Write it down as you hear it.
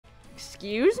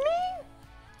Excuse me?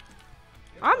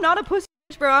 I'm not a pussy,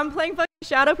 bro. I'm playing fucking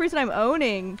Shadow Priest and I'm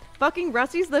owning. Fucking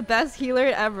Rusty's the best healer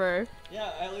ever.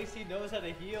 Yeah, at least he knows how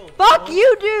to heal. Fuck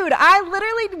you, dude. I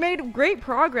literally made great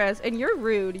progress and you're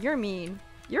rude. You're mean.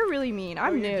 You're really mean.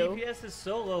 I'm new. Your DPS is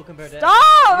so low compared to. Stop!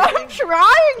 I'm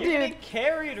trying, dude. You're getting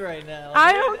carried right now.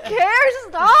 I don't care.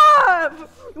 Stop.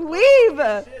 Leave.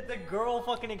 Shit, the girl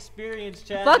fucking experience,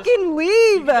 chat. Fucking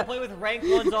leave. You can play with rank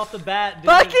 1s off the bat, dude.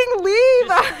 Fucking leave.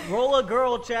 Just roll a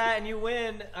girl, chat, and you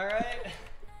win. All right.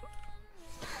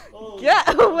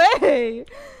 Get away.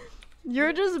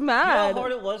 You're just mad. You know how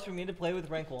hard it was for me to play with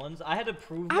rank 1s? I had to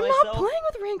prove myself. I'm not playing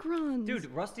with rank runs. Dude,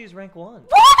 Rusty's rank 1.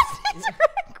 Rusty's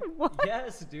rank 1?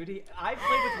 Yes, dude. I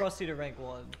played with Rusty to rank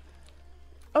 1.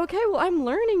 Okay, well, I'm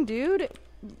learning, dude.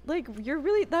 Like,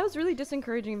 that was really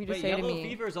discouraging of you to say to me. Yellow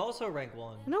Fever is also rank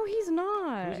 1. No, he's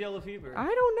not. Who's Yellow Fever? I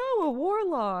don't know, a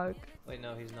warlock. Wait,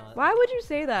 no, he's not. Why would you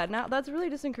say that? Now, that's really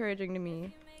discouraging to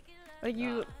me. Like,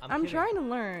 I'm kidding. trying to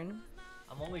learn.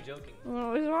 I'm only joking.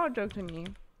 No, it's not a joke to me.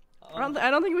 I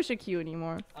don't think we should queue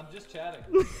anymore. I'm just chatting.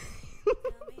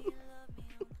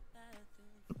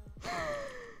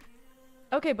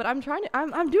 Okay, but I'm trying to.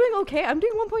 I'm doing okay. I'm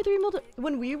doing 1.3 mil.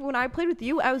 When I played with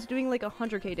you, I was doing like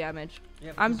 100k damage.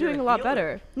 Yeah, I'm doing a lot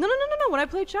better. No. When I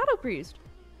played Shadow Priest,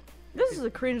 this is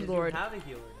a cringe lord. You have a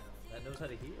healer now that knows how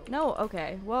to heal. No,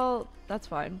 okay. Well, that's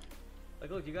fine.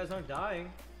 Like, look, you guys aren't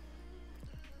dying.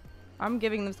 I'm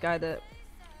giving this guy the.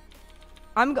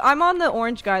 I'm on the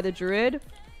orange guy, the druid.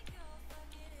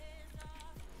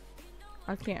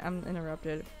 I can't. I'm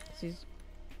interrupted. He's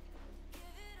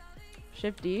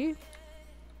Shift D.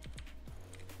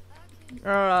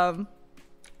 I'm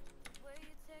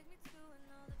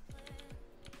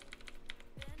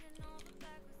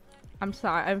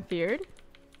sorry. I'm feared.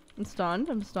 I'm stunned.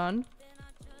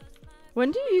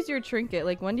 When do you use your trinket?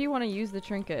 Like, when do you want to use the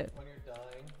trinket? When you're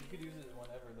dying. You could use it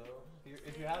whenever, though.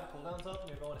 If you have cooldowns up and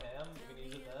you're going ham, you can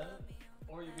use it then.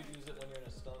 Or you could use it when you're in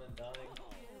a stun and dying.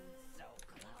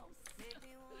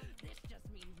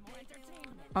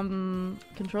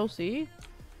 Control C.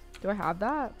 Do I have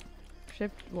that?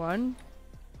 Shift 1,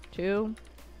 2.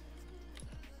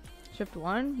 Shift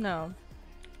 1? No.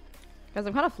 Guys,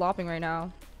 I'm kind of flopping right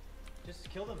now. Just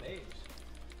kill the mage.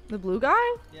 The blue guy?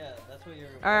 Yeah, that's what you're.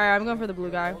 Alright, I'm going for the blue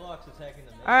guy. Warlock's attacking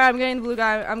the mage. Alright, I'm getting the blue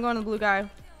guy. I'm going to the blue guy.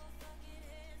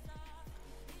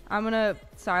 I'm gonna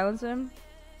silence him.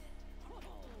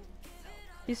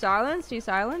 He's silenced? He's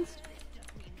silenced?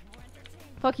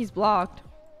 Fuck, he's blocked.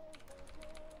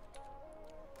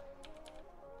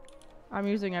 I'm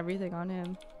using everything on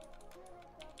him.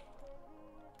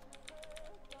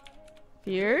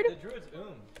 Feared? The druid's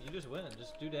You just win.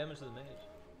 Just do damage to the mage.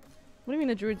 What do you mean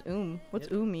the druid's What's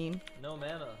mean? No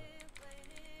mana.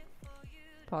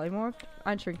 Polymorphed?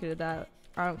 I trinketed that.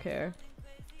 I don't care.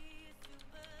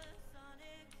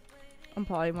 I'm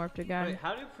polymorphed again. Wait,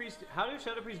 how do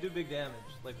Shadow Priests do big damage?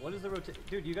 Like, what is the rotation?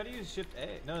 Dude, you gotta use Shift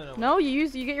A. No. No, you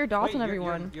get your dots on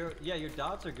everyone. Your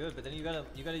dots are good, but then you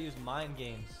gotta use Mind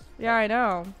Games. Yeah, I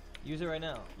know. Use it right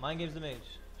now. Mind Games the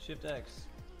mage. Shift X.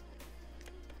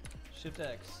 Shift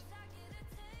X.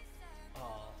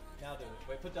 Oh, now do it.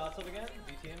 Wait, put dots up again.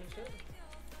 BTM and shit.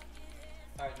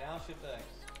 All right, now Shift X.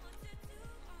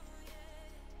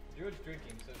 Druid's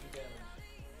drinking, so do damage.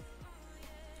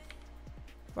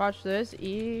 Watch this.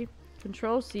 E.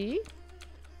 Control C. Is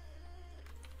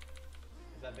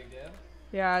that big damage?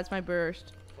 Yeah, it's my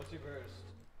burst. What's your burst?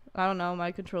 I don't know.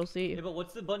 My Control C. Yeah, but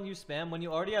what's the button you spam when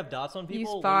you already have dots on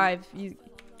people? Use 5. You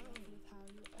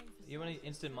want to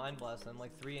instant mind blast them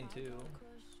like 3 and 2.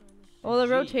 Well, the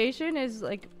rotation is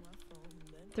like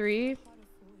 3,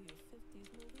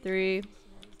 3,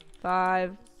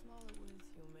 5.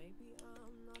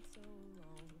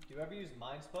 Do you ever use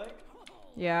Mind Spike?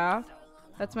 Yeah.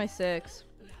 That's my 6.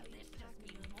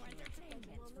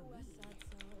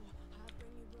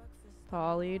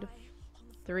 Polyed.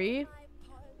 3.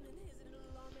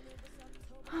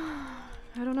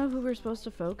 I don't know who we're supposed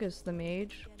to focus. The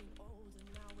mage.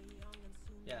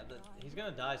 Yeah, he's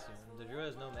gonna die soon. The druid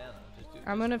has no mana.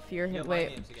 I'm gonna fear him.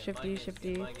 Wait, Shift D, Shift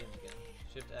D. Mind Games again.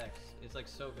 Shift X. It's like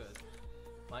so good.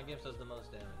 Mind Games does the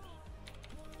most damage,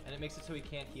 and it makes it so he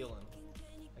can't heal him.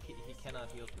 Like he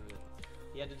cannot heal through it.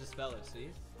 He had to dispel it. See?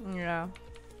 Yeah.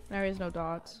 There is no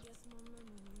dots.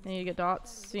 I need to get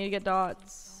dots. You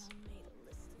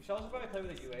should also probably play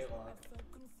with a UA lock.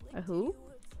 A who?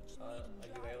 A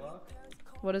UA lock.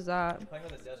 What is that? I'm playing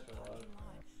with a Desper lock.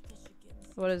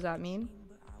 What does that mean?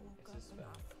 It's his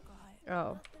spell.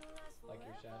 Oh. Like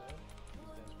your shadow.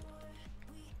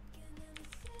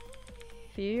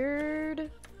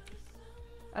 Feared.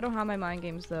 I don't have my mind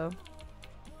games though.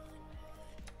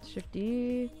 Shift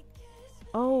D.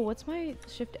 Oh, what's my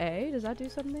shift A? Does that do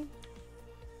something?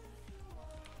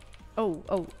 Oh,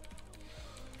 oh.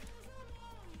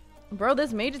 Bro,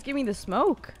 this mage just gave me the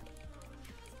smoke.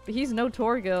 But he's no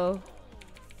Torgil. Well,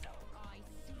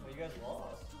 you guys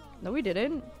lost. No, we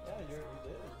didn't. Yeah,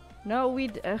 you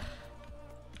did. No,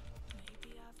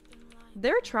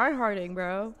 they're tryharding,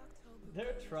 bro.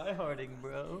 They're tryharding,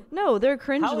 bro. No, they're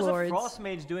cringe How lords. is a frost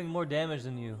mage doing more damage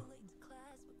than you?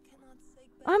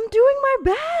 I'm doing my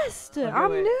best. Okay,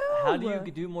 I'm wait, new. How do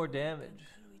you do more damage?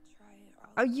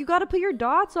 You gotta put your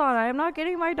dots on. I am not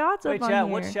getting my dots Wait, up chat, on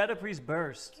here. what's Shadow Priest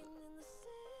Burst?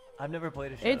 I've never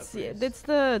played a Shadow Priest. It's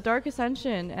the Dark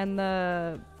Ascension and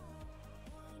the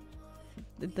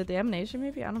Damnation,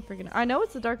 maybe? I don't freaking know. I know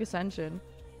it's the Dark Ascension.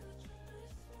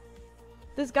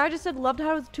 This guy just said loved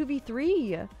how it's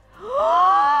 2v3.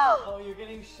 Oh, you're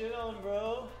getting shit on,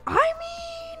 bro. I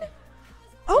mean,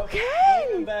 okay.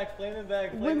 Flame him back, flame him back,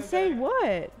 flame When him say back.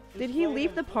 what? Just Did he flame leave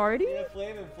him. the party? Yeah,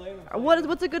 flame him, flame him.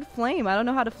 What's a good flame? I don't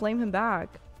know how to flame him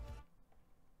back.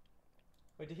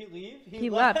 Wait, did he leave? He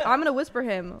left. I'm gonna whisper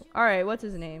him. All right, what's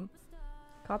his name?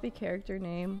 Copy character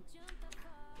name.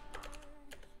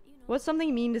 What's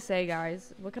something mean to say,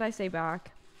 guys? What could I say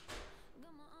back?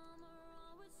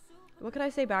 What could I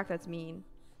say back that's mean?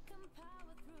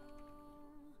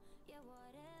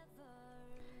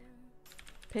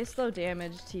 Piss low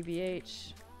damage,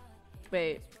 TBH.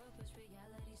 Wait.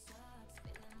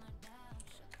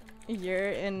 You're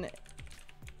in...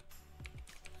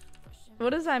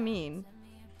 What does that mean?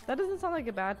 That doesn't sound like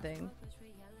a bad thing.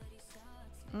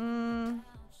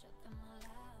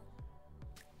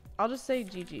 I'll just say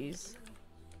GG's.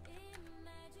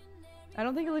 I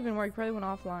don't think it'll even work. Probably went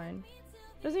offline.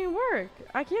 Doesn't even work.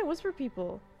 I can't whisper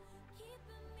people.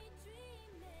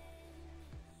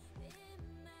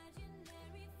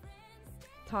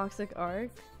 Toxic arc.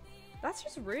 That's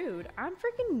just rude. I'm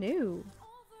freaking new.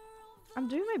 I'm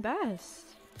doing my best.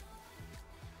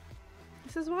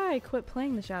 This is why I quit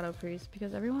playing the Shadow Priest,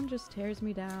 because everyone just tears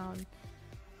me down.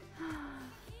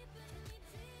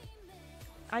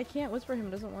 I can't whisper him,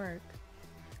 it doesn't work.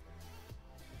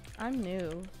 I'm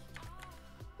new.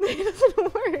 It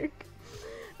doesn't work.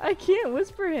 I can't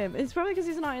whisper him. It's probably because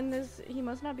he's not in this. He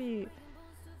must not be.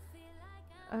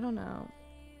 I don't know.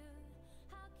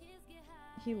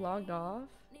 He logged off.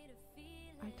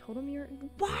 I told him you're.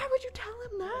 Why would you tell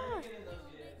him that?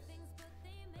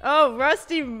 Oh,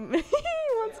 Rusty. He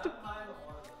wants to.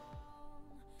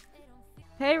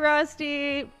 Hey,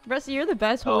 Rusty. Rusty, you're the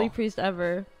best holy priest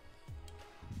ever.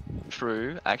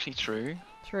 True. Actually, true.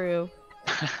 True.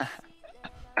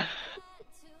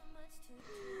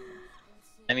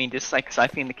 I mean, just like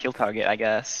siphoning the kill target, I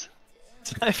guess.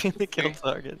 Siphon the kill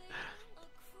target.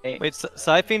 Hey. Wait,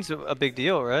 Siphon's a big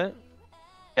deal, right?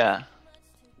 Yeah.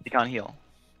 You can't heal.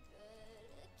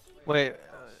 Wait,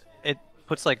 it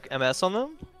puts like MS on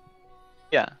them?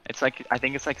 Yeah, it's like, I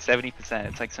think it's like 70%.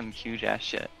 It's like some huge ass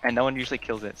shit. And no one usually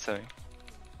kills it, so.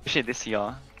 Especially this CR.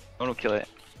 No one will kill it.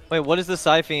 Wait, what is the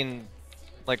Siphon,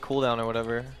 like, cooldown or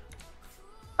whatever?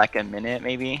 Like a minute,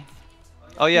 maybe?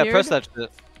 Oh yeah, Weird. press that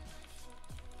shit.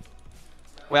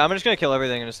 Wait, I'm just gonna kill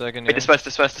everything in a second. Wait, Yeah.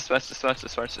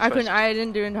 disperse. I couldn't. I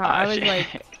didn't do it in time. I was shit.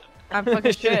 like, I'm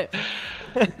fucking shit.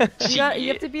 You have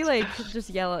Shit. to be like, just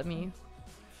yell at me.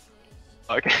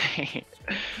 Okay.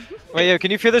 Wait, yeah,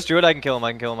 can you fear this druid? I can kill him.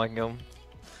 I can kill him.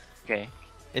 Okay.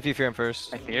 If you fear him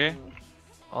first. I fear.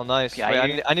 Oh, nice. Yeah,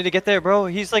 Wait, I need to get there, bro.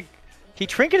 He's like, he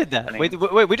trinketed that. Wait,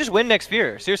 we just win next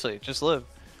fear. Seriously, just live.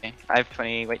 Okay. I have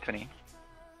 20. Wait, 20.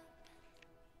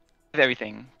 I have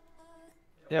everything.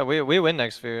 Yeah, we win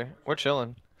next fear. We're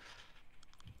chilling.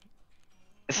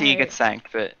 I see he gets sanked,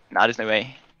 but nah, there's no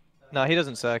way. Nah, he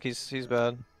doesn't sack. He's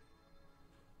bad.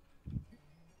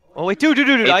 Oh wait, dude. 8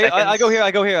 I go seconds.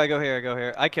 here.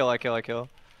 I kill.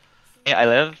 Yeah, I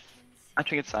live. I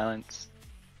triggered silence.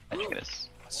 I triggered this.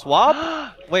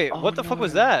 Swap? Wait, Oh, what the fuck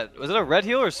was no. that? Was it a red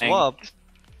heal or swap?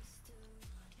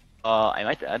 I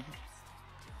might dead.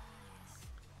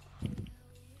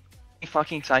 He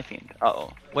fucking siphoned.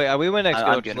 Uh-oh. Wait, we win next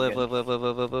I'm go. good, Live.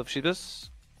 I'm Live. Shoot this.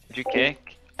 Did you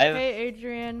kick? I have Hey,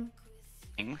 Adrian.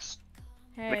 things.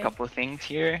 Hey. A couple of things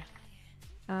here.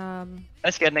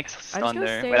 Let's get next I just stun go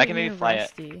there. stay Wait, I can near maybe fly it.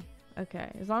 Rusty.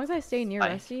 Okay, as long as I stay near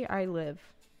Fine. Rusty, I live.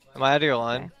 Am I out of your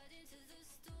line? Okay.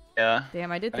 Yeah.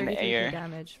 Damn, I did I'm in 33 air.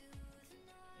 damage.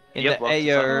 In You have the blocks as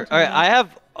air. well? Alright, I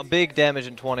have a big damage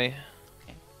in 20.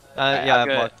 Alright, Yeah, I'll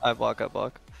I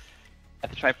block. I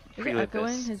have to try Is it pre-live echoing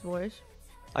this. his voice?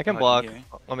 I can Oh, block. here.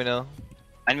 Let me know.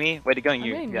 And me? Where to go? I'm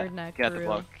You? getting Yeah. nerd neck You have for to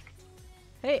real. block.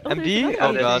 Hey, oh, MD? there's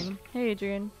another Oh, God. Adrian. Hey,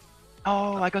 Adrian.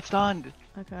 Oh, I got stunned.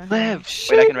 Okay. Live.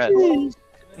 Wait, I can red.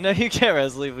 No, you can't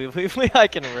res. Leave me. I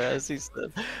can res. He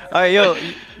said. All right, yo,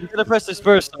 you gotta press this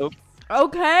first, Soap.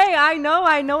 Okay, I know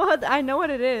what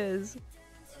it is.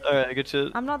 All right, good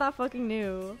shit. I'm not that fucking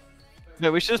new. Yeah,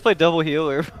 we should just play double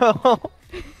healer, bro.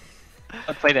 I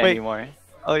don't play that Wait. anymore.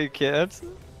 Oh, you can't?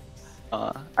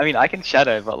 I mean, I can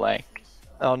shadow, but like.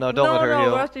 Oh no, don't let her heal.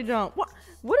 No, Rusty, don't.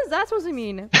 What is that supposed to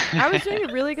mean? I was doing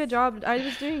a really good job. I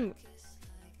was doing.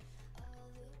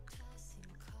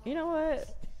 You know what?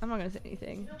 I'm not gonna say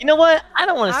anything. You know what? I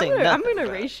don't want to say nothing. I'm gonna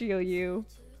about it. ratio you.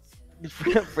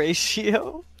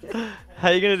 Ratio? How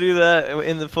you gonna do that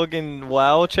in the fucking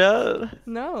WoW chat?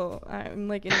 No, I'm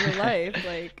like in real life,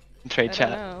 like. Trade I chat.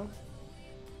 don't know.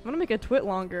 I'm gonna make a twit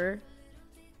longer.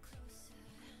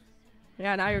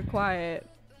 Yeah, now you're quiet.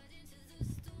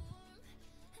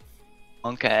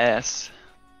 Monk ass.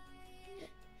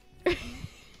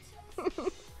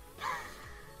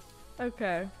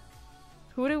 Okay.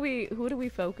 Who do we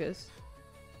focus?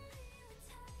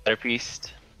 Better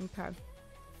priest. Okay.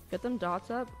 Get them dots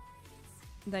up.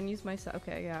 Then use my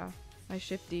okay, yeah. My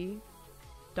shift D.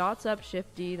 Dots up,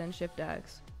 shift D, then shift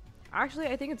X. Actually,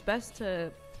 I think it's best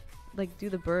to like do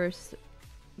the burst.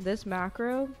 This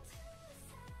macro.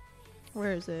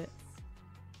 Where is it?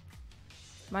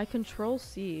 My control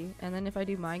C, and then if I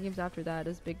do mind games after that,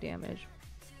 is big damage.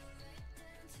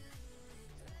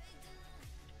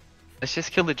 Let's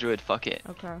just kill the druid. Fuck it.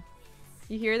 Okay.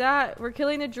 You hear that? We're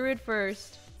killing the druid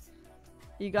first.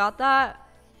 You got that?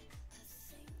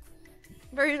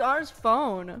 Bro, he's on his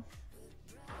phone.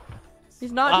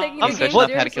 He's not taking the I'm game searching up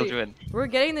how to seriously. kill druid. We're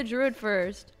getting the druid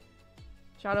first.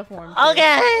 Shadow form.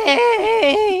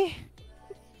 Okay.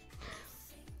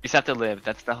 You just have to live.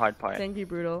 That's the hard part. Thank you,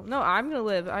 Brutal. No, I'm gonna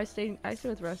live. I stay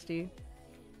with Rusty.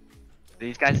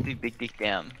 These guys do big dick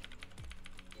damn.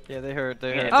 Yeah, they hurt.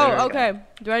 They Yeah, hurt. Oh, they hurt. Okay.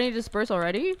 Do I need to disperse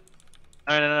already?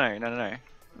 No.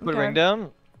 Put Okay. ring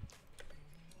down.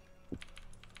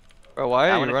 Bro, why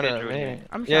I are wanna you running fit at druid me? here.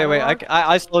 I'm Yeah, wait. Shadowlock.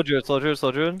 I slowed you. Slowed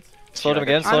him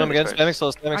again. Slowed him again. Spamming slow.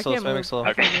 I Spamming can't slow.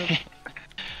 move. Okay.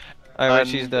 Alright, wait.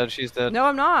 She's dead. She's dead. No,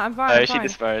 I'm not. I'm fine. I'm Alright, she fine.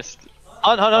 dispersed.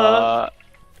 Oh no.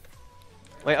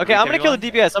 Wait. Okay, Wait, I'm gonna kill everyone?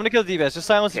 the DPS. I'm gonna kill the DPS. Just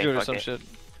silence the Okay, druid or fuck some it. shit.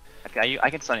 Okay, I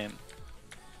can stun him.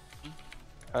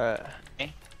 Alright.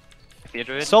 See a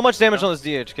druid? So much damage No. on this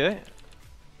DH. Okay.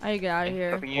 I get out of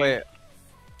here. Fucking you. Wait.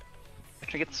 I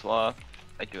can get swap.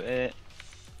 I do it.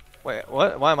 Wait.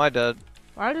 What? Why am I dead?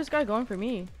 Why is this guy going for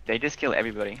me? They just kill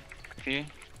everybody. See?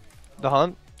 The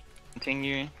hunt?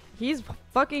 Continue. He's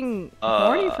fucking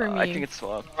horny for me. I can get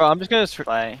swap. Bro, I'm just gonna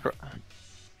Bye.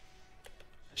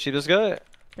 shoot this guy.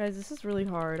 Guys, this is really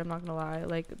hard. I'm not gonna lie.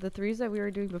 Like the threes that we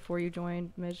were doing before you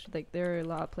joined, Mitch, like they're a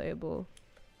lot playable.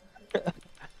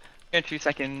 In 2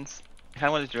 seconds. I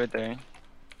kinda want to druid there.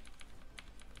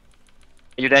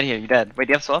 You're dead here, you're dead. Wait,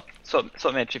 do you have swap?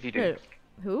 Swap Mitch if you do. Wait,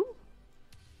 who?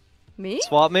 Me?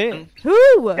 Swap me.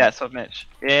 Who? Yeah, swap Mitch.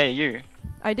 Yeah, you.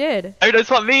 I did. Oh, don't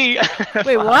swap me!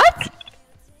 Wait, what?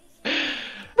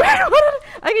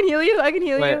 I can heal you. I can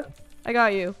heal Wait. you. I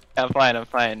got you. I'm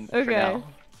fine. For Okay. now.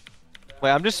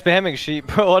 Wait, I'm just spamming sheep,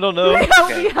 bro. I don't know.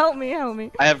 Help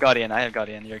me. I have Guardian,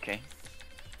 you're okay.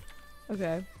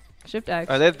 Okay. Shift X.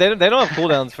 Alright, they don't have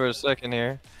cooldowns for a second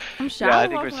here. I'm Yeah, I shadow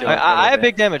think we're walking chill. my- I have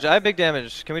big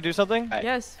damage. Can we do something? Alright.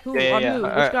 Yes. Who? Yeah, On yeah. who?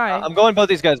 Alright, Which guy? I'm going both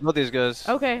these guys.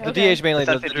 Okay. The Okay. DH mainly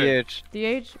Let's does. have The to DH.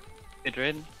 DH. Hey,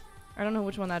 druid? I don't know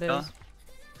which one that is. No.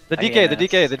 The I DK. get The this.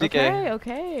 DK. The DK.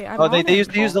 Okay. I'm Oh, on they it.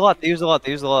 use a lot. They use a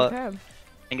lot. Okay.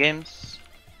 In games?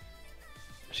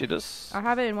 She does. I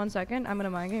have it in 1 second. I'm gonna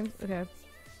mind game. Okay.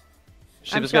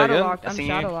 She I'm does go shadow again. locked. I I'm see you.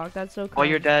 shadow locked. That's so cool. Oh,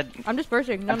 you're dead. I'm just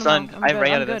bursting. No, I'm no, stunned. no. I'm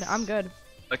right out of good. this. I'm good.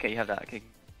 Okay, you have that. Okay.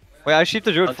 Wait, I sheep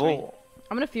the druid Oh, it's me. full.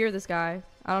 I'm gonna fear this guy.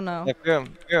 I don't know.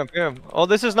 Yeah, fear him. Oh,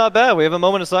 this is not bad. We have a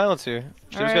moment of silence here.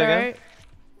 Should we just go again? Alright.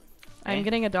 I'm Okay.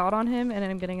 getting a dot on him, and then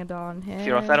I'm getting a dot on him. So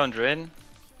you're off that on druid?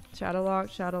 Shadow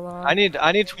lock. I need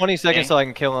 20 seconds Okay. so I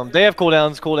can kill him. They have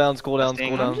cooldowns.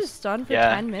 Testing. I'm just stunned for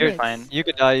Yeah, 10 you're minutes. fine. You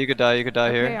could die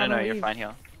Okay, here. I'm No, gonna you're leave. fine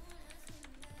here.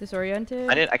 Disoriented.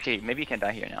 I did actually. Maybe you can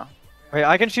die here now. Wait,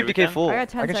 I can sheep Here we DK go. full. I got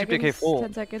 10 can sheep seconds. DK full.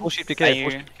 10 seconds. Full sheep I DK. hear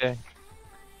Full you. sheep DK.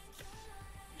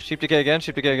 Sheep DK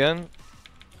again.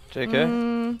 JK.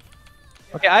 Mm,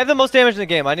 Okay, I have the most damage in the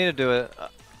game. I need to do it.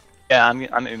 Yeah, I'm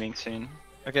ooming soon.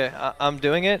 Okay, I'm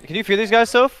doing it. Can you fear these guys,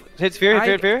 Soph? Hit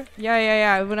fear.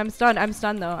 yeah. When I'm stunned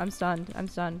though. I'm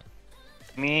stunned.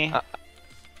 Me?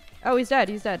 Oh, he's dead.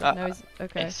 Uh, No, he's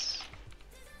okay. Yes.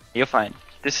 You're fine.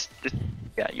 Just,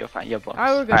 yeah, you're fine. You're blocks.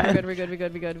 Oh, we're good. Alright.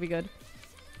 We're good.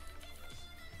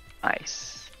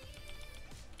 Nice.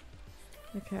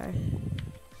 Okay.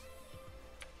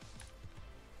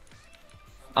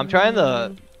 I'm trying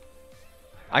the.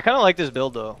 I kind of like this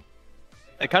build though.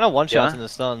 It kind of one shots Yeah. in the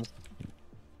stuns.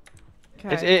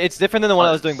 Okay. It's different than the one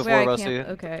I was doing Wait, before, I Rusty. can't.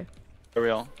 Okay. For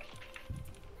real.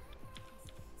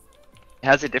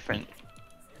 How's it different?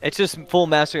 It's just full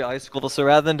mastery icicle, so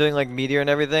rather than doing like meteor and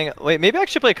everything. Wait, maybe I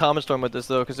should play Common Storm with this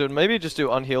though, because it would maybe just do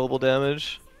unhealable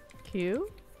damage. Q?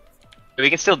 We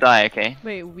can still die, okay?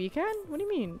 Wait, we can? What do you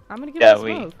mean? I'm gonna give Yeah, it a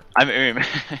smoke. I'm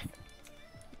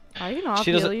I can off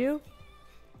She heal doesn't- you.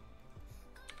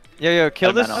 Yo, kill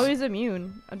Doesn't this. matter. Oh, he's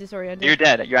immune. I'm disoriented. You're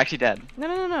dead. You're actually dead.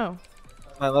 No.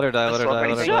 Let her die, let her That's die,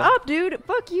 let her Shut die. up, dude.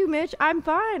 Fuck you, Mitch. I'm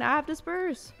fine. I have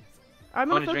disperse. I'm I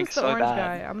gonna wanna drink focus the so orange bad.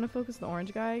 guy. I'm gonna focus the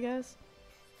orange guy, I guess.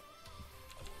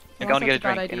 You're Unless going to get a that's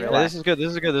bad drink in idea. real Yeah, life. this is good,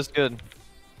 this is good, this is good.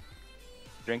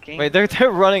 Drinking? Wait, they're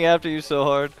running after you so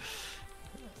hard.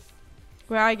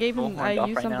 Well, I gave Full him. horned I off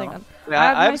used right something. now. On, Wait, I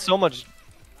have I my- have so much.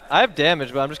 I have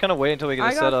damage, but I'm just kind of waiting until we get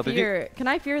I a got setup. fear. Can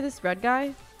I fear this red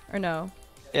guy? Or no?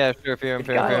 Yeah, fear him, Good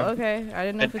fear guy. him. Oh, okay. I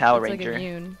didn't know Good if Power it's like Ranger.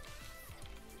 immune.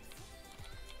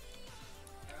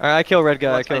 Alright, I kill red guy,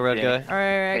 I What's kill my red thing? guy. Alright,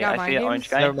 I Wait, got I my see an orange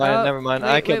guy. Never mind, Oh, never mind. Wait,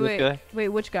 I killed wait, this guy. Wait,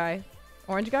 which guy?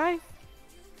 Orange guy?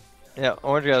 Yeah,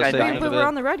 orange guy was Guy taking died. it But a we're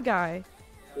on bit. the red guy.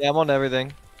 Yeah, I'm on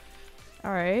everything.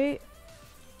 Alright.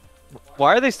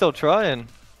 Why are they still trying?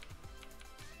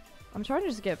 I'm trying to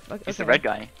just get. Okay. He's the red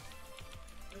guy.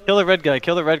 Kill the red guy,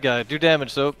 kill the red guy. Do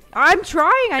damage, Soap. I'm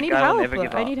trying. I Red need guy will help. never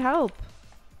give I up. need help.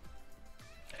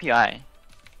 PI.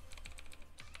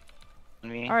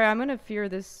 On me. Alright, I'm gonna fear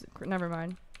this. Never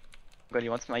mind. God, he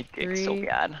wants my dick so 3.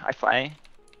 bad. I fly.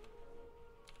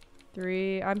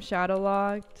 3. I'm shadow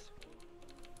locked.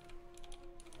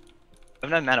 I have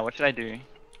no mana. What should I do?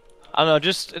 I don't know,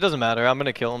 just, it doesn't matter. I'm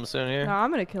gonna kill him soon here. No, I'm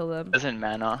gonna kill them. Doesn't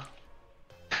mana.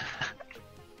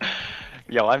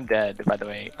 Yo, I'm dead, by the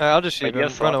way. Alright, I'll just shoot Wait, him.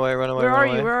 yes, Run Soap. away, run away, Where run are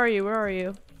away. you? Where are you? Where are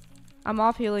you? I'm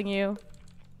off healing you.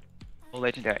 Oh,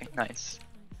 legendary. Nice.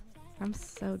 I'm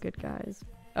so good, guys.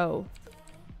 Oh.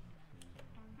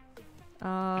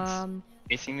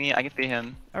 Facing me, I can see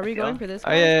him. Are we I feel. going for this Oh,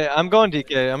 guy? yeah, I'm going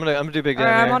DK. I'm gonna do big damage.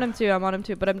 Alright, I'm here. on him too. I'm on him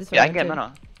too. But I'm Yeah, I can disoriented. get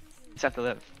mana. Just have to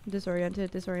live.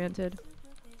 Disoriented.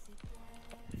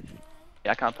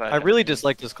 Yeah, I can't put. I really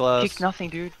dislike this class. Kick nothing,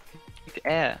 dude. Kick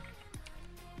air.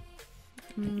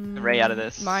 Ray out of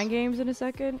this. Mind games in a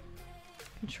second.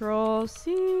 Control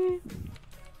C.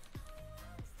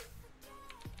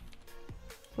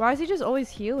 Why is he just always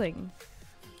healing?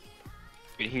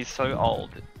 Dude, he's so old.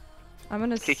 I'm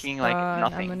gonna Kicking like stun.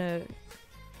 nothing.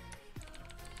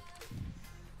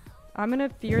 I'm gonna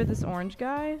fear this orange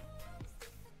guy.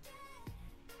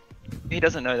 He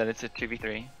doesn't know that it's a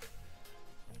 2v3.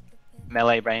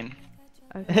 Melee brain.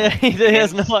 Okay. he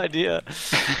has no idea.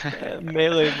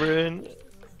 Melee brain.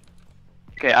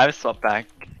 Okay, I have swap back.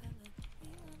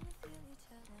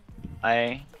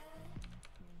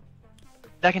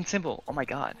 Second symbol. Oh my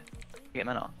god. Get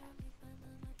mana.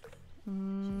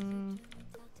 Mm.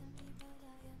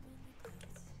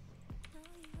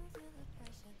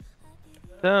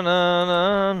 Na na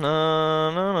na na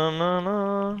na na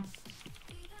na.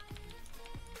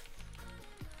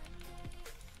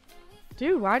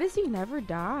 Dude, why does he never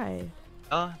die?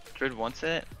 Oh, Druid wants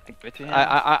it. I give it to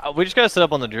him. We just gotta set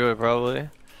up on the druid probably.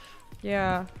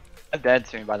 Yeah. I'm dead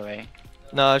soon, by the way.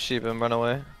 No, I'll sheep him. Run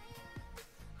away.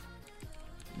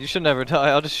 You should never die.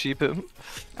 I'll just sheep him.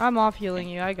 I'm off healing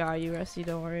you. I got you, Rusty.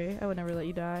 Don't worry. I would never let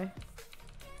you die.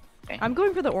 Okay. I'm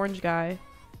going for the orange guy.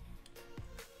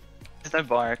 There's no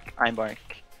bark. I'm bark.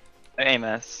 No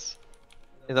AMS.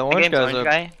 Yeah, the The orange game's guy's orange up.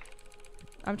 guy.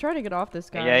 I'm trying to get off this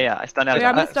guy. Yeah. I stunned out. Wait,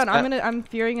 I'm of gonna that. stun. I'm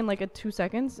fearing in like 2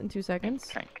 seconds. In 2 seconds.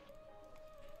 Trank.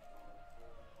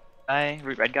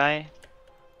 Root red guy.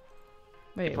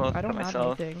 Wait, pull up I don't for have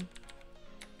myself. anything.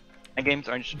 My game's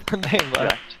orange. They left.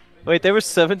 Left. Wait, they were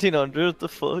 1700. What the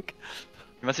fuck?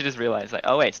 You must have just realized, like,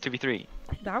 oh wait, it's 2v3.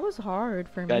 That was hard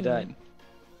for Guy me. died.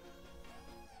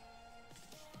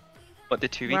 What, the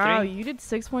 2v3? Wow, you did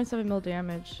 6.7 mil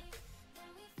damage.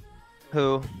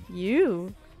 Who?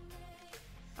 You.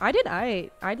 I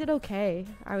did okay.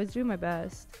 I was doing my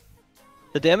best.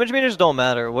 The damage meters don't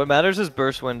matter. What matters is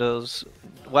burst windows.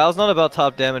 WoW's not about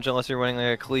top damage unless you're running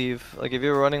like a cleave. Like if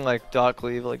you're running like dot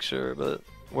cleave, like sure, but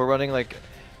we're running like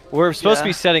we're supposed to be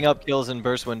Yeah. setting up kills in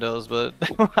burst windows, but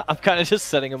I'm kind of just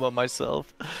setting them up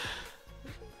myself.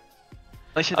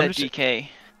 I should I'm that just- DK.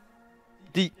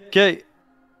 DK.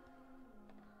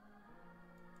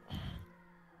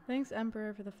 Thanks,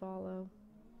 Emperor, for the follow.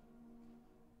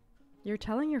 You're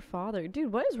telling your father.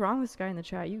 Dude, what is wrong with this guy in the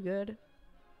chat? You good?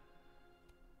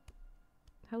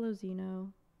 Hello,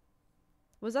 Zeno.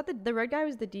 Was that the red guy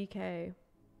was the DK?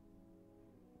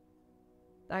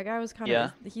 That guy was kind of... Yeah.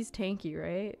 He's tanky,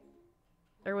 right?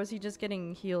 Or was he just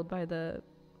getting healed by the...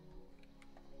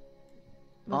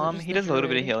 Was it just He the does a little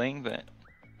bit of druid? healing, but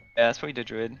yeah, that's probably the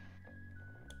druid.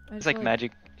 I It's feel like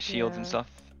magic shields and yeah. stuff.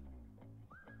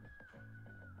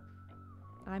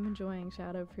 I'm enjoying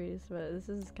Shadow Priest, but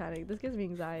this gives me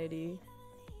anxiety.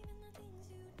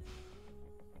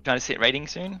 Trying to hit rating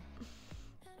soon?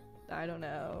 I don't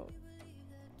know.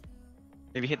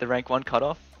 Maybe hit the rank 1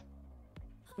 cutoff?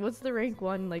 What's the rank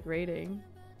 1 like rating?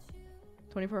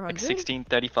 2400? Like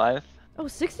 1635? Oh,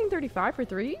 1635 for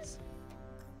threes?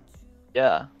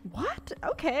 Yeah. What?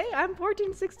 Okay, I'm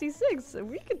 1466. So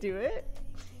we could do it.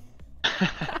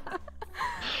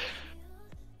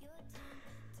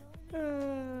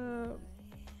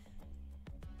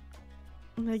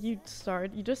 Like you just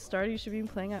started. You should be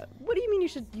playing at. What do you mean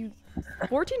you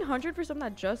 1400 for something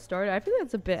that just started? I feel like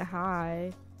that's a bit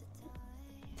high.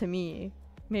 To me,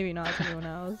 maybe not to anyone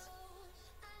else.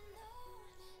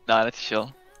 Nah, that's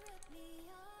chill.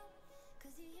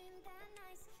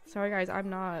 Sorry guys, I'm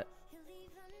not.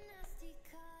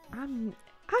 I'm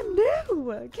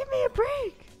new. Give me a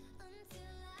break.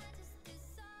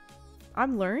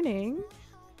 I'm learning.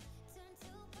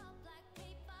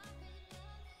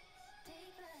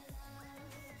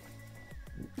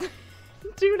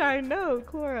 Dude, I know,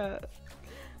 Cora.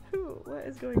 What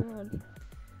is going on?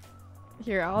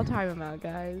 Here, I'll time him out,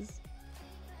 guys.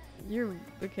 You're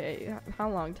okay. How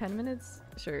long? 10 minutes?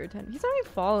 Sure, 10. He's not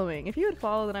even following. If he would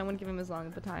follow, then I wouldn't give him as long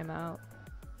as the timeout.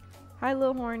 Hi,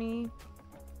 Lil Horny.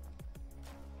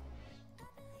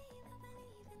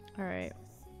 Alright.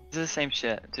 This is the same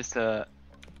shit, just a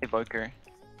evoker.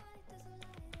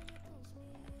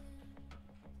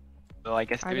 So I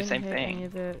guess do the same Any thing.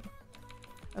 of it.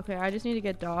 Okay, I just need to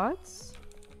get dots.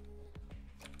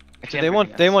 Actually, They I'm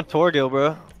want pretty Torgil,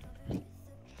 bro.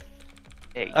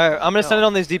 Hey, Alright, I'm gonna send it no.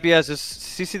 on these DPS. Just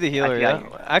CC the healer, got yeah.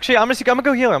 you. Actually, I'm gonna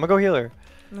go healer. I'm gonna go healer.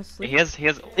 I'm gonna sleep. He has.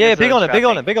 Yeah, big on it, big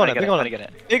on it, big on it, big on it.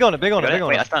 it. Big on it, big on it, Got big on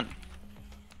Wait, I it. stunned.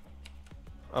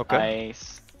 Okay.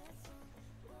 Nice.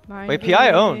 Mind Wait,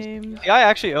 PI owns. games. PI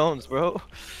actually owns, bro.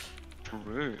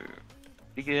 True.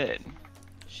 Be good.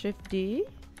 Shift D.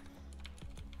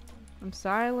 I'm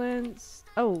silenced.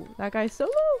 Oh, that guy's solo?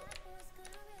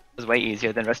 It was way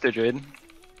easier than Resto Druid.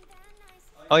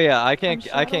 Oh yeah, I can't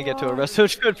I'm get to a Shadow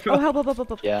resto druid, bro. Oh,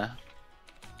 help. Yeah.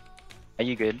 Are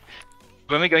you good?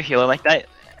 When we go healer like that,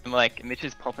 and like Mitch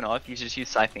is popping off, you just use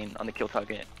Siphon on the kill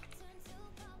target.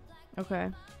 Okay.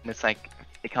 And it's like,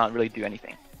 it can't really do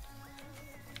anything.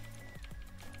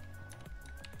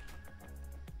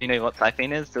 You know what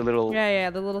Siphon is? The little... Yeah,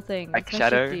 the little thing. Like It's my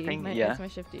shadow shifty. thing? My, Yeah. It's my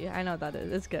shifty. I know what that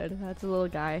is. It's good. That's a little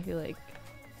guy who like...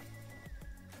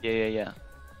 Yeah.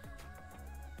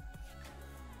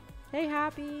 Hey,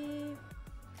 Happy!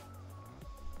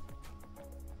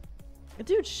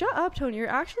 Dude, shut up, Tony. You're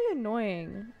actually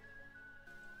annoying.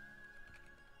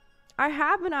 I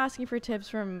have been asking for tips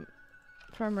from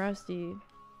Rusty.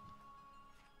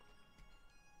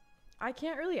 I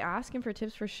can't really ask him for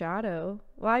tips for Shadow.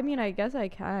 Well, I mean, I guess I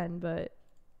can, but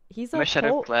he's I'm a Shadow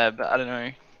whole- pleb, I don't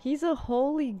know. He's a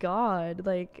holy god.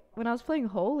 Like, when I was playing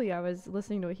Holy, I was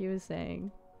listening to what he was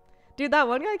saying. Dude, that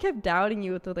one guy kept doubting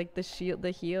you with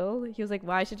the heal. He was like,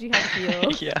 why should you have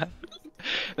heal? Yeah.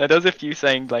 There was a few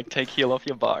saying like, take heal off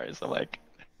your bars. I'm like,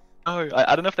 oh,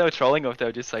 I don't know if they were trolling or if they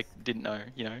were just like, didn't know,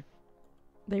 you know?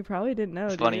 They probably didn't know,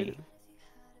 It's dude. funny.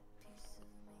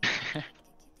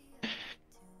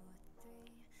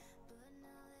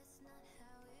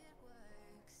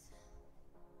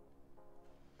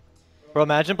 Bro,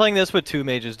 imagine playing this with 2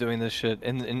 mages doing this shit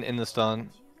in the stun.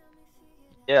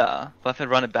 Yeah, we'll have to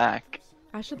run it back.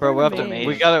 I should Bro, learn we have a to. mage.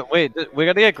 We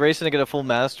gotta get Grayson to get a full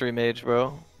mastery mage,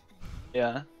 bro.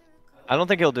 Yeah. I don't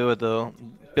think he'll do it though.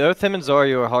 Both him and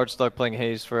Zarya are hard stuck playing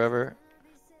Haze forever.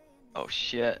 Oh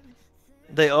shit.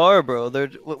 They are, bro.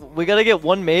 We gotta get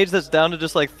one mage that's down to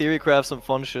just like theory craft some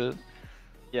fun shit.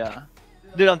 Yeah.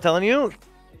 Dude, I'm telling you,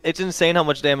 it's insane how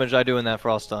much damage I do in that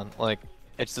frost stun. Like,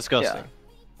 it's disgusting.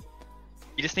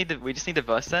 We just need to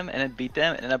verse them and then beat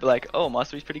them and then I'll be like, oh,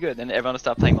 Mastery's pretty good. Then everyone will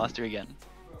stop playing Mastery again.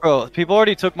 Bro, people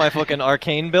already took my fucking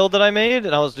arcane build that I made,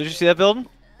 and did you see that build?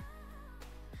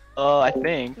 Oh, I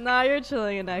think. Nah, you're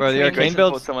chilling in next Bro, the game. arcane Grayson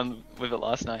builds- fought someone with it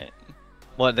last night.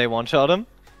 What, they one-shot him?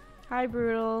 Hi,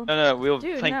 Brutal. No, we were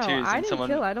Dude, playing no, twos I and didn't someone,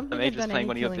 kill. I don't the think mage I've was done playing any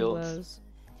one of your killing builds. blows.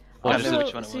 I don't know Also,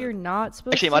 which one it so was. you're not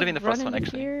supposed Actually, it to might have been the run first one, in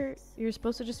actually. fear? You're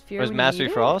supposed to just fear Was when Mastery you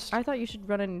need Frost? It? I thought you should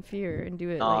run in fear and do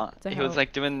it Nah, like to he was help.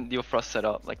 like doing your frost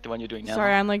setup, like the one you're doing now.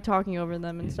 Sorry, I'm like talking over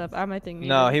them and stuff. I might think.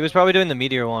 No, he was probably doing the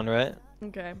meteor one, right?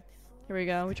 Okay, here we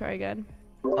go. We try again.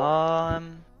 I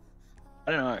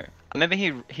don't know. I remember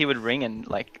he would ring and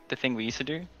like the thing we used to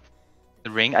do. The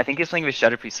ring. I think he's playing with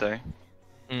Shadow Priest, so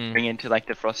ring into like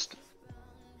the frost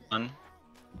one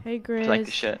Hey, to like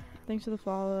the Grizz. shit. Thanks for the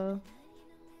follow.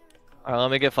 Alright,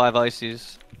 let me get 5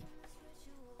 ices.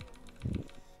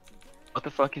 What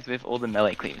the fuck is with all the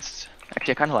melee cleaves?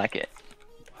 Actually, I kind of like it.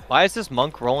 Why is this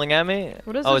monk rolling at me?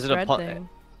 What is oh, this is it red a thing?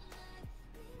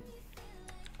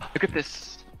 Look at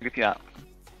this. Look at you out.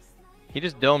 He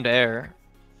just domed air.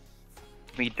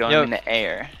 We dome Yo. in the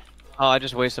air. Oh, I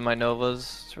just wasted my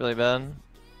novas. It's really bad.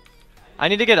 I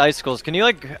need to get icicles. Can you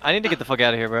like? I need to get the fuck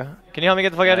out of here, bro. Can you help me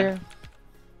get the fuck out of here?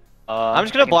 I'm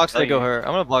just gonna block so they go her.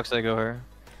 I'm gonna block so they go her.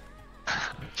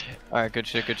 All right, good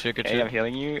shit, good shit, good Okay, shit. I'm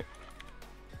healing you.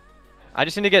 I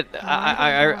just need to get.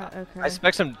 I Okay.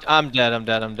 spec some. I'm dead. I'm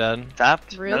dead. I'm dead.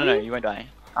 Tapped? No, no, Really? you won't die.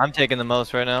 I'm taking the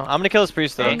most right now. I'm gonna kill this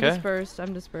priest though. Okay. I'm Okay. dispersed.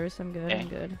 I'm dispersed. I'm good. I'm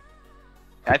good.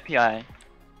 IPI.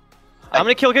 I'm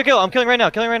gonna kill. Kill. I'm killing right now.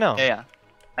 Killing right now. Yeah, yeah.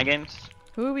 My games.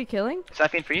 Who are we killing?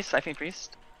 Siphon Priest, Siphon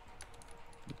Priest.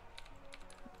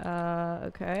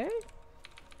 Okay.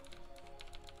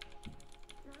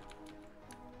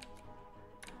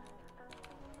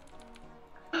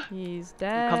 He's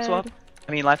dead. Come swap.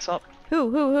 I mean, life swap.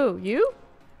 Who? You?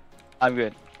 I'm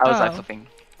good. I was life Oh. swapping.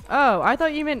 Oh, I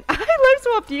thought you meant I life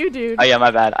swapped you, dude. Oh yeah,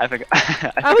 my bad. I forgot.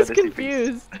 I was forgot the two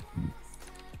priests. confused.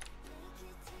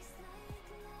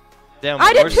 Damn.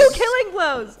 I did where's- 2 killing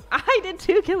blows. I did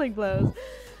 2 killing blows.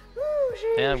 Woo,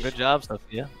 Damn. sheesh. Good job,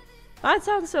 Sophia. That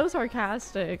sounds so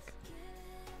sarcastic.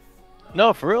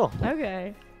 No, for real.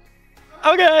 Okay.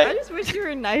 I Okay. just wish you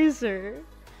were nicer.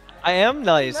 I am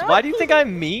nice. No. Why do you think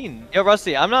I'm mean? Yo,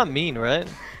 Rusty, I'm not mean, right?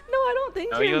 No, I don't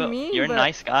think No, you're mean. you're a but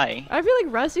nice guy. I feel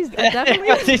like Rusty's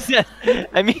definitely.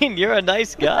 I mean, you're a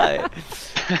nice guy.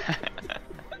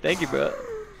 Thank you, bro.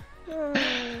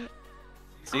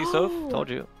 See, Soph? Oh. Told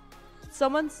you.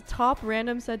 Someone's top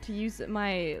random said to use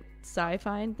my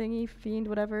sci-fi thingy, fiend,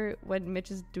 whatever, when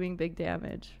Mitch is doing big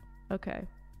damage. Okay.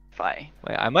 Fi.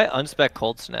 Wait, I might unspec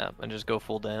Cold Snap and just go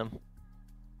full dam.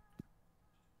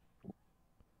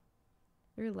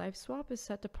 Your life swap is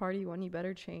set to party 1, you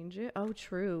better change it. Oh,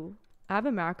 true. I have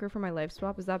a macro for my life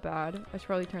swap. Is that bad? I should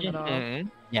probably turn that off.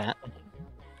 Yeah.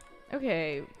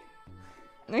 Okay.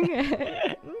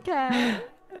 Okay. Okay.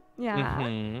 Yeah.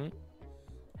 Mhm.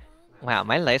 Wow,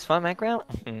 my life swap macro?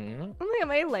 Mhm. Oh my god,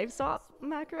 my life swap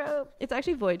macro. It's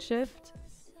actually void shift.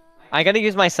 I gotta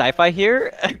use my sci-fi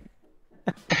here.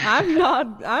 I'm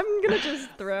not. I'm gonna just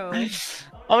throw. I'm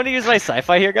gonna use my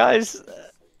sci-fi here, guys.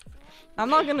 I'm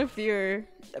not gonna fear.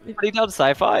 Pretty down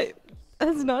sci-fi.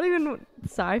 That's not even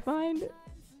sci-find.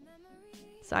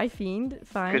 Sci-fiend?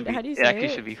 Find? Could be. How do you It say actually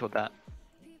it? should be called that.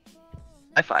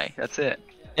 Sci-fi. That's it.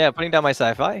 Yeah, putting down my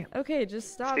sci-fi. Okay,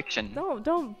 just stop. Fiction.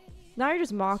 Don't. Now you're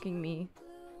just mocking me.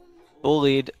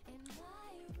 Bullied.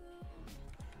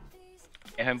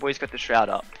 Yeah, homeboy's got the shroud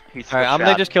up. He's Alright, I'm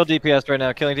gonna just kill DPS right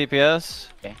now. Killing DPS.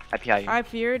 Okay, IPI you. I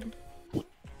feared.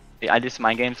 Yeah, I did some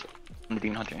mind games. I'm the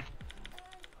Demon Hunter.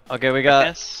 Okay, we got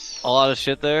Yes. a lot of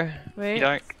shit there. Wait.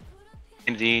 Dark.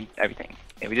 Indeed, everything.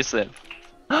 Yeah, we just live.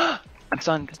 I'm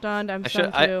stunned. Stunned. I'm I should-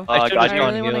 stunned too. Oh, I should God, have I you're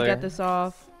gone really want to healer. get this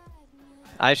off.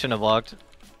 I shouldn't have blocked.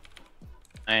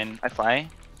 And I fly.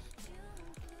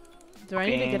 Do I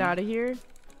need to get Okay. out of here?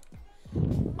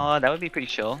 Oh, that would be pretty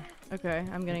chill. Okay,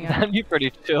 I'm getting out. That'd be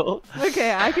pretty chill.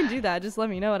 Okay, I can do that. Just let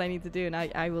me know what I need to do, and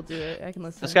I will do it. I can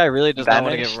listen. This guy really does not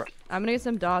want to Vanished. get. I'm gonna get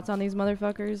some dots on these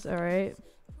motherfuckers. All right.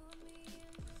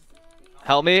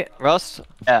 Help me, Rust.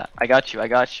 Yeah, I got you. I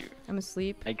got you. I'm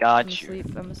asleep. I I'm got you.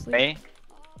 asleep. I'm asleep. Hey,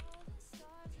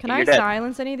 Can you're I dead.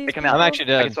 silence any of these take him people? out. I'm actually I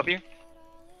dead. can swap you.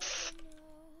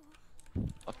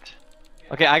 Fucked.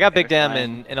 Okay, I got big Never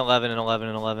dam mind. in 11 and 11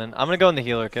 and 11. I'm gonna go in the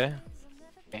healer, okay?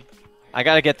 Okay. I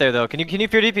gotta get there though. Can you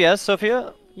fear DPS,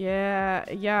 Sophia?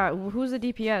 Yeah. Who's the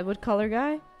DPS? What color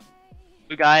guy?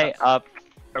 Blue guy,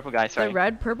 purple guy, sorry. The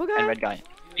red, purple guy? And red guy.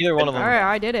 Either one of them. All right,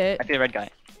 I did it. I feel red guy.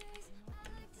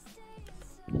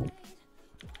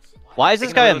 Why is this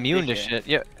Taking guy a little immune to peek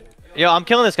shit? Yo, I'm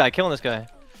killing this guy. Killing this guy.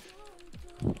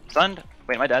 Stunned.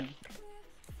 Wait, am I dead?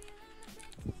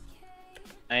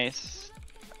 Nice.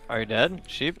 Are you dead,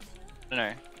 sheep?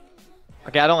 No.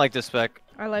 Okay, I don't like this spec.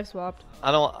 I life swapped.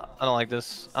 I don't like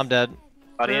this. I'm dead.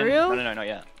 Guardian? real? No, not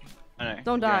yet. No.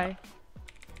 Don't you're die.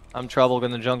 I'm trouble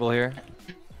in the jungle here.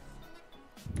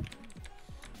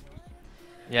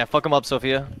 Yeah, fuck him up,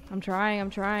 Sophia. I'm trying.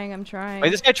 Wait,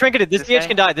 this guy trinketed. This This DH guy?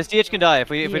 can die. This DH can die if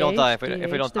we don't die. If we DH,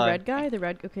 don't the die. red guy. The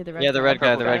red. Okay, the red. Yeah, the red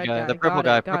guy. The red guy. The purple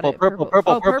guy. Got Purple.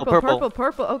 it,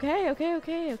 Purple. Okay.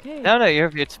 No,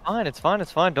 it's fine. It's fine.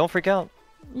 It's fine. Don't freak out.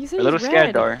 You said A little he's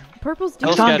scared, red. though. Purple's A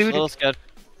little Come on, sketch. dude. A little sketch.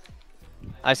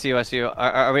 I see you. I see you.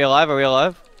 Are we alive? Are we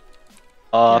alive?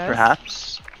 Yes.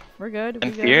 Perhaps. We're good. I'm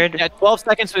We're good. feared. Yeah, 12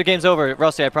 seconds till the game's over.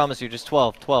 Rusty, I promise you. Just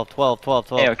 12. 12.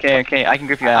 Okay. I can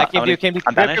grip you out. I can't do. Can't do.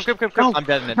 I'm banished. Grip. No, I'm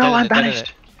dead in it. No, dead in I'm it, dead in it.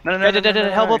 banished. No, no, no, no, no, no,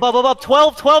 no. Help up.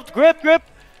 12, grip. 12!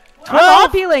 I'm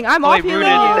off healing. I'm Oh, off they healing.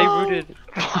 rooted. They rooted.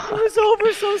 It was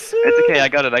over so soon. It's okay. I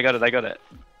got it.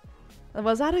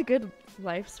 Was that a good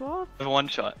life swap? It was one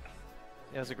shot.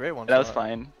 Yeah, it was a great one. That was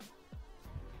fine.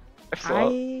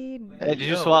 Hey, did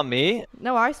you swap me?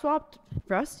 No, I swapped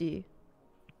Rusty.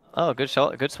 Oh, good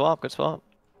shot. Good swap.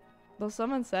 Well,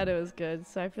 someone said it was good,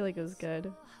 so I feel like it was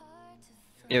good.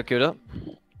 Yo, queued up.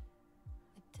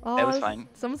 Oh, It was fine.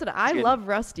 Someone said I good. love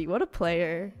Rusty. What a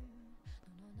player.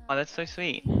 Oh, that's so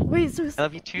sweet. Wait, so I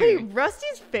love you too. wait,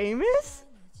 Rusty's famous?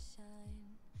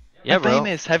 Yeah, I'm bro.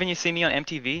 famous. Haven't you seen me on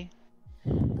MTV?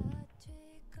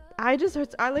 I just heard,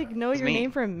 I like know your me.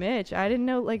 name from Mitch. I didn't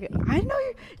know I didn't know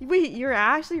you. Wait, you're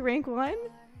actually rank 1?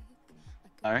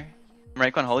 Alright. I'm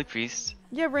rank 1 Holy Priest.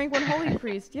 Yeah, rank 1 Holy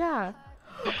Priest. Yeah.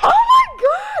 Oh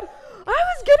my God! I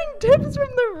was getting tips from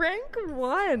the rank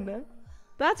 1.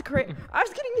 That's great. I was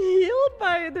getting healed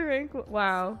by the rank 1.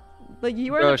 Wow. Like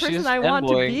you are Bro, the person she's I want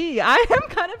to fanboying. be. I am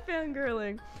kind of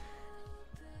fangirling.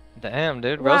 Damn,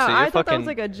 dude. Wow, Rusty, you're I thought fucking. that was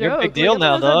like a joke. You're a big deal like,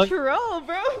 now, I thought dog. it was a troll,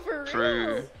 bro. For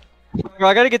True. real. Bro,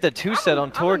 I gotta get the 2 set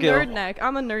on I'm a nerd Torgil. neck.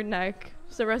 I'm a nerd neck.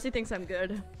 So Rusty thinks I'm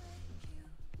good.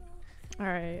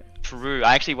 Alright. True.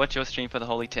 I actually watched your stream for the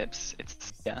holy tips.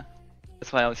 Yeah.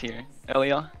 That's why I was here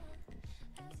earlier.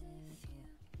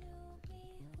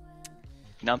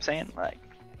 You know what I'm saying? Like.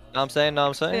 Know what I'm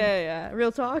saying? Yeah.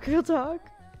 Real talk.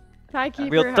 Hi, Keeper.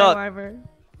 Real Hi, talk. Wyver.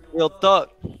 Real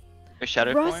talk. Your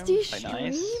shadow Rusty form? streams? Like,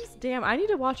 nice. Damn, I need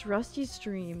to watch Rusty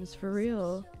streams for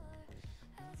real.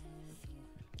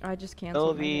 I just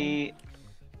canceled my game. Sylvie.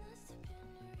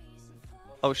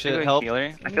 Oh Should I shit, go help.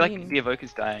 healer? I feel like the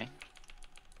Evoker's die.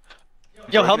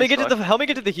 Yo, help me Evoker's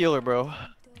get to the healer, bro.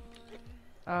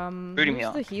 Boot him Who's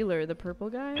heal. the healer? The purple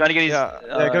guy? Trying to get his.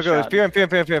 Go. shot. Fear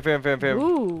him.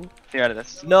 Ooh. Clear out of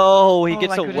this. No, he Oh,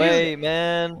 gets I could've away, used it.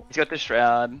 man. He's got the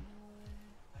shroud.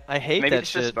 I hate Maybe that it's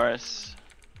shit. disperse.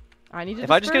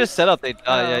 If I just get a disperse? setup, they die.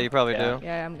 Oh. Yeah, you probably Yeah. do.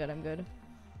 Yeah, I'm good.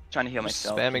 Trying to heal Just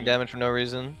myself. spamming damage for no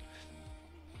reason.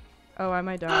 Oh, I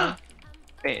might die.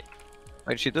 Wait.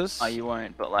 Wait, shoot this? Oh, you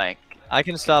weren't, but like. I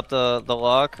can stop the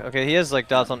lock. Okay, he has like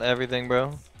dots on everything,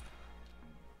 bro.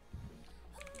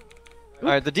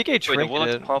 Alright, the DK Wait, the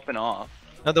warlock's trinketed. popping off.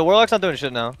 No, the warlock's not doing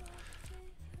shit now.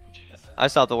 I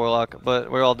stopped the warlock, but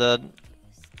we're all dead.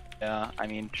 Yeah, I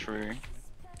mean, true.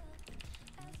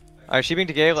 Alright, she being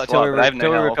decay Swap, till we, but I have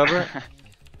no help. recover.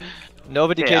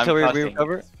 Nova Okay, decay I'm till we crossing.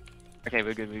 recover. Okay,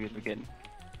 we're good.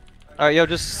 Alright, yo,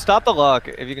 just stop the lock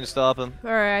if you can stop him.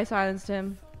 Alright, I silenced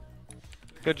him.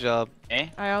 Good job. Eh?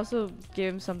 I also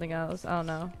gave him something else. I don't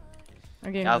know. I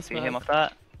gave him I'll the see him smoke. off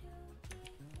that.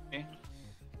 Okay.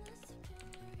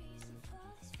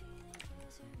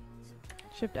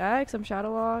 Shift X, I'm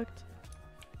shadow locked.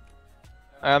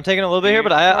 Alright, I'm taking a little bit here,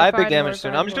 but I have big Horrified, damage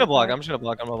soon. I'm just gonna block. horrified.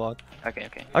 I'm gonna block. Okay.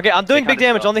 Okay, I'm doing Take big out his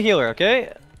damage spell. on the healer,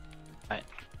 okay? Alright.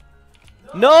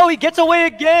 No, he gets away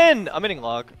again! I'm hitting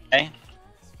lock. Okay.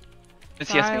 This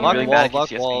CS being Lock really wall, bad. lock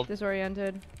CS wall.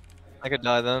 Disoriented. I could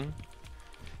die then.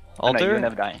 Oh, no, Alter? you'll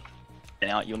never die.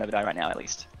 Now, you'll never die right now, at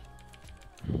least.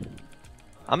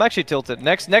 I'm actually tilted.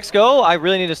 Next go, I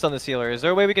really need to stun this healer. Is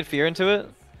there a way we can fear into it?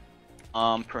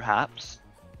 Perhaps.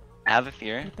 I have a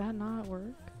fear. Did that not work?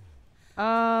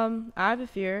 I have a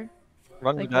fear.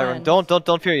 Run, Like die, run. when?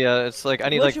 Don't fear yet. It's like I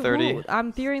need like 30. Who?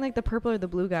 I'm fearing like the purple or the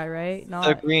blue guy, right? Not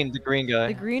The green guy.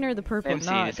 the green or the purple. MC,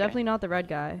 Not this guy. definitely not the red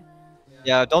guy.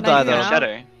 Yeah, don't Can I die do though. that?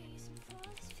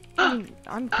 Shadow.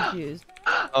 I'm confused.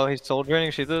 Oh, he's soul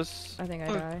draining. Shoot this. I think I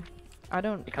die. I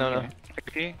don't. You come No. here.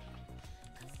 Okay.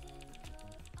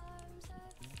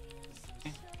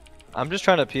 I'm just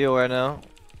trying to peel right now.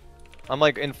 I'm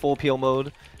like in full peel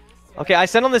mode. Okay, I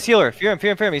sent on this healer. Fear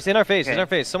him. He's in our face. He's in Okay. our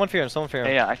face. Someone fear him.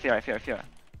 Yeah, I fear.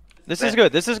 This is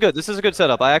good. This is a good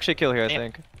setup. I actually kill here, I Yeah.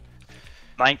 think.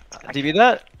 Mind DB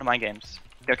that? mind games.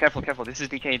 Yo, careful. This is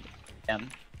DK.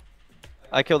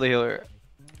 I killed the healer.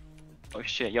 Oh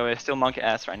shit, yo, it's still monk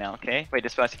ass right now, okay? Wait,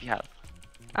 disperse if you have.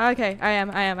 Okay, I am.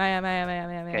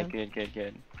 Okay,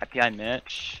 good. I PI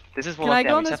Mitch. This is Can warlock I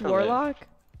go on damage, this except for live. warlock?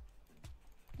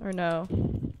 Or no?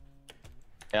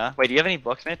 Yeah? Wait, do you have any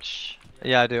books, Mitch?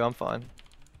 Yeah, I do. I'm fine.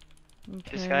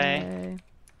 Okay. This guy.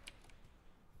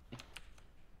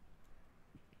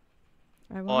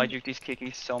 I Oh, I want juked these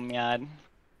kickies so mad.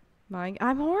 mine.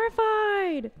 I'm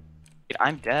horrified. Dude,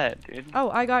 I'm dead, dude. Oh,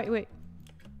 I got. Wait.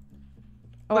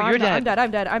 Oh, I'm you're not- dead.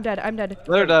 I'm dead.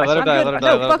 Let her die. Let her I'm die. good. Let her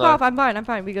No, die. fuck off. I'm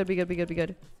fine. We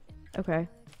good. Okay.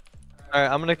 Alright,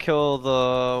 I'm gonna kill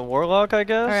the warlock, I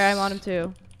guess. Alright, I'm on him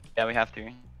too. Yeah, we have to.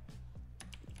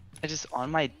 It's just on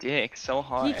my dick so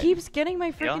hard. He keeps getting my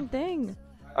Yeah. freaking thing.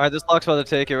 Alright, this lock's about to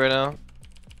take it right now.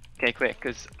 Okay, quick,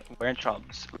 cause we're in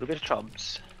trubs. A little bit of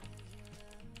trubs.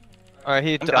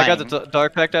 Alright, I'm I got the dying.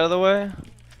 dark pact out of the way.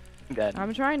 I'm dead.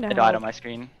 I'm trying to I help. died on my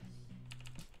screen.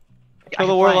 Kill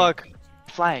the warlock.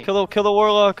 Fly. Kill the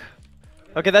warlock.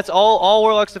 Okay, that's all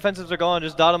warlock's defensives are gone.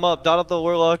 Just dot him up. Dot up the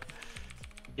warlock.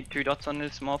 Get 2 dots on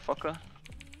this motherfucker.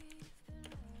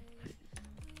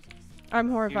 I'm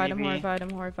horrified, I'm UEV. horrified, I'm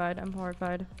horrified, I'm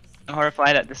horrified. I'm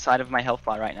horrified at the side of my health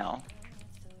bar right now.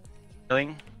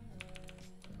 Killing.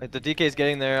 Wait, the DK's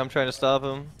getting there. I'm trying to stop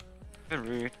him. I have a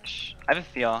root. I have a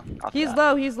fear. after He's that.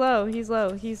 low, he's low, he's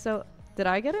low. He's so... Did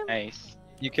I get him? Nice.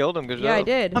 You killed him. Good job. Yeah, I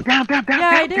did. I'm down, down, down, Yeah,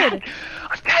 I down, down. did.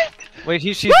 I'm dead. Wait,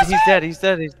 he's dead. He's dead. He's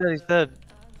dead. He's dead.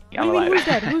 Yeah, What do I'm you mean, alive. who's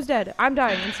dead? Who's dead? I'm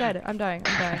dying instead. I'm dying.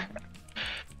 I'm dying.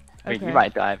 Wait, Okay. you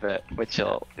might die, but we're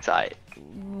chill. It's alright.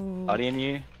 Ooh. Body in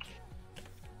you.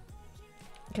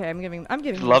 Okay, I'm giving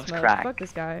him Loves smoke. crack. Fuck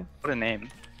this guy. What a name.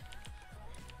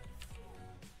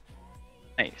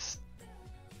 Nice.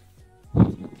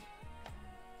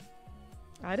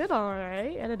 I did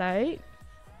alright. I did alright.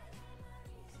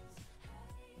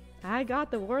 I got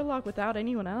the warlock without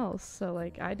anyone else, so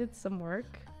like I did some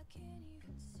work.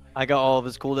 I got all of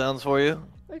his cooldowns for you.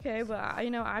 Okay, but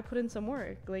I put in some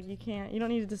work. Like you don't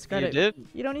need to discredit. You did.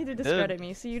 You don't need to discredit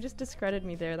me. So you just discredited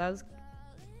me there. That was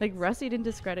like Rusty didn't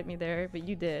discredit me there, but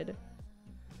you did.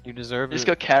 You deserve Just it.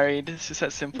 got carried. It's just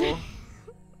that simple.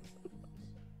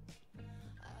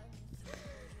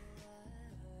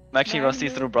 I'm actually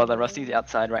Rusty's little brother. Rusty's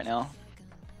outside right now.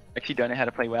 Actually don't know how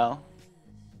to play WoW.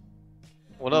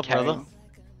 What I'm up, brother? carrying.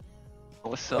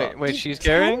 What's up? Wait, she's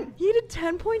carrying? He did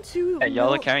 10.2. Yeah, y'all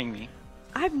are mil- carrying me.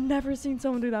 I've never seen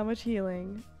someone do that much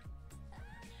healing.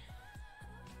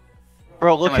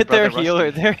 Bro, look my at their brother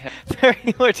healer. Rusty. Their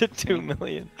healer to 2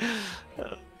 million.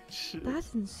 Oh, shit.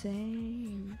 That's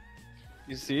insane.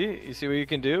 You see? You see what you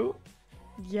can do?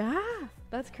 Yeah,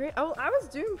 that's great. Oh, I was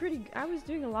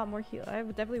doing a lot more heal. I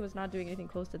definitely was not doing anything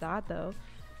close to that though.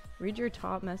 Read your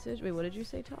top message. Wait, what did you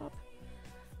say, top?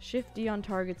 Shift D on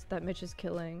targets that Mitch is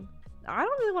killing. I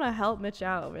don't really want to help Mitch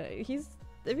out. If he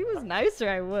was nicer,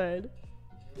 I would.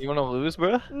 You wanna lose,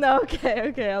 bro? No,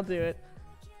 okay, I'll do it.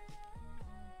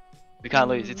 We can't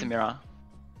lose. It's a mirror.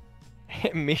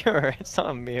 Mirror. It's not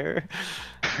a mirror.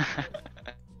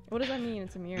 What does that mean?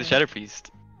 It's a mirror. The Shadow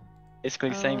Priest. Basically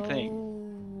the same thing.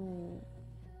 Oh.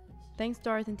 Thanks,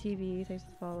 Darth and TV. Thanks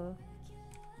for the follow.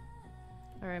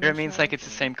 Alright. It means like it's the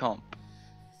same comp.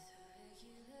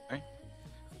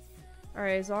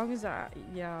 Alright, as long as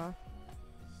yeah.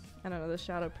 I don't know, the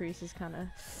Shadow Priest is kind of...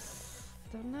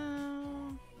 Don't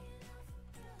know.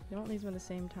 You want these at the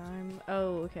same time?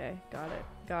 Oh, okay.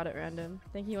 Got it, random.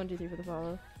 Thank you, 123 for the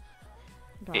follow.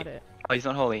 Got it. Oh, he's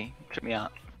not holy. Trip me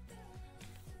out.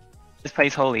 This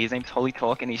plays holy. His name's Holy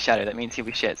Talk and he's Shadow. That means he'll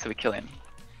be shit, so we kill him.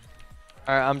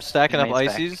 Alright, I'm stacking His up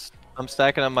name's back. ices. I'm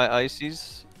stacking up my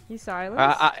ices. He's silenced?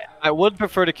 I would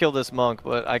prefer to kill this monk,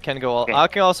 but I can go. Okay. I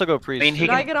can also go priest. I mean, he Should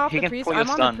can- I get off he the can priest? pull your I'm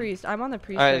on stun. the priest. I'm on the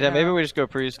priest Alright, right yeah, now. maybe we just go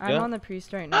priest. I'm Yeah. on the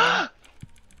priest right now.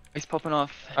 He's popping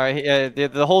off. Alright, yeah,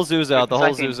 the whole zoo's out. The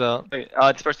whole Second. zoo's out. Wait,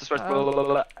 disperse. Blah, blah, blah,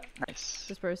 blah. Nice.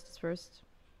 Dispersed.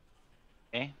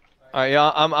 Okay. Alright,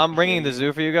 yeah, I'm ringing the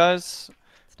zoo for you guys.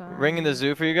 It's done. Ringing the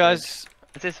zoo for you guys.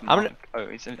 What's this I'm gonna- monk? Oh,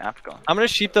 he's in Africa. I'm gonna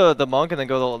sheep the monk and then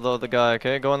go the guy.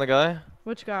 Okay, go on the guy.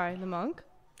 Which guy? The monk?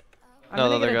 No,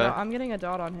 the other guy. I'm getting a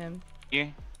dot on him.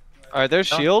 You? Alright,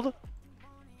 there's No. shield.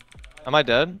 Am I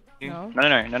dead? You? No.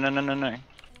 No.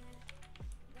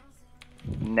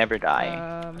 Never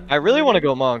die. I really want to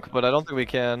go monk, but I don't think we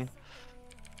can.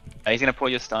 He's gonna pull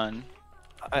your stun.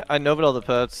 I know about all the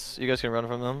pets. You guys can run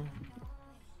from them.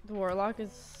 The warlock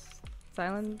is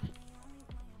silent.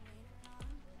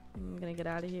 I'm gonna get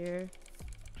out of here.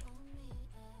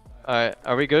 Alright,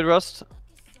 are we good, Rust?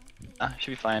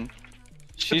 Should be fine.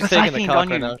 She's the taking the Siphon cock on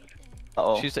right you. now.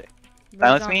 Uh-oh. She's ta-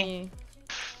 Silence Red's on me?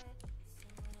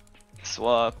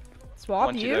 Swap. Swap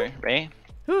Want you? to go, Ray?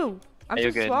 Who? I'm Yeah,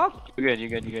 you're supposed to good. swap? You're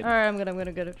good. Alright, I'm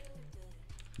good.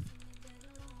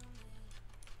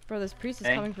 Bro, this priest is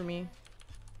Okay. coming for me.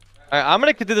 Alright, I'm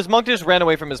gonna do this. Monk just ran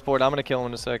away from his port. I'm gonna kill him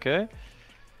in a sec, okay?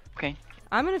 Okay.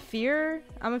 I'm a fear.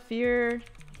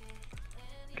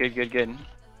 Good.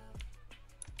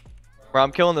 Bro,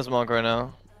 I'm killing this monk right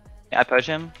now. Yeah, I purge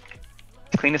him.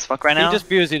 He's clean as fuck right now. He just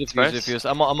fused. Disperse.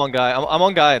 I'm on guy. I'm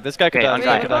on guy. This guy could Okay, die. on This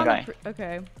guy, guy could on die. guy.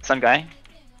 Okay. Sun guy.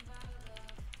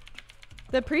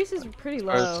 The priest is pretty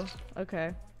low.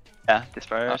 Okay. Yeah,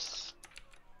 disperse.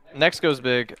 Next goes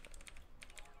big.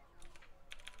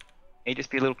 May just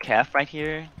be a little calf right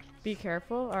here. Be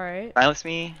careful. Alright. Silence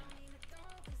me.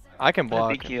 I can A block.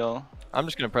 big heal. I'm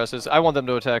just gonna press this. I want them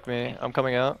to attack me. I'm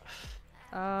coming out.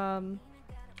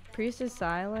 Priest is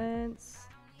silence.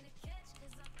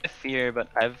 I fear, but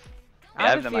I I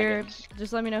have the a fear. Magans.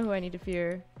 Just let me know who I need to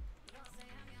fear.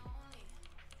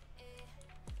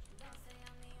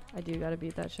 I do gotta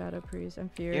beat that Shadow Priest. I'm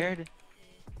feared. Scared.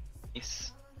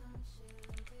 Nice.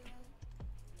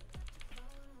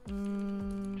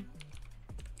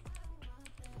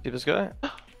 See this guy?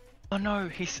 Oh no, I'm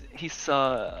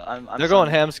They're going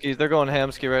sorry. hamski. They're going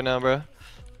hamski right now, bro.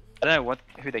 I don't know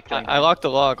who they're killing. I locked the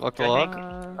lock. Locked the I lock. think-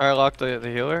 Alright, locked the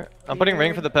healer. I'm putting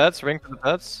ring for the pets. Ring for the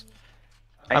pets.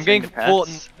 I'm Icing getting the full,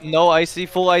 pets.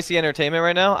 full icy entertainment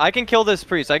right now. I can kill this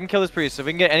priest. I can kill this priest. If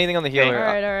we can get anything on the healer.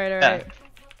 Alright, alright.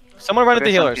 Someone run at the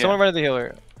Okay, healer. yeah. Someone run at the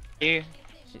healer. You.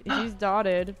 She's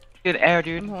dotted. Good air, I'm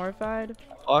dude. horrified.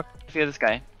 Lock. Feel this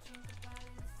guy.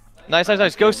 Nice, nice,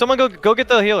 nice. Go, someone go get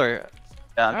the healer.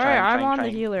 Yeah, I'm Alright, I'm on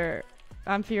trying. the healer.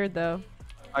 I'm feared though.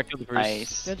 I killed the priest.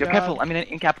 Nice. Good You're job. careful. I mean,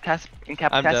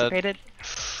 incapacitated.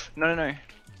 No, no, no.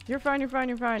 You're fine, you're fine,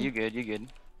 you're fine. You good, you good.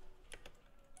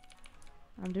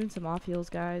 I'm doing some off heals,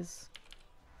 guys.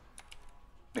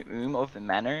 Of the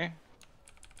manor.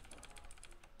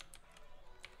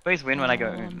 Always win when I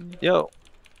go. Yo.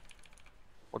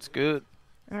 What's good?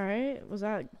 Alright, was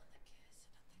that...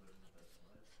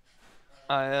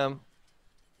 I am.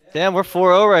 Damn, we're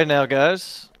 4-0 right now,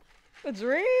 guys. A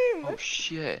dream! Oh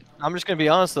shit. I'm just gonna be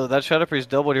honest though. That Shadow Priest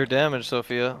doubled your damage,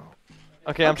 Sophia.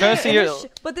 Okay, I'm trying to see your.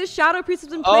 But this Shadow Priest has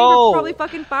been playing Oh! for probably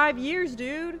fucking 5 years,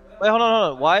 dude. Wait, hold on,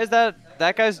 hold on. Why is that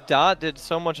guy's dot did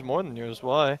so much more than yours?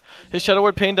 Why? His Shadow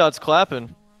Word Pain dot's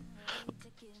clapping.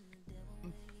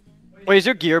 Wait, is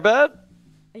your gear bad?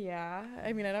 Yeah,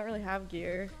 I mean, I don't really have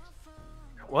gear.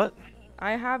 What?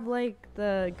 I have, like,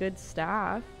 the good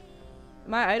staff.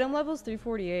 My item level is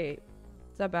 348. Is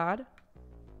that bad?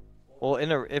 Well,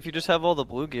 if you just have all the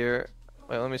blue gear.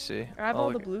 Wait, let me see. I have I'll all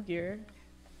the look- blue gear.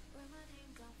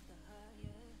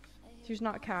 She's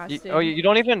not You, casting. oh, you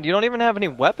don't even have any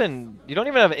weapon. You don't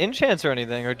even have enchants or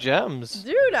anything or gems.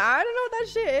 Dude, I don't know what that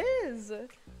shit is.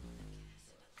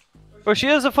 Bro, she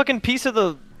has a fucking piece of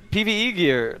the PvE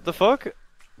gear. The fuck?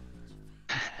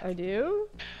 I do?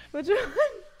 Which one?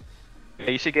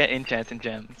 Yeah, you should get enchants and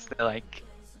gems. They're like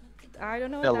I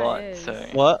don't know a what that lot. is. So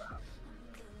What?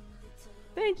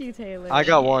 Thank you, Taylor. I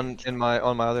got one on my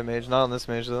other mage, not on this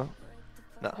mage though.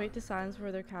 No. Wait to silence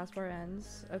where their cast bar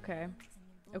ends. Okay.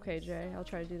 Okay, Jay, I'll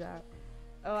try to do that.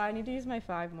 Oh, I need to use my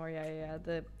 5 more. Yeah.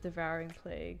 The Devouring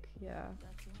Plague. Yeah.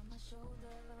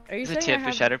 Are you here's a saying I tip for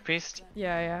have... Shadow Priest.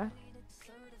 Yeah.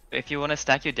 If you want to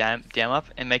stack your dam up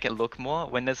and make it look more,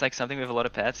 when there's like something with a lot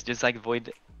of pets, just like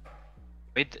void.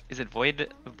 Is it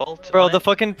void bolt? Bro, on the it?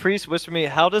 fucking priest whispered me,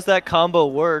 how does that combo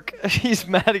work? He's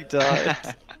mad he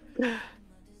died.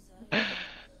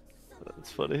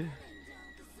 That's funny.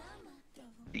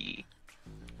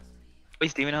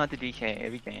 Always demon hunter DK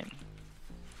every game.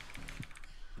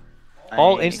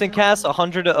 All Nice. instant cast,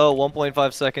 100 to 0,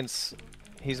 1.5 seconds.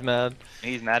 He's mad.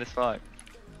 He's mad as fuck.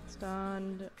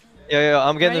 Stunned. Yeah,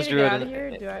 I'm Do I getting this need to get druid out of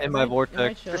here? in my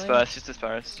vortex. Just first,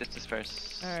 just as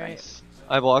first. Alright. Nice.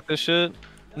 I block this shit.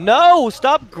 No!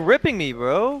 Stop gripping me,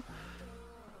 bro!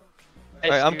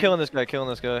 Alright, I'm killing this guy,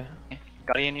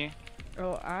 Got it in you.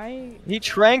 Oh, He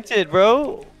tranked it,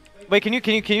 bro! Wait, can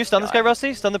you stun this guy,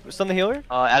 Rusty? Stun the healer?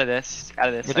 Out of this.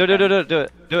 Yeah,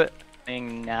 do it.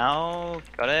 Thing now.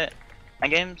 Got it. 9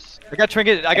 games. I got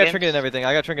trinket Games.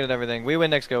 and everything. We win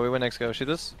next go, Shoot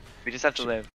this. We just have to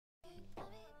live.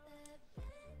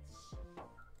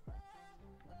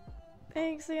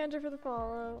 Thanks, Sandra, for the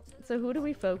follow. So who do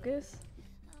we focus?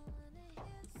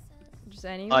 Just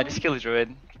anyone? I just kill the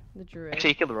druid. The druid.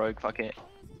 Actually, kill the rogue. Fuck it.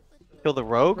 Kill the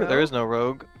rogue? There Rogue? is no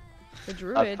rogue. The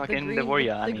druid. fucking the green,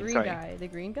 warrior, I The mean, green sorry. guy. The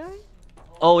green guy?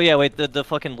 Oh yeah, wait, the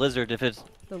fucking lizard, if it's...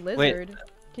 The Wait. lizard.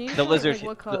 Can you The tell me, lizard. like,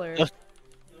 what color?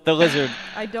 The lizard.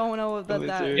 I don't know what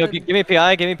that. Yo, give me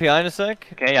PI in a sec.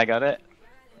 Okay, I got it.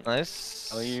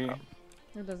 Nice. Oh, you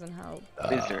It doesn't help.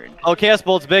 lizard. Oh, chaos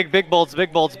bolts, big bolts.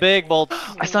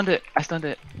 I stunned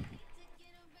it.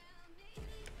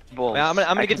 Balls. Man, I'm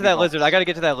gonna get to that lizard. I gotta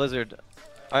get to that lizard.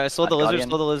 Alright, slow the lizard.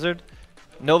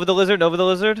 Nova the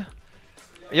lizard.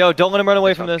 Yo, don't let him run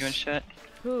away from this. Shit.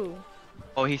 Who?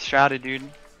 Oh, he's shrouded, dude.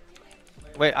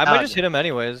 Wait, I might just hit him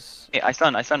anyways. Hey, I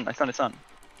stun.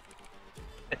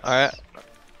 Alright.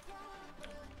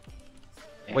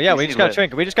 Well, yeah, we just got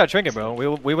trinket, bro.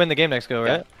 We win the game next go,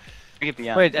 right?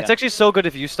 Yeah. Wait, it's actually so good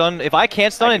if you stun. If I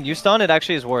can't stun and you stun, it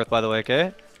actually is worth, by the way,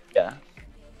 okay? Yeah.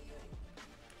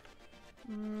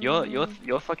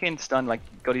 Your fucking stun like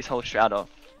got his whole shroud off.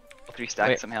 After he stacked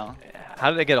Wait. somehow.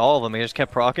 How did I get all of them? He just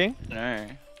kept procking? No.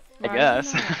 I Why guess.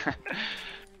 is it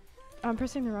I'm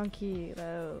pressing the wrong key.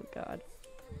 Oh god.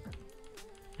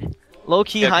 Low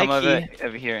key, Yeah, high come key.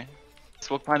 over here.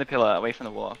 Just walk behind the pillar, away from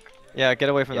the walk. Yeah, get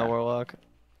away from Yeah. the warlock.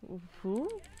 Who?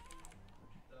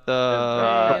 The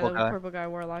Yeah, purple the guy. purple guy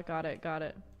warlock. Got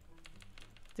it.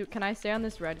 Dude, can I stay on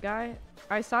this red guy?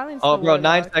 I silenced Oh, the bro,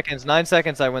 9 warlock. seconds. 9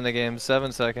 seconds. I win the game.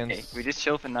 7 seconds. Okay, we just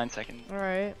chill for 9 seconds.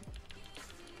 Alright.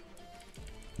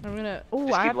 I'm gonna. Oh,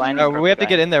 Just I keep have to. lining use- up. We have to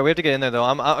get in there. We have to get in there though.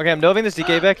 Okay. I'm noving this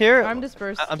DK back here. I'm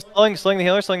dispersed. I'm slowing the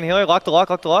healer. Lock the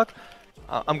lock.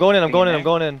 I'm going in. I'm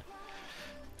going in.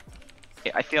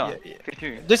 Yeah, I feel. Yeah. Feel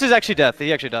through. This is actually death.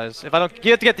 He actually dies. If I don't,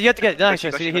 you have to get. Nice.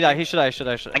 Go, He go, died. go. He should die.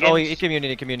 Again? Oh, he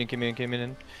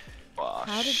communing. Oh, How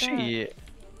did that- Shit.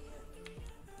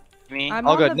 me. I'm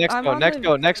All on good. the- Next I'm go. on Next the-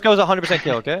 go. Next go is 100%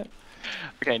 kill. Okay.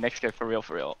 Okay, next go for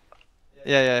real.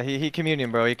 Yeah. He communion,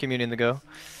 bro. He communion the go.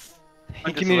 He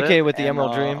Just communicated live with the and,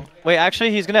 Emerald Dream. Wait,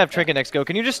 actually, he's gonna have Trinket next go.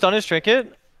 Can you just stun his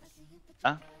Trinket?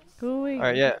 Who we?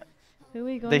 Alright, yeah. Who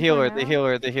we going The healer. for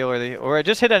now? Or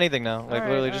just hit anything now. Like Alright,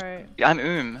 literally just. alright. Yeah,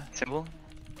 I'm symbol.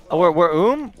 Oh,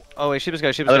 we're Oh wait, Sheep's guy.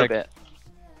 A little bit.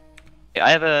 Yeah, I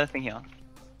have a thing here.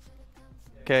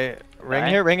 Okay, ring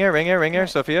Alright. here,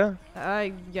 Sophia.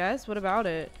 Yes. What about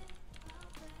it?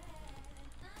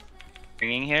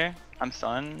 Ringing here. I'm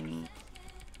stunned.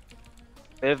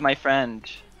 Live, my friend.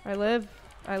 I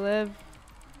live.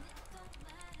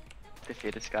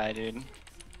 Defeat this guy, dude.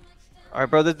 Alright,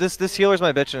 bro. This healer's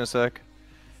my bitch in a sec.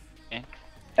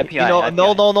 FPI, You know, FPI.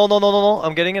 no.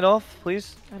 I'm getting it off,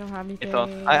 please. I don't have anything. It's off.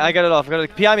 I got it off.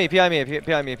 PI me.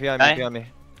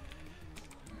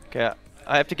 Okay,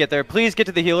 I have to get there. Please get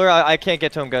to the healer. I can't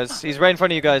get to him, guys. He's right in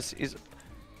front of you guys.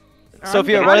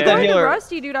 Sophia, run at that I'm healer.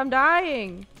 rusty, dude. I'm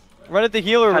dying. Run at the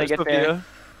healer, How to get Sophia. there?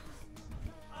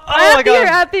 Oh my god.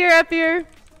 Up here.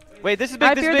 Wait, this is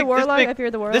I big. fear the warlock. I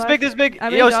fear the warlock. This big.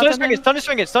 I'm Yo, gonna stun his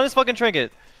trinket. Stun his fucking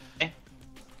trinket.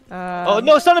 Oh Um,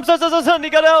 no, stun him, stun. He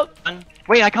got out.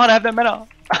 Wait, I can't have that meta.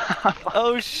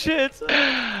 Oh shit.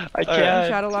 I I'm can't.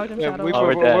 shadow locked. I'm Yeah, shadow we're, locked.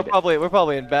 we're we're dead.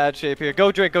 probably in bad shape here.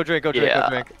 Go drink.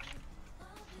 Yeah.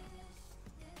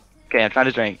 Okay, I'm trying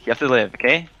to drink. You have to live,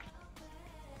 okay?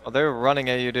 Oh, they're running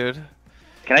at you, dude.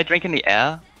 Can I drink in the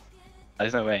air?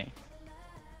 There's no way.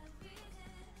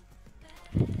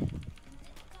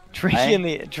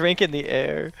 Drink in the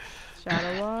air.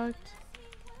 Shadow locked.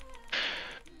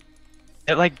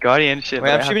 It like guardian shit. Wait,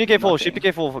 but I'm I shooting have DK full. nothing. Shoot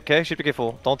DK full. Okay, shoot DK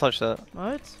full. Don't touch that.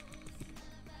 What?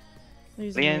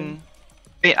 Leon.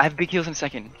 Wait, I have big heals in a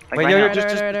second. Like Wait, right yo, now. yo, just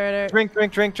drink.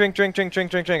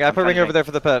 I put trying ring to over there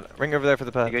for the pet. Ring over there for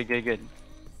the pet. Good.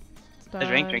 I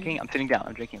drink, drinking. I'm sitting down.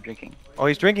 I'm drinking. Oh,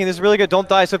 he's drinking. This is really good. Don't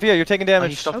die, Sophia. You're taking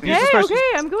damage. stopped Okay, Use this person.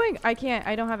 I'm going. I can't.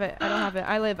 I don't have it.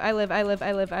 I live.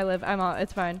 I'm on.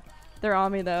 It's fine. They're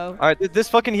on me though. All right, this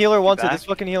fucking healer wants it. back? This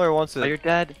fucking healer wants Oh, you're it.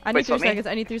 dead. I need Wait, 3 swap me? seconds.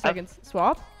 I need 3 seconds.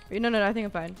 Swap? No, I think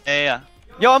I'm fine. Yeah.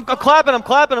 Yo, I'm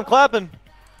clapping.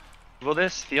 Will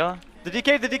this feel? The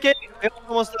DK. I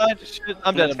almost died. Shit,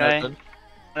 I'm dead. This guy? No.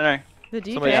 The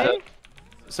Somebody's DK? dead.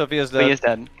 Sophia's Somebody dead. is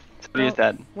dead. Somebody is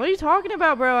dead. What are you talking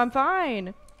about, bro? I'm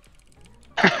fine.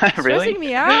 Really? Stressing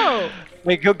me out.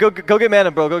 Wait, go get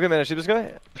mana, bro. Go get mana. Shoot this guy.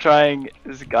 I'm trying.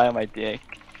 There's a guy on my dick.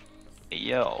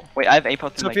 Yo. Wait, I have A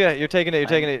plus in like. Sophia, you're taking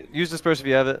it. Use this burst if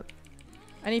you have it.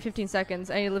 I need 15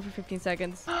 seconds. I need to live for 15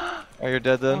 seconds. Oh, you're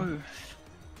dead then.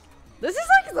 This is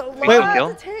like the Wait, lot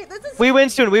kill? to take. This is We win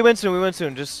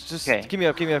soon. Just Okay. keep me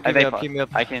up. I have A plus.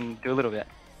 I can do a little bit.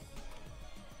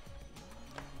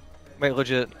 Wait,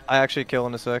 legit. I actually kill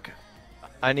in a sec.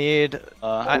 I need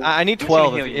I need who's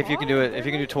 12 gonna if, heal if you can do it. If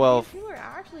you can do You 12. are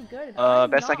actually good.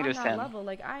 Best I I'm can do is not on that 10. level.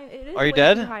 Like, it is Are you way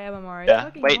dead? too high MMR. It's Yeah.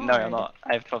 fucking Wait, no, hard. I'm not.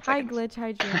 I have 12 Hi seconds. glitch,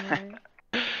 hi junior.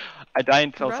 I die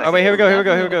in 12 Russ seconds. Oh, wait, here we is go.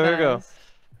 definitely the best.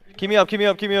 Keep me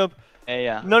up.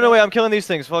 Yeah. No, wait, I'm killing these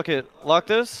things. Fuck it. Lock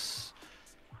this.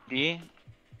 D.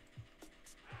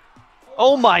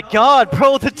 Oh my god,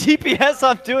 bro, the DPS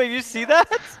I'm doing. You see that?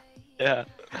 Yeah.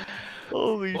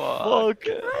 Holy Fuck. fuck.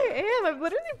 I am. I'm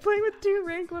literally playing with 2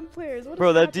 rank 1 players. What is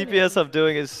Bro, that happening? DPS I'm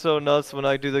doing is so nuts when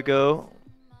I do the go.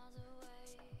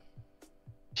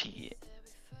 Gee.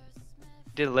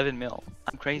 Did 11 mil.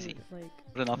 I'm crazy. Like,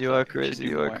 What an You uptick. are Should crazy. do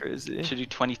You are more. crazy. Should do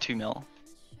 22 mil.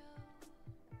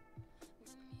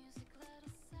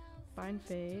 fine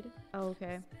fade. Oh,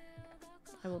 okay.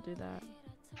 I will do that.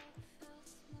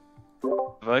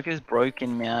 Vogue is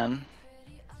broken, man.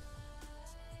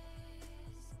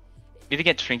 You either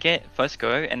get Trinket, first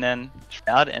go, and then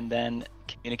Shroud, and then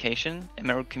Communication,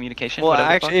 Emerald Communication. Well, whatever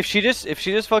the actually, if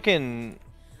she just fucking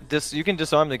you can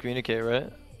disarm the communicate, right?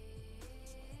 fuck.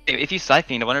 If you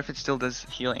Siphon, I wonder if it still does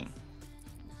healing.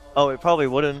 Oh, it probably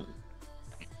wouldn't.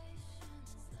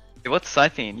 Hey, what's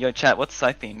Siphon? Yo, chat, what's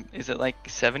Siphon? Is it like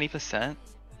 70%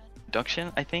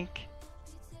 reduction, I think?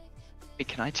 Wait,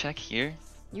 can I check here?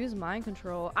 Use mind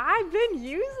control. I've been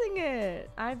using it.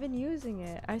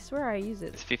 I swear I use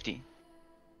it. It's 50.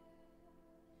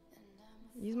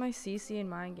 Use my CC in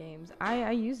mind games.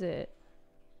 I use it.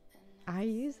 I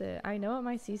use it. I know what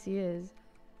my CC is.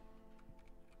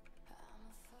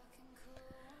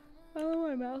 I love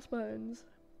my mouse buttons.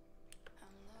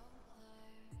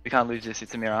 We can't lose this,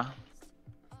 it's a mirror.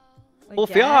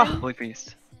 Wolfia! Again? Holy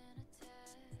priest.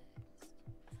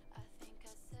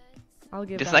 I'll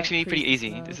give This is that actually pretty priest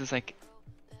easy. smoke. This is like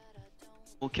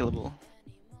all killable.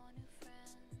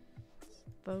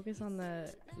 Focus on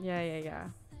the yeah.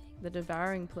 The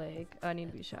devouring plague. I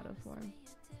need to be shadow form.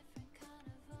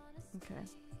 Okay.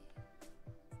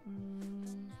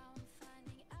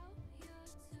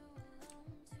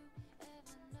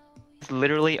 It's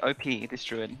literally OP, this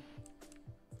druid.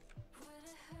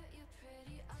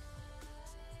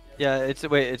 Yeah, it's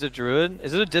a druid.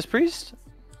 Is it a disc priest?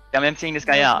 I'm emptying this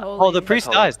guy That's out. holy. Oh, the priest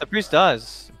holy. dies. The priest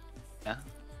dies. Yeah,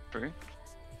 true.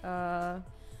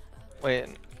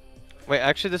 Wait,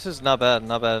 actually, this is not bad.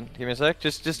 Not bad. Give me a sec.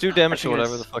 Just do damage to think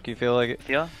whatever it's- the fuck you feel like it.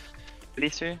 Yeah,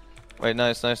 these two. Wait,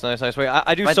 nice. Wait,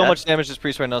 I do My so dad- much damage to this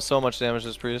priest right now. So much damage to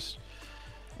this priest.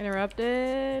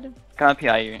 Interrupted. Can't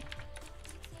PI you.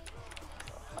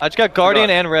 I just got Guardian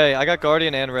God. and Ray. I got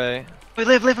Guardian and Ray. Wait,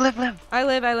 live. I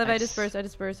live. I Nice. dispersed.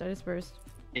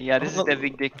 Yeah, this is the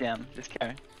big dick damn. This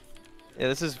carry. Yeah,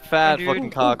 this is fat Dude. fucking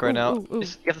cock right now.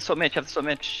 Just, you have to swap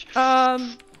Mitch,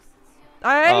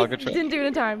 I Oh, good try. didn't do it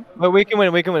in time. But we can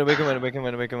win. We can win. Yeah, we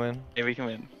can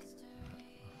win.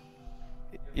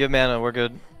 You have mana. We're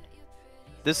good.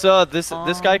 This guy,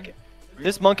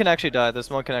 this monk can actually die.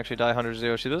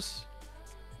 100-0.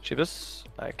 Sheebus.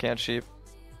 I can't sheep.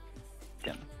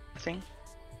 Damn. Thing.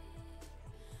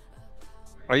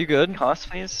 Are you good? Cost,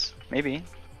 please? Maybe.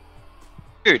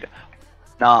 Dude.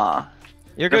 Nah.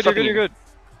 You're No good. fucking- You're good.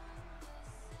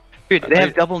 Dude, they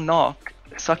have double knock.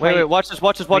 Suck Wait, my... watch this.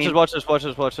 Queen. Watch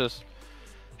this.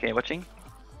 Okay, watching.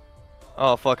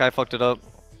 Oh fuck! I fucked it up.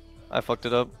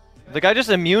 The guy just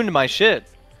immuned my shit.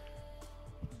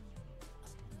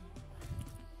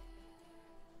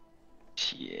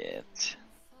 Shit.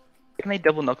 If they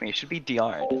double knock me, it should be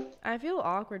DR'd. I feel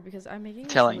awkward because I'm making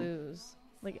us Telling. lose.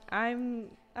 Like I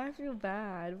feel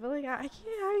bad, but like I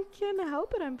can't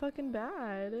help it. I'm fucking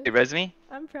bad. It res me?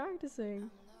 I'm practicing.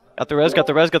 Got the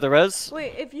res.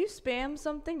 Wait, if you spam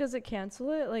something, does it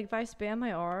cancel it? Like if I spam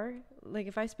my R, like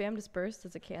if I spam disperse,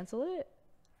 does it cancel it?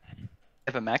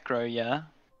 If a macro, yeah.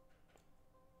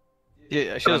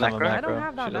 Yeah, she doesn't have a macro? macro. I don't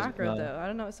have that She doesn't- macro no. though. I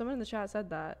don't know. Someone in the chat said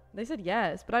that. They said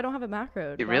yes, but I don't have a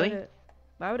macro. You really?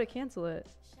 Why would it cancel it?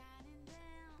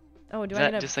 Oh, do Is I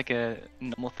that need just like a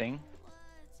normal thing?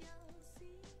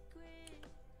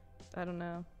 I don't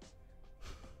know.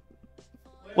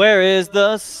 Where is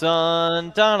the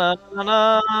sun?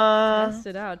 Da-na-na-na. Test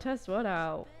it out. Test what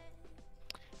out?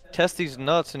 Test these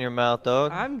nuts in your mouth,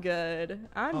 dog. I'm good.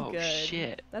 I'm Oh, good.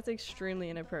 shit. That's extremely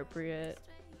inappropriate.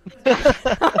 I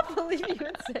can't believe you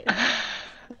would say that.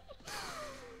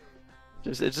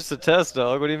 It's just a test,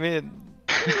 dog. What do you mean?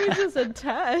 It's just a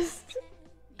test.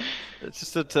 It's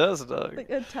just a test, dog. Like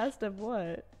a test of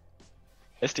what?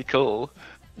 Testicle.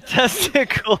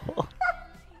 Testicle.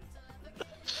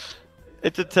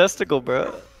 It's a testicle,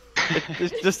 bro.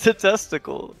 It's just a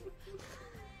testicle.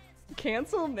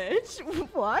 Cancel Mitch?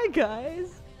 Why,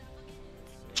 guys?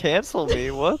 Cancel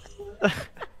me? What?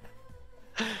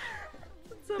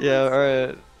 Someone Yeah, said-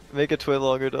 alright. Make a twin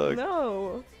longer, dog.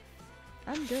 No.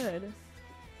 I'm good.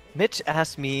 Mitch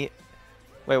asked me.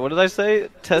 Wait, what did I say?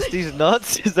 Test these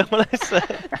nuts? Is that what I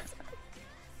said?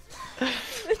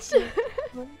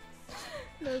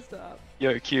 No, stop.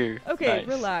 Yo, Q. Okay, Nice.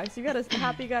 relax. You gotta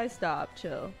happy guys stop.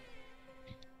 Chill.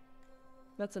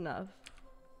 That's enough.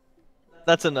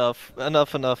 That's enough.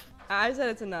 Enough. I said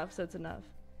it's enough, so it's enough.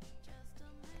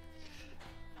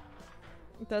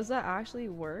 Does that actually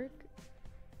work?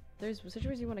 There's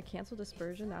situations you want to cancel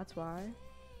dispersion, that's why.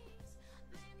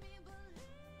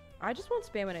 I just won't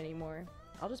spam it anymore.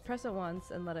 I'll just press it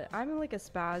once and let it. I'm like a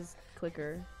spaz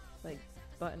clicker, like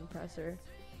button presser.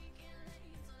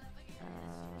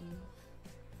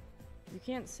 You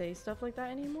can't say stuff like that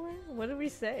anymore? What did we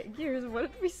say? Gears,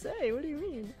 what did we say? What do you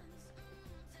mean?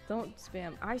 Don't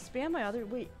spam. I spam my other.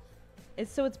 Wait.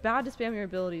 So it's bad to spam your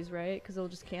abilities, right? Because it'll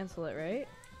just cancel it, right?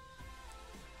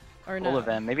 Or no? All of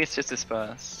them. Maybe it's just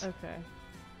disperse. Okay.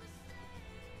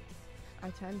 I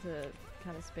tend to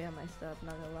kind of spam my stuff,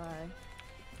 not gonna lie.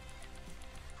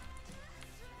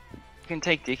 You can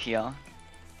take Dick here.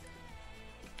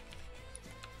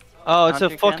 Oh, it's a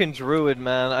Hunter can? fucking druid,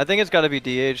 man. I think it's got to be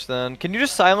DH then. Can you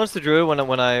just silence the druid when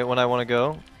I want to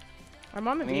go? I'm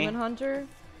on a Me? demon hunter.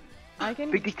 I can.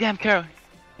 Big Dick damn Carol.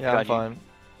 Yeah, Got I'm you. fine.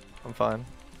 I'm fine.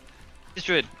 Just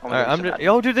druid. Oh my Alright, God, I'm so just. bad.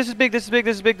 Yo, dude, this is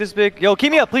big. Yo,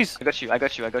 keep me up, please. I got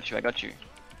you.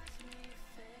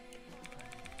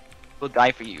 We'll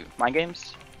die for you. Mind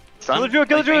games? Son? Kill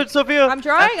the druid, Sophia! I'm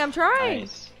trying.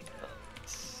 Nice.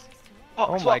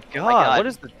 Oh my god, what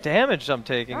is the damage I'm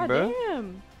taking, God bro?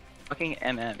 damn. Fucking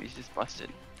he's just busted.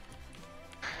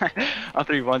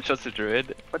 After he one-shots the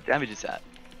druid, what damage is that?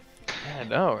 Yeah,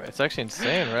 no, it's actually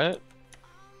insane, right?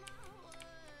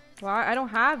 Why? I don't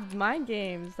have mind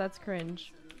games. That's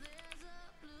cringe.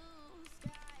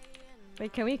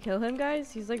 Wait, can we kill him,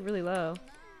 guys? He's like really low.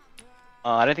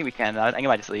 I don't think we can. I think I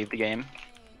might just leave the game.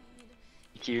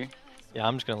 EQ. Yeah,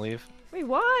 I'm just gonna leave. Wait,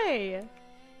 why?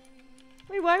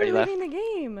 Wait, why are we leaving the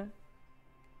game?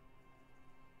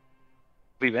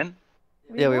 We win?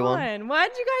 Yeah, we won.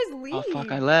 Why'd you guys leave? Oh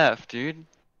fuck, I left, dude.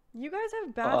 You guys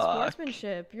have bad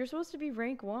sportsmanship. You're supposed to be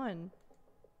rank 1.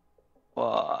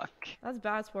 Fuck. That's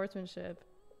bad sportsmanship.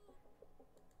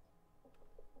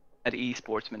 At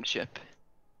e-sportsmanship.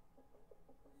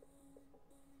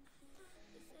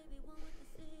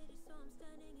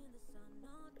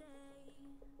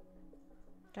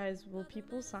 Guys, will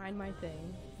people sign my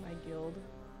thing? My guild?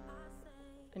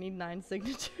 I need 9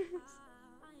 signatures.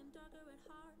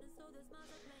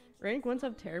 Rank 1s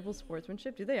have terrible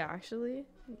sportsmanship? Do they actually?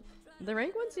 The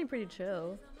rank 1s seem pretty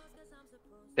chill.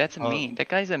 That's mean. That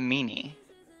guy's a meanie.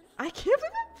 I can't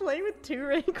believe I'm playing with 2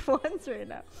 rank 1s right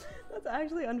now. That's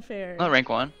actually unfair. Not rank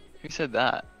 1. Who said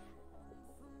that?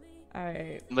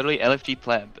 Alright. Literally LFG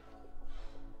pleb.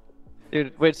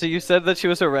 Dude, wait, so you said that she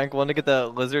was a rank 1 to get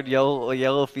that lizard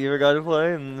yellow fever guy to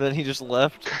play, and then he just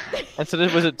left? And so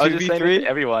was it 2v3?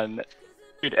 Everyone.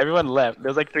 Dude, everyone left. There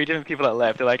was like 3 different people that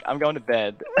left. They're like, I'm going to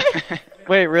bed.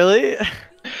 Wait, really?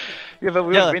 Yeah, but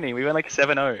we were winning. We went like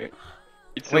 7-0.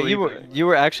 Wait, you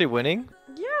were actually winning?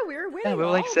 Yeah, we were winning. Yeah, we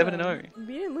were like 7-0. We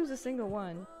didn't lose a single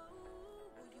one.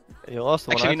 You lost the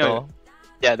one Actually, I saw.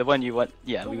 Yeah, the one you won.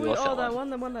 Yeah, we lost that that one.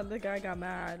 The one that the guy got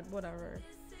mad. Whatever.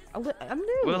 I'm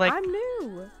new. We were like I'm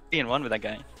new. 3-1 with that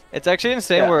guy. It's actually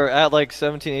insane we're at like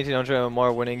 1800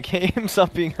 more winning games, I'm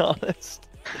being honest.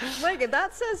 Like,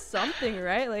 that says something,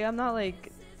 right? Like, I'm not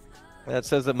like... That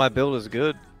says that my build is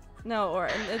good. No, or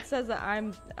it says that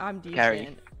I'm decent.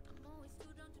 Carry.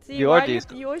 See, you are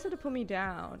decent. You always have to put me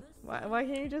down. Why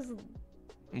can't you just...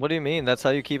 What do you mean? That's how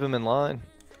you keep him in line.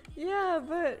 Yeah,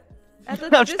 but...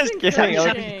 I'm just kidding.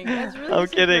 I'm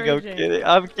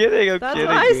kidding. That's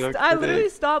why I literally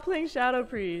stopped playing Shadow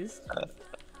Priest.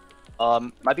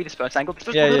 Might be the Spurs angle.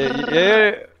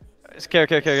 Yeah.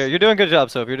 Care. You're doing a good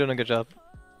job, Soap. You're doing a good job.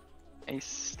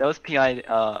 Ace. That was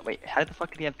PI. Wait, how the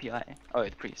fuck did he have PI? Oh,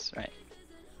 it's Priest, right.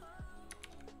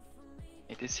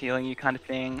 It is healing you kind of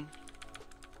thing.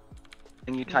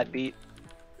 And you type beat.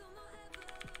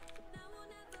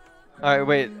 Alright,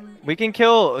 wait. We can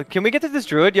kill. Can we get to this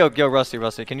druid? Yo, Rusty.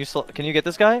 Can you get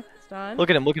this guy? Done. Look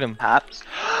at him. Perhaps.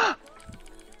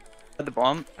 At the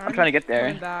bomb. I'm trying to get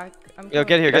there. Yo,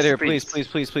 get here, please.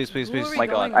 Oh my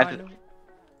god.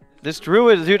 This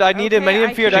druid, dude, I need him. I need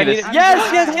him feared. I need him.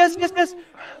 Yes.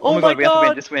 Oh my god. We have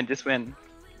to win. Just win.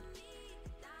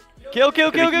 Kill.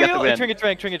 Trinket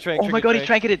trank. Oh my god, he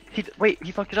tranked it. Wait,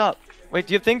 he fucked it up. Wait,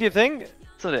 do you think?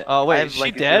 Oh wait, is she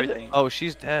dead? Oh,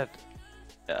 she's dead.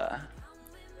 Yeah.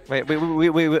 Wait.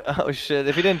 Oh shit!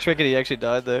 If he didn't trick it, he actually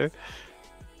died there.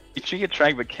 He trinket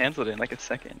tranked but cancelled it in like a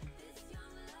second.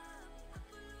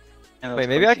 Wait,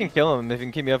 maybe I can kill him if you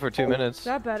can keep me up for 2 minutes. Is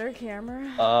that better camera?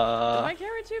 Is my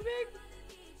camera too big?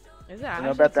 Is it actually I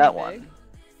know about that big? one.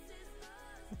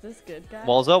 Is this good, guys?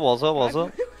 Walls up. I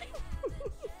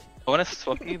wanna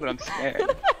swap you, but I'm scared.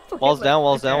 Walls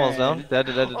down.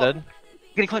 Dead.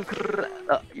 Getting climb.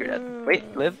 You're dead.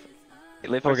 Wait, live.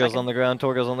 Torgo's on the ground.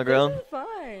 This is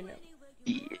fine.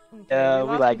 Yeah,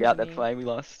 we lagged out that fight. We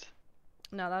lost.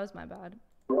 No, that was my bad.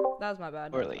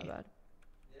 Poorly.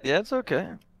 Yeah, it's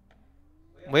okay.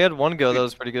 We had one go that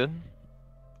was pretty good.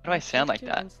 Why do I sound like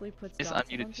that? It's dots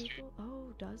unmuted on stream. people?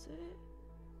 Oh, does it?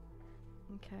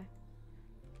 Okay.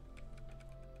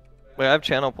 Wait, I have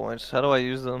channel points. How do I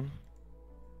use them?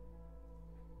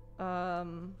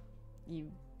 You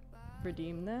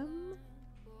redeem them?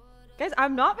 Guys,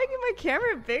 I'm not making my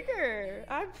camera bigger.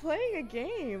 I'm playing a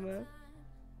game.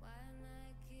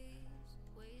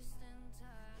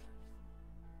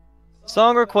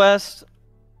 Song request.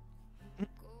 Do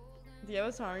you have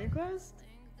a song request?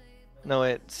 No,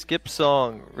 wait. Skip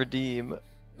song. Redeem.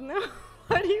 No.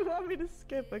 Why do you want me to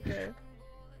skip? Okay.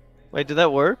 Wait, did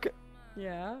that work?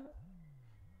 Yeah.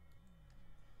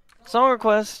 Song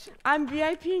request. I'm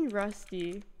VIPing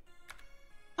Rusty.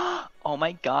 Oh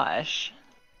my gosh.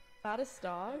 That a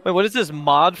stock? Wait, what is this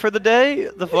mod for the day?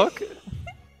 The fuck?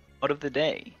 Out of the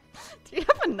day. Do you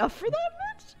have enough for that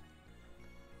much?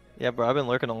 Yeah, bro, I've been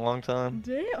lurking a long time.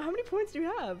 Damn, how many points do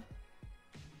you have?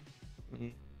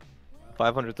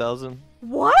 500,000.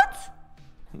 What?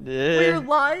 Yeah. Wait, you're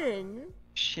lying.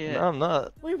 Shit. No, I'm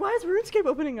not. Wait, why is RuneScape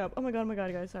opening up? Oh my god,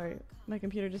 guys, sorry. My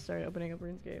computer just started opening up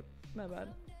RuneScape. My bad.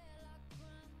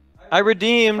 I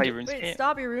redeemed. Play Wait, RuneScape.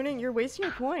 stop, you're ruining, you're wasting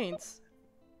your points.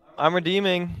 I'm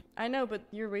redeeming. I know, but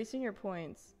you're wasting your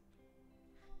points.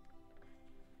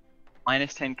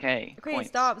 Minus 10k. Okay, Points.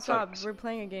 stop. Sucks. We're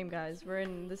playing a game, guys. We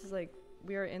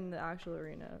are in the actual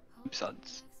arena.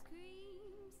 Suds.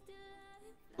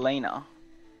 Lena.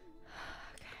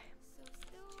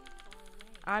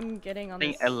 I'm getting on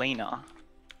Playing this. Elena.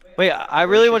 Wait, I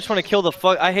really just want to kill the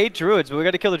fuck. I hate druids, but we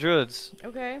gotta kill the druids.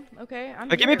 Okay.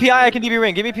 Give me PI, I can DB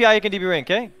ring. Give me PI, I can DB ring,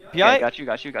 okay? PI? Okay,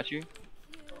 got you.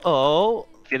 Oh.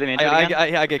 Feel them into it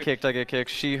again? I get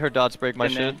kicked. Her dots break my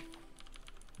shit.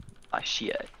 Ah,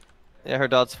 shit. Yeah, her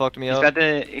dots fucked me He's up.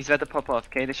 about to pop off,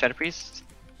 okay? The Shadow Priest.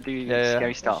 Do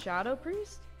scary The stuff. Shadow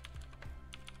Priest?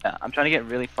 Yeah, I'm trying to get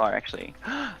really far, actually.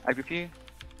 I grip you.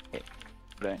 Okay.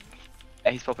 Don't.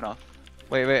 Yeah, he's popping off.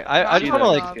 Wait. I just She's wanna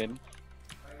like- like. Good.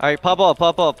 Alright, pop up.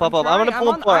 I'm gonna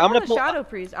pull him apart. I'm gonna pull. Shadow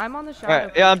Priest. I'm on the Shadow Alright,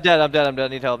 Priest. yeah, I'm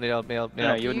dead. Need help.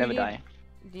 No, you would never die.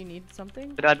 Do you need something?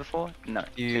 You died before? No. Do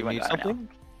so you won't need die right now. something?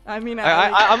 I mean,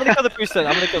 I'm gonna kill the priest then.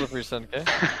 Okay?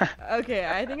 Okay,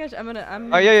 I think I'm gonna.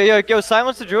 Alright, yeah. Go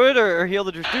silence the druid or heal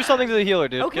the druid. Do something to the healer,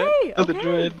 dude. Okay. Kill the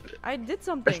druid. I did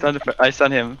something. I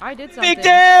stunned him. I did something. Big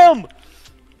damn!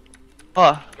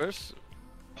 Oh, First,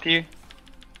 to you.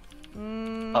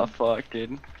 Oh, fuck,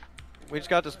 dude. we just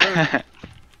got disturbed.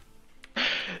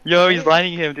 Yo, he's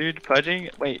lining him, dude. Pudging.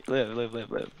 Wait,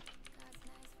 live.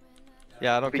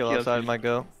 Yeah, I don't Big kill heal, outside dude. my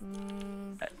go.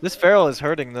 Mm, This feral is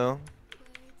hurting though.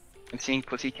 I'm seeing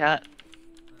Pussycat.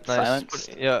 Nice. Silence.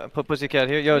 Yeah, put pussycat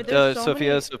here. Yo, Wait, there's so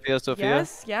Sophia.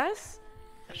 Yes.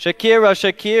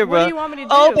 Shakira. What do you want me to do?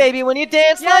 Oh, baby, when you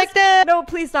dance Yes. like that, No,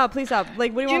 please stop. Like, what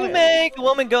do you want you me make a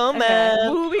woman go Okay. mad.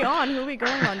 Who are we on? Who are we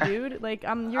going on, dude? Like,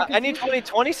 you're I need confusing-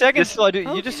 20 seconds Just- till I do.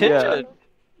 You just hit Yeah. it.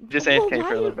 Just Well, AFK why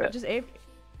for a you- little bit. Just AFK.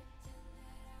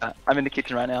 I'm in the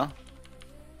kitchen right now.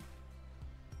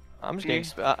 I'm just Okay.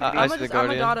 getting. I'm I see gonna the just, I'm gonna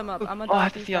guardian. dot him up. I'm gonna Oh, I dot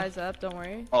have to these feel- guys up. Don't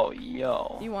worry. Oh,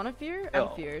 yo. You wanna fear? Yo.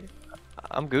 I'm feared.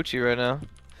 I'm Gucci right now.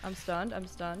 I'm stunned.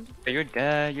 Hey, you're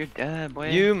dead, boy.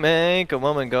 You make a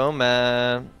woman go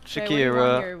mad. Okay, what do you want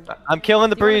Shakira. here? I'm killing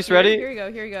the Do you wanna priest. fear? Ready?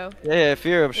 Here you go. Yeah,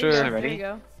 fear. I'm Here you sure. go, Ready? Here you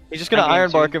go. He's just gonna I'm game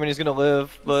iron bark too. him and he's gonna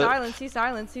live. But He's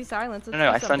silence. Let's No, do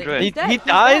I stunned something. Druid. He's dead. he He's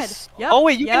dies. dead. Yep. Oh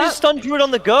wait, you can Yep. just stun Druid on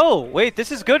the go. Wait,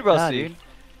 this is good, Yeah, Rusty. dude.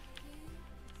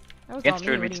 That was Against on me,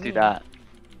 Druid, we what just do do you mean? that.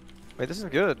 Wait, this is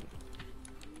good.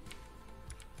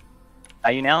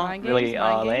 Are you now? Mind Really games,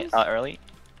 mind late? games? Early?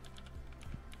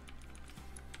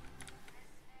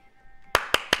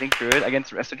 I think Druid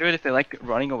against Rest of Druid, if they're like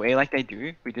running away like they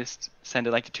do, we just send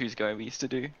it like the 2's go we used to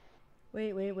do.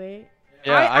 Wait.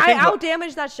 Yeah, I think. out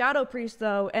damaged that Shadow Priest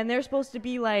though, and they're supposed to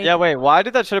be like. Yeah, wait. Why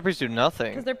did that Shadow Priest do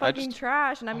nothing? Because they're I fucking just-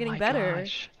 trash, and I'm Oh getting my better.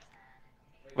 gosh.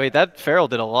 Wait, that feral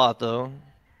did a lot though.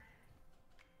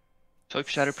 Soap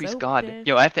Shadow Priest Soap God. did.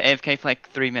 Yo, I have to AFK for like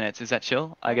 3 minutes. Is that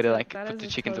chill? I gotta like That put the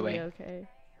is chickens totally away. Okay.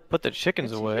 Put the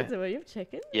chickens away. Chickens away. You have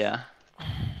chickens? Yeah.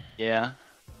 Yeah.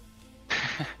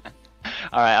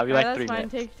 Alright, I'll be Alright, like that's 3 fine.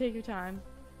 minutes. Take your time.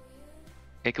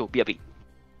 Okay, cool. BRB.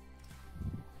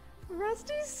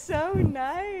 Rusty's so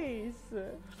nice.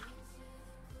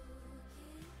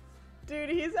 Dude,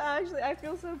 he's actually. I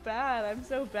feel so bad. I'm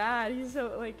so bad. He's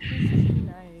so like. He's so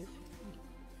nice.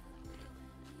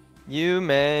 You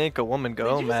make a woman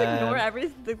go Did you just ignore mad.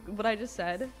 what I just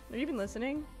said? Are you even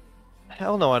listening?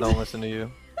 Hell no, I don't listen to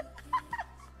you.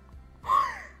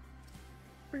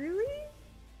 Really?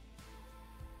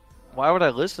 Why would I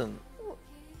listen?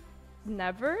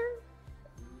 Never?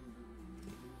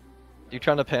 You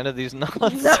trying to panda these nuts?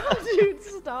 No, dude,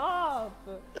 stop.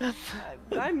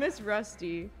 I miss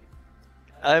Rusty.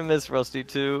 I miss Rusty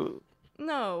too.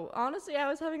 No, honestly, I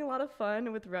was having a lot of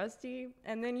fun with Rusty,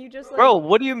 and then you just like. Bro,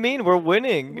 what do you mean? We're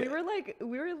winning. We were like,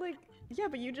 yeah,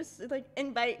 but you just like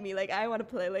invite me, like I want to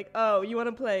play, like oh, you want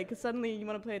to play, cause suddenly you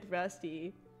want to play with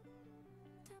Rusty.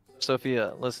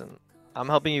 Sophia, listen. I'm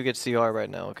helping you get CR right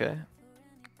now, okay?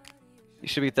 You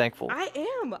should be thankful. I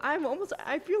am.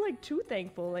 I feel like too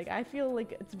thankful. Like I feel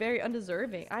like it's very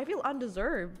undeserving. I feel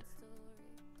undeserved.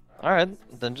 Alright,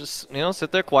 then just,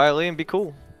 sit there quietly and be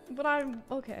cool. But I'm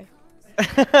okay.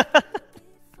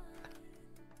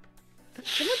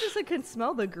 Someone just like can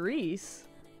smell the grease.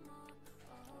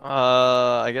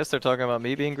 I guess they're talking about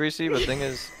me being greasy, but the thing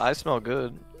is, I smell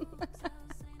good.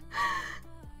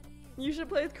 You should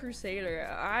play with Crusader.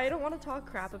 I don't want to talk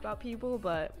crap about people,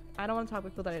 but I don't want to talk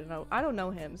with people that I don't know. I don't know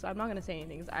him, so I'm not gonna say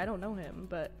anything because I don't know him.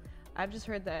 But I've just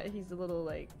heard that he's a little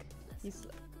like he's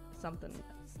something.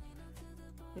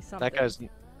 He's something.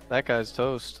 That guy's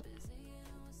toast.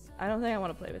 I don't think I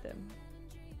want to play with him.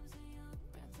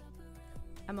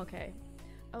 I'm okay.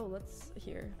 Oh, let's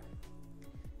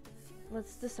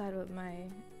decide what my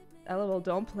LOL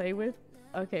don't play with.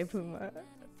 Okay, Puma.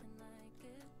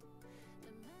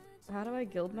 How do I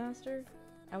guild master?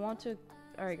 I want to.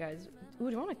 All right, guys. Ooh,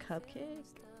 do you want a cupcake?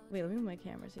 Wait, let me move my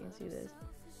camera so you can see this.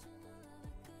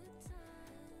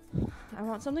 I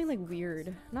want something like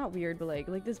weird. Not weird, but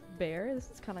like this bear. This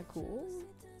is kind of cool.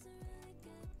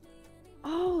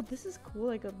 Oh, this is cool.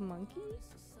 Like a monkey.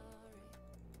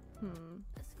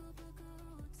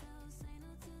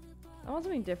 I want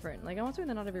something different. Like I want something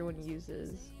that not everyone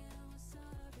uses.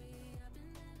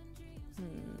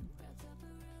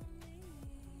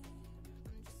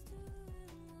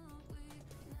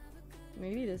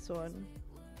 Maybe this one.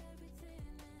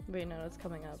 Wait, no, it's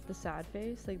coming up. The sad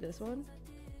face, like this one.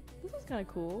 This one's kind of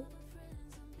cool.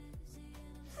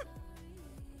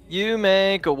 You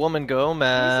make a woman go Can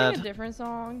mad. you sing a different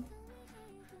song?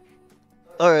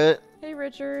 Alright, Hey,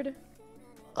 Richard.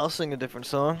 I'll sing a different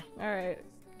song. Alright,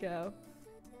 go.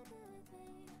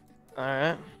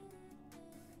 Alright.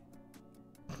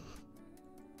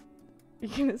 You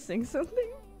gonna sing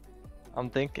something? I'm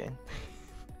thinking.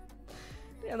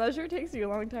 Yeah, that sure takes you a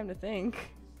long time to think.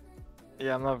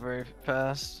 Yeah, I'm not very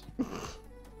fast.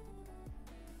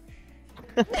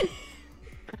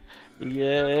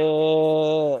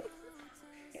 Yeah.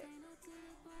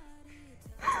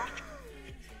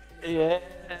 Yeah.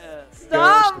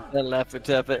 Stop! That left it,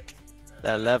 tap it.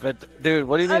 That left it. Dude,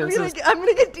 what do you mean? I'm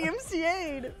gonna get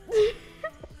DMCA'd.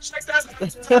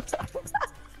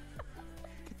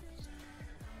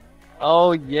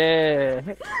 Oh yeah.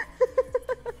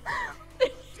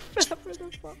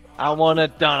 I wanna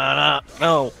da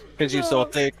no, cause you're so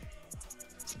thick.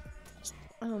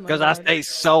 Oh my Cause I God. stay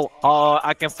so hard,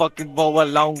 I can fucking roll a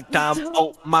long time.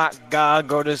 Oh my god,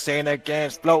 go to St.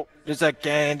 against float. Just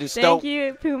again, just Thank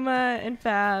you, Puma and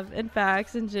Fab and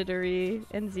Fax and Jittery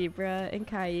and Zebra and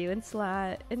Caillou and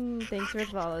Slat and thanks for the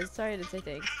follows. Sorry I didn't say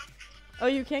thanks. Oh,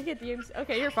 you can't get DMs.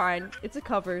 Okay, you're fine. It's a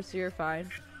cover, so you're fine.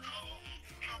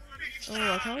 Oh,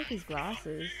 I kind of like these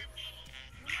glasses.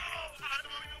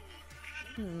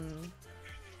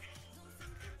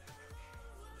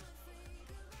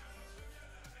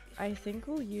 I think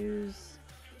we'll use.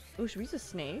 Oh, should we use a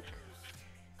snake?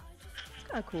 It's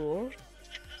kind of cool.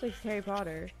 It's like Harry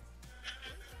Potter.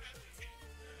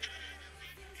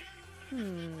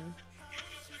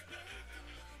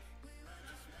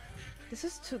 This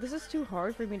is too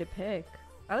hard for me to pick.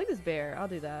 I like this bear. I'll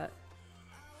do that.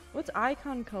 What's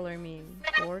icon color mean?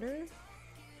 Border?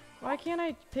 Why can't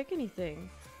I pick anything?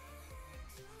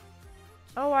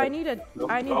 Oh, I need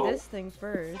this thing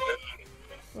first.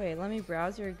 Wait, let me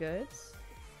browse your goods.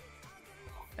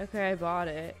 Okay, I bought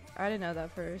it. I didn't know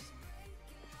that first.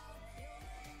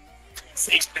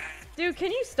 Dude,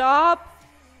 can you stop?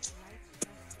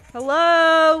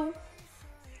 Hello?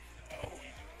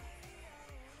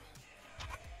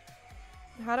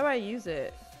 How do I use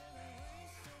it?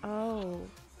 Oh.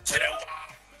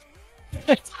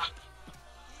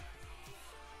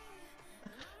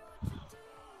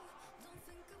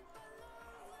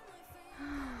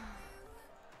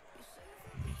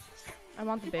 I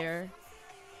want the bear.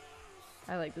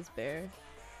 I like this bear.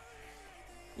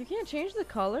 You can't change the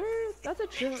color? That's a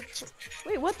joke.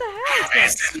 Wait, what the heck?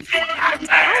 I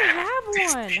have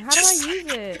one. How do I use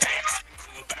it?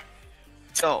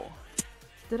 Go.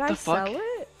 Did I fuck? sell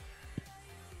it?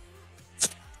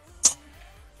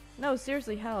 No,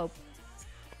 seriously, help.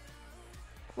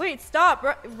 Wait, stop!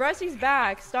 Rusty's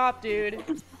back. Stop, dude.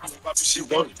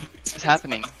 What's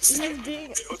happening? He's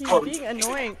being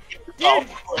annoying. Dude,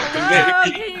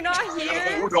 hello? Can you not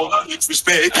hear?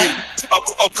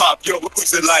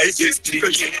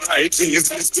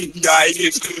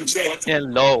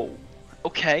 Hello.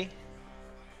 Okay.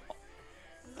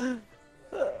 And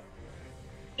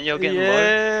you're getting low.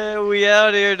 Yeah, we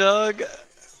out here, dog.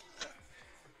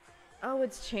 Oh,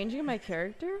 it's changing my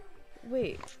character?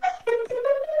 Wait.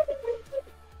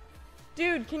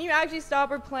 Dude, can you actually stop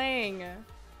her playing?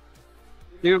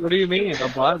 Dude, what do you mean? I'm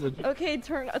positive. Okay,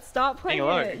 stop playing Hang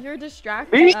on. it. You're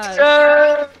distracting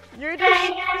us. You're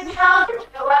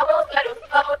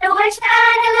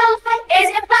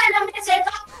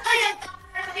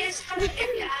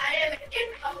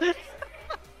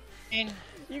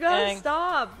You gotta Dang.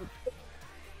 stop.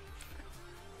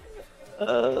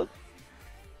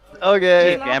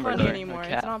 Okay. It's not Gamma funny though, anymore.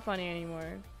 okay. It's not funny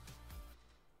anymore.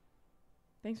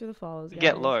 Thanks for the follows, guys.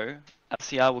 Get low.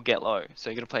 CR will get low, so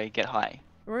you're gonna play get high.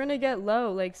 We're gonna get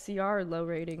low, like CR low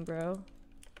rating, bro.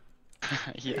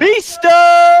 Yeah.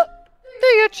 Vista!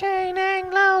 your chain hang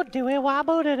low, do it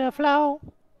wobble to the flow.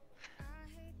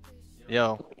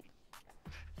 Yo.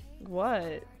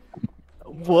 What?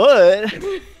 What?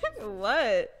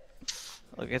 What?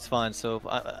 Look, it's fine, Soap.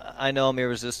 I know I'm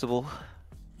irresistible.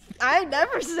 I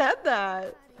never said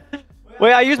that.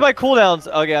 Wait, I used my cooldowns.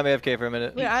 Okay, I'm AFK for a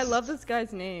minute. Wait, I love this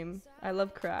guy's name. I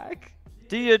love crack.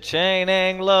 Do your chain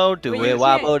hang low, do Wait, it you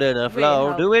wobble can't- to the wait, flow,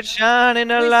 help. do it shine in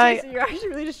the Wait, light. seriously, you're actually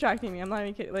really distracting me. I'm not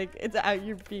even kidding. Like,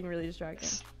 you're being really distracting.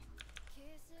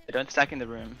 Don't stack in the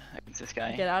room against this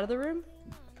guy. Get out of the room.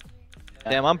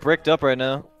 Damn, I'm bricked up right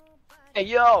now. Hey,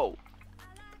 yo!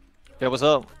 Yeah, what's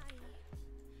up?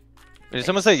 Did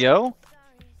someone say yo?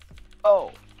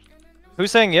 Oh!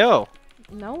 Who's saying yo?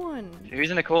 No one. Who's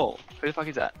in the call? Who the fuck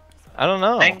is that? I don't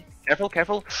know. Bang! Careful,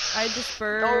 careful! I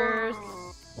disperse.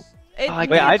 It, Oh, I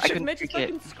Wait, I couldn't Mitch is pick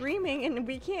it. fucking screaming and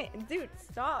we can't. Dude,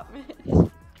 stop, Mitch.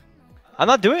 I'm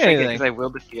not doing anything. Because I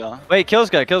willed the fear. Wait, kill this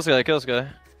guy, kill this guy, kill this guy.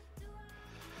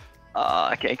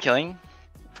 Okay, killing.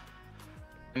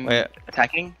 Wait.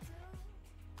 Attacking.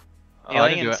 Oh, I Healing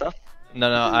didn't do and it. stuff. No,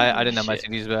 I didn't have my Shit.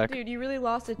 CDs back. Dude, you really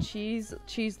lost a cheese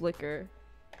liquor.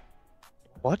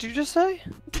 What did you just say?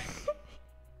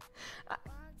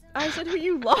 I said who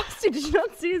you lost to. Did you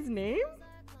not see his name?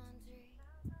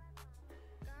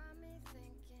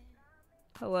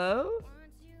 Hello?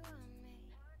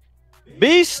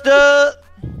 Beasta!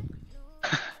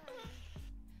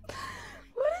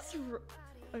 What is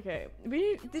okay,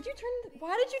 did you turn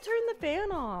why did you turn the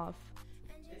fan off?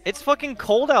 It's fucking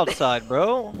cold outside,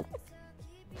 bro.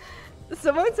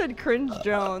 Someone said Cringe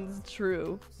Jones,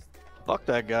 true. Fuck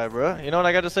that guy, bro. You know what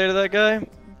I got to say to that guy?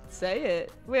 Say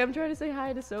it. Wait, I'm trying to say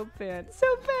hi to Soap Fan.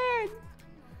 Soap Fan!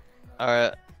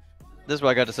 Alright. This is what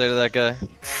I got to say to that guy.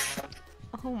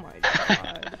 Oh my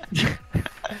god.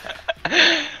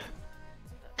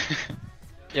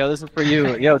 Yo, this is for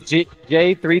you. Yo,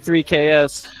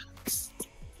 J33KS.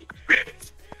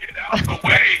 Bitch, get out the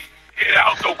way. Get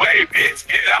out the way, bitch.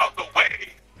 Get out the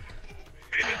way.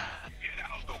 Bitch, get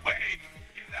out the way.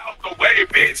 Get out the way,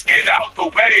 bitch. Get out the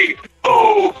way.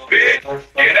 Ooh, bitch.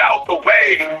 Get out the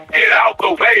way. Get out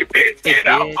the way, bitch. Get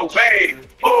out the way.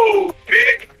 Ooh,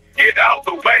 bitch. Get out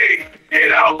the way.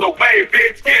 Get out the way,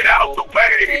 bitch. Get out the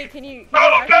way. Hey, can you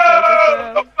Oh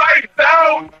no! The fight's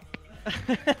down.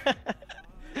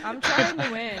 I'm trying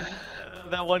to win.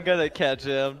 That one guy that cat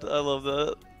jammed. I love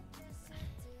that.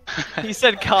 He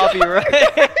said copyright.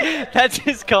 That's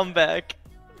his comeback.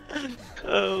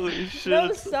 Holy shit.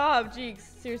 No, stop, Jeeks.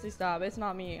 Seriously, stop. It's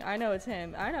not me. I know it's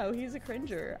him. I know he's a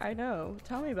cringer. I know.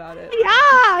 Tell me about it.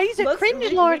 Yeah, he's a Let's- cringe we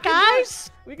lord, can talk-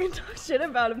 guys. We can talk shit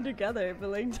about him together, but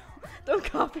like, don't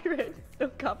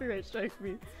copyright strike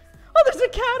me. Oh, there's a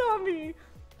cat on me.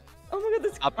 Oh my god,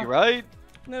 this Copyright.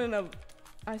 No.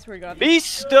 I swear to God.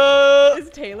 Beasta! Is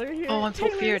Taylor here? Oh, I'm so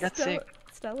Taylor, feared, that's sick.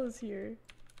 Stella's here.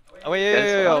 Oh wait,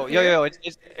 yo,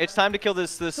 it's time to kill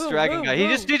this Boom, dragon boom, guy. boom,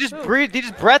 He just boom. breathed, he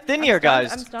just breathed in here,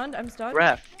 guys. I'm stunned.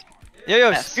 Ref. Yo,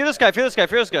 Yes. fear this guy, fear this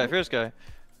guy.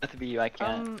 Not to be you, I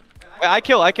can't. Wait, I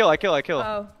kill.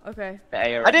 Oh, okay.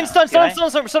 Hey, I didn't stun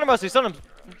him, Rusty, stun him.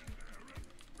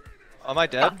 Oh, am I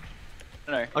dead?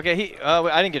 No. Okay, wait,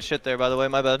 I didn't get shit there, by the way,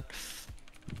 my bad.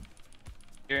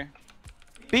 Here.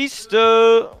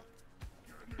 Beasta!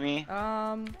 Me.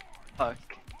 Fuck.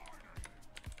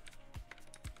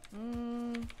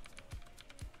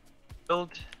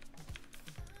 Build.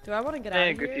 Do I want to get Yeah, out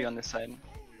of grippy here? on this side.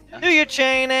 Do your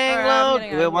chain hang Alright, I'm low,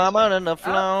 getting do out it of while I'm here. on the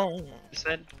flow. This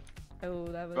side. Oh,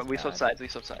 that was But we swap bad. sides. We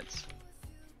swap sides.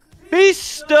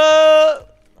 Beasta!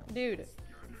 Dude.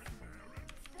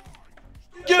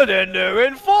 Get in there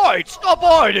and fight! Stop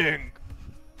hiding!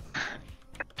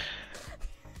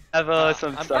 Have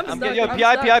some I'm stuff. I'm getting, stuck, yo,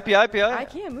 I'm PI. I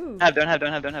can't move. Don't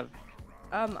have.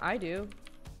 I do.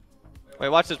 Wait,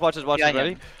 watch this, Yeah, I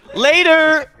ready?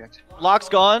 Later! Locke's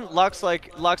gone. Locke's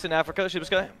in Africa. Shoot this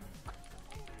guy.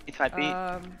 He's 5 feet.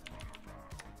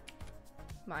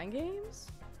 Mind games?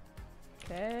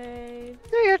 Okay.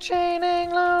 Do your chain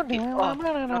hang low, do it Oh, while I'm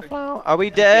on the okay. flow. Are we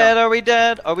dead? Are we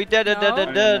dead? Are we dead?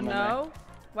 Dead? No.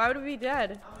 Why would we be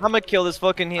dead? I'm gonna kill this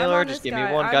fucking healer. on Just this give me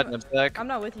guy. one I'm- goddamn sec. I'm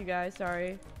not with you guys,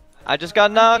 sorry. I just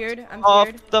got knocked feared, I'm off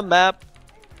feared. the map.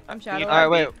 I'm Shadow. Alright,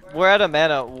 wait. We're at a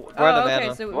mana. We're at a okay,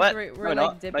 mana. so What? we're No, like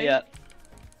not dipping. yet.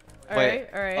 Wait,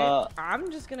 Alright.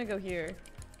 I'm just gonna go here.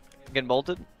 Getting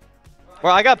bolted?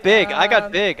 Bro, I got big. I got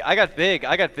Um,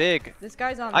 big. This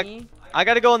guy's on I- me. I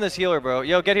gotta go on this healer, bro.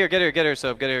 Yo, get here,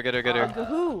 Soap. Get her.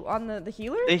 Who? On the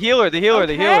healer? The healer.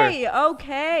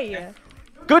 Okay.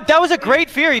 Good, that was a great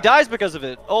fear. He dies because of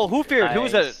it. Oh, who feared? Who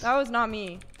was Nice. that? That was not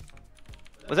me.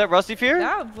 Was that Rusty fear?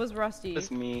 That was Rusty. That's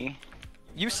me.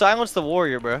 You silenced the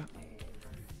warrior, bro.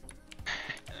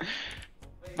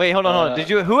 Wait, hold on. Did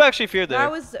you? Who actually feared there?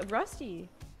 That was Rusty,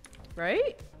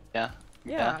 right? Yeah.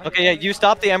 Yeah. Okay, yeah, you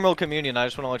stopped the Emerald Communion. I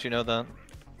just want to let you know that.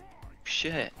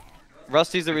 Shit.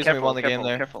 Rusty's the reason we won the game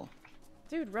there. Careful.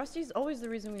 Dude, Rusty's always the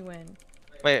reason we win.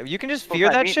 Wait, you can just Well, fear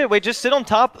that that mean- shit? Wait, just sit on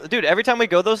top. Dude, every time we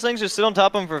go those things, just sit on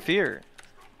top of them for fear.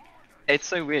 It's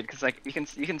so weird because like you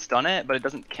can stun it, but it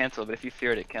doesn't cancel. But if you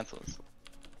fear it, it cancels.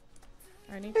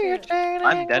 I need to.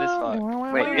 I'm dead as fuck.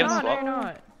 No, Wait, you're you have not. No, swap? you're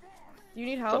not. Do you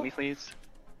need Swap help? me, please.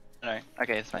 No.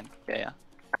 Okay, it's fine. Yeah.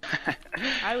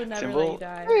 I would never Symbol. let you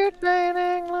die.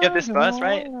 You have this first,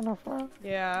 right?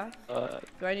 Yeah.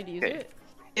 Do I need to use okay. it?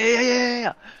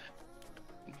 Yeah.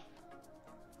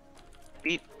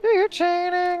 Beat. You're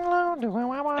chaining low. Do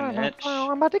I want And to Mitch.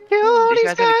 I'm about to kill These these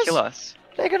guys are gonna kill guys. us.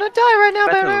 They're gonna die right now,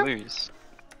 We're about to baby. lose.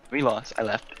 We lost. I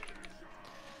left.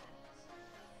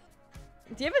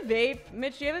 Do you have a vape?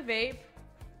 Mitch, do you have a vape?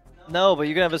 No, but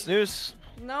you can have a snooze.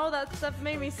 No, that stuff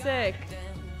made me sick.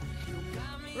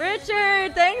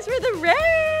 Richard, thanks for the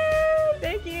raid!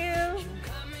 Thank you!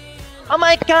 Oh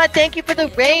my god, thank you for the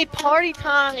raid party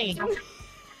time!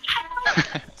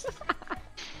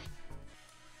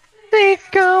 Think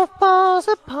falls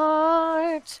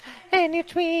apart and you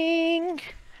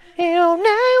twink. You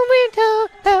know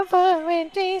never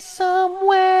ending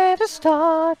somewhere to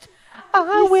start.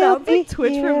 I He will sounds be like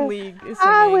Twitch here. from League is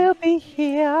I singing. will be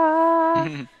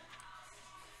here.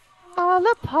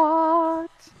 All apart.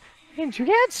 And you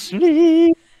can't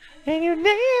sleep. And you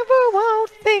never won't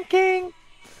thinking.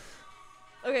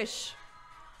 Okay, shh.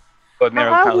 But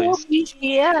Mero I can't will lose. be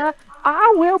here!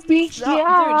 I will be here!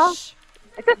 Stop, dude, shh.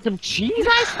 Is that some cheese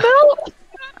I smell?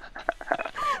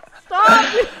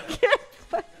 Stop! You can't-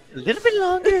 A little bit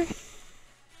longer.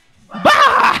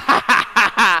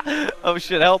 Oh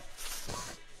shit, help.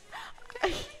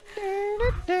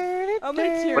 I'm gonna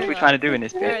tear What are we trying to do in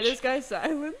this Alright, bitch? this guy's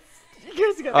silent.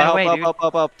 You guys go. Oh, Help, wait, up,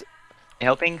 dude. up.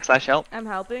 Helping slash help. I'm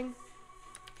helping.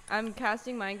 I'm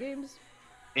casting mind games.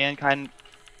 And kind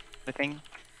of thing.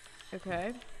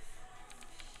 Okay.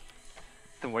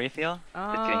 The warrior feel.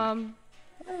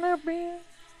 Just kidding.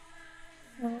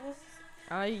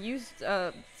 I used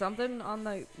something on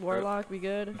the warlock. We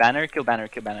good? Banner, kill banner.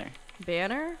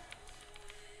 Banner?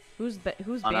 Who's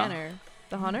Oh, no. Banner?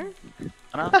 The hunter?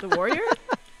 Oh, no? The warrior?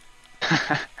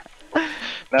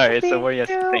 No, it's the warrior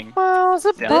thing.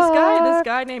 This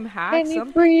guy named Hack.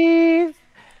 Some... breathe.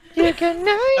 You can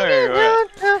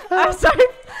I'm sorry.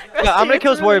 Yeah, I'm gonna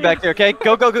kill this warrior back there, okay?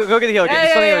 Go get the healer.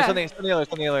 Yeah, Get Stun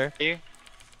the healer. Here.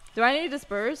 Do I need to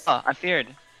disperse? Oh, I'm feared.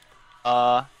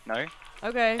 No.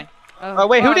 Okay. Oh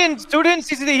wait, who fuck. didn't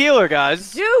CC the healer,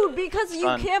 guys? Dude, because you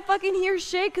Stun. can't fucking hear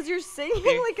shit because you're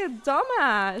singing like a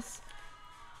dumbass.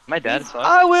 My dad is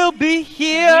I will be Do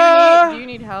here. you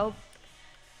need help?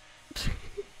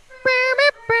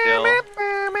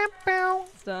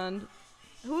 Stunned.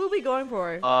 Who are we going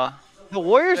for? The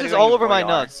warriors Better is going all to over my warrior.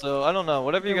 nuts, so I don't know.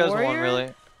 Whatever you The guys want, warrior? really.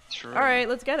 True. Alright,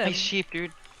 let's get him. Nice sheep,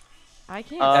 dude. I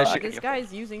can't. Uh, this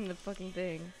guy's using the fucking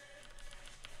thing.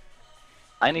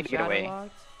 I need to get Shadow away.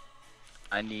 locked.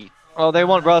 I need. Oh, they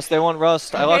want rust. I locked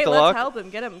Okay, the let's lock. help him.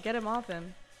 Get him off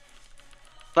him.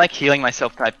 I'm like healing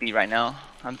myself type B right now.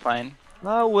 I'm fine.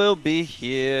 I will be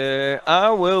here. I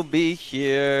will be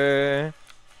here.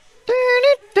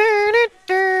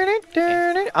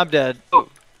 I'm dead.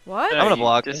 What? No, I'm gonna you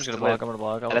block. I'm just just gonna live. block. I'm gonna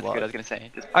block. I'm That's gonna good. I was block. gonna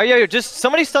say. Just Oh yeah, just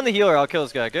somebody stun the healer. I'll kill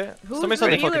this guy. Okay? Who's Somebody the stun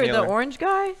the fucking healer? The healer. orange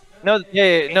guy? No,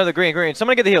 yeah, no, the green.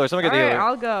 Somebody get the healer. Somebody get the Alright, healer.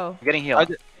 I'll go. I'm getting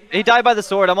healed. He died by the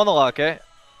sword. I'm on the lock. Okay.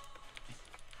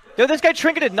 Dude, this guy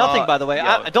trinketed nothing, by the way.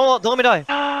 yo. Don't let me die.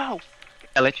 No!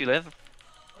 I let you live.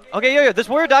 Okay, yeah. This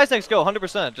warrior dies next go.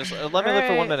 100%. Just let me live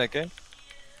for 1 Alright. minute, okay? Bro,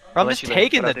 I'll I'm let just you live.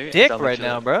 taking What the I'll do is dick I'll let right you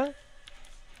now, live. bro.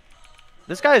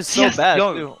 This guy is so Yes, bad,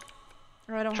 yo. too.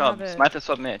 Or I don't Chubbs, have it. might have to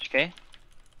swap Mitch, okay?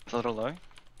 It's a little low.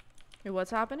 Wait,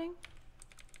 what's happening?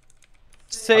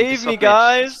 Save just me, so rich.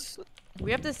 guys.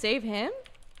 We have to save him?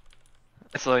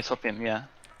 It's low, swap him, yeah.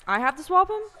 I have to swap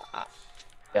him?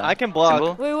 Yeah. I can block.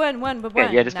 Symbol? Wait, when? But Yeah,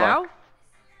 when? yeah, just now? block.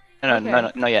 No, Okay.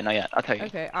 no, not yet. I'll tell you.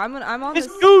 Okay, I'm on It's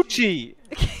this. Gucci.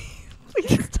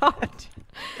 Please stop.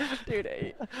 Dude,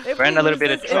 if We're in we a little lose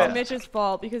bit of this, trouble. it's Mitch's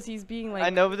fault because he's being like. I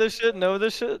know this shit. I'm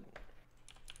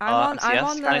CS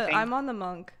on kinda thing? I'm on the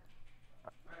monk.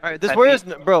 Alright, this Type warrior's.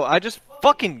 Bro, I just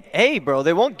fucking. Hey, bro.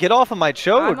 They won't get off of my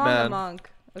chode, I'm on the man. monk.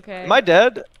 Okay. Am I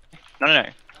dead? No.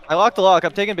 I locked the lock.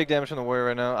 I'm taking big damage from the warrior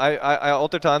right now. I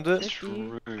alter times it.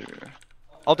 50.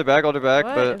 Alter back, What?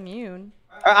 but. Immune.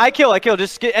 I kill.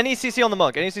 Just get any CC on the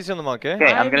monk. Okay? Okay,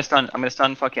 I'm I'm- gonna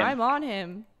stun fuck him. I'm on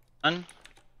him. Stun,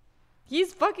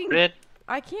 He's fucking. red,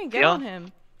 I can't get Yeah. on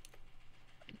him.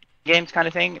 games kind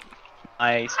of thing.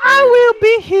 Nice. I will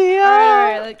be here.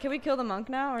 Alright, like, can we kill the monk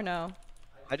now or no?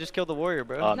 I just killed the warrior,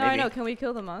 bro. Oh, No, I maybe. know. Can we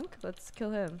kill the monk? Let's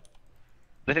kill him.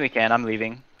 I think we can. I'm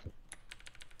leaving.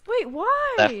 Wait,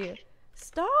 why? Left.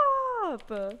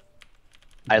 Stop.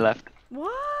 I left.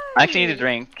 Why? I actually need a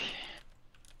drink.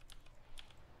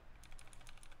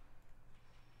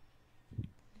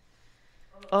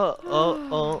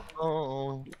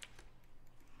 Oh.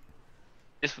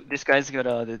 This guy's got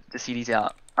the CDs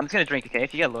out. I'm just gonna drink, okay?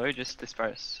 If you get low, just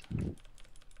disperse.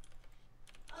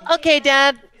 Okay,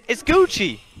 Dad. It's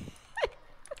Gucci.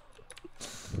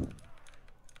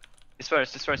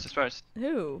 Disperse.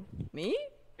 Who? Me?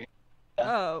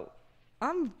 Oh,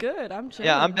 I'm good. I'm chilling.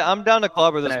 Yeah, I'm down to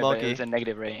clobber this No, but monkey. It was a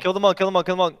negative rate. Kill the monk.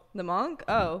 The monk?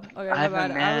 Oh, okay. My have a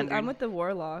bad. man, I'm dude. with the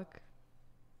warlock.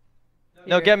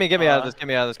 No, Here. get me out of this. Get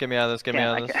me out of this. Get me out of this. Get me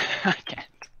Damn, out of this. I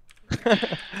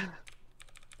can't.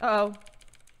 Uh-oh.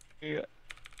 Yeah.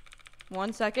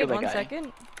 1 second. Kill that 1 guy.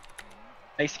 second.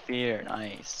 Nice fear,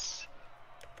 nice.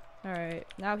 All right.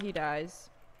 Now he dies.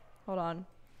 Hold on.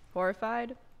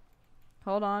 Horrified.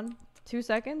 Hold on. 2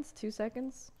 seconds. 2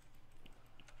 seconds.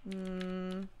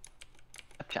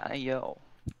 Okay, yo.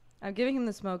 I'm giving him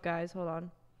the smoke, guys. Hold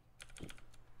on.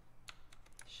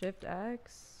 Shift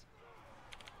X.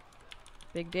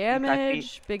 Big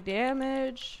damage. Big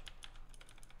damage.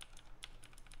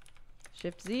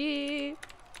 Shift Z.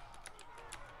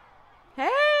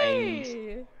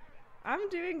 Hey! I'm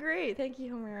doing great. Thank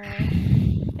you, Homera.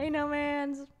 Hey, no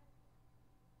mans.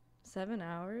 7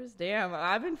 hours? Damn,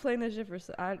 I've been playing this shit for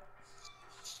I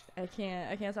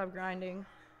can't stop grinding.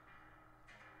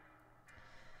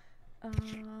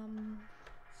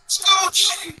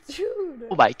 Dude.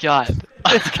 Oh my god.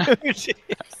 It's Gucci.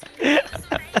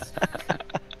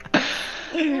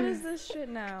 What is this shit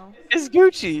now? It's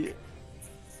Gucci.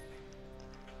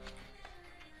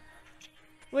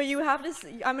 Wait, you have to.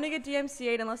 I'm gonna get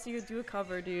DMCA'd unless you do a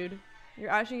cover, dude. You're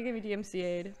actually gonna get me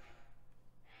DMCA'd.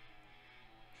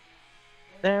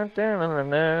 You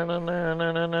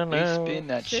spin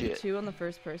that Shift shit. 2 on the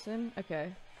first person?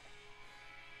 Okay.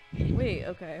 Wait,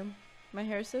 okay. My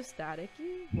hair's so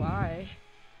staticky? Why?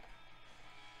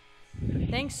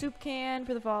 Thanks, Soup Can,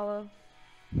 for the follow.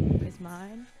 Is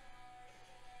mine?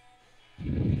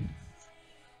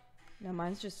 No,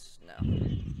 mine's just. No.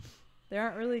 They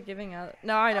aren't really giving out.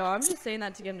 No, I know. I'm just saying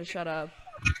that to get him to shut up.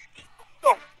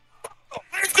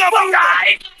 Come on,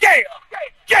 guys! Yeah!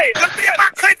 Let's be in my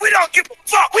clique. We don't give a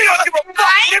fuck. We don't give a fuck.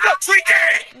 Nigga, treat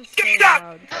that. That's Give so it up.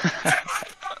 loud.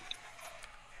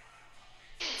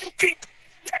 You keep.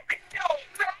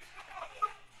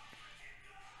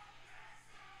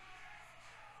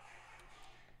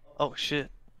 Oh shit.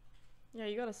 Yeah,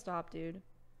 you gotta stop, dude.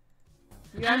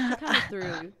 You actually kind of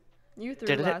threw. You threw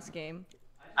Did it? last game.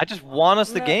 I just won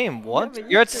us the No, game. yeah, What? but you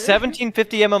You're at should.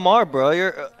 1750 MMR, bro.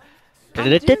 You're. I'm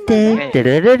doing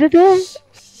my best.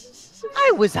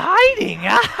 I was hiding.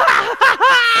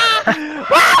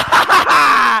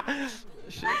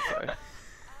 Shit, sorry.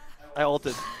 I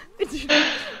ulted.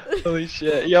 Holy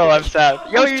shit. Yo, I'm sad.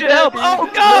 Yo, Shit, you help. Oh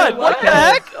god, what the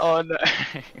heck? Oh no.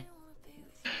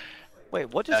 Wait,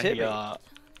 what just hit me? I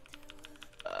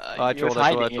I he was trolled, I trolled, I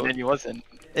hiding and trolled. then he wasn't.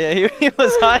 Yeah, he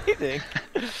was hiding.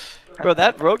 Bro,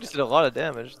 that rogue just did a lot of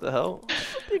damage. The hell?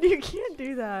 Dude, you can't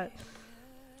do that.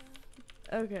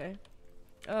 Okay.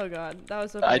 Oh god, that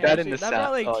was so I funny. died in actually. the That south.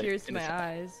 brought like Oh, tears to in the my south.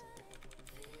 eyes.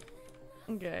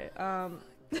 Okay, Zero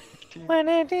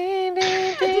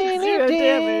zero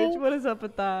damage. What is up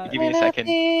with that? Give me a second.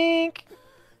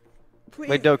 Please,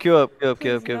 Wait, no, queue up, queue up,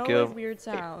 queue please, up, queue up, no, queue like, up. weird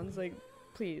sounds, like,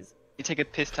 please. You take a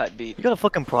piss type beat. You got a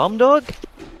fucking problem, dog?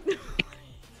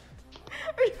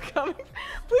 Are you coming?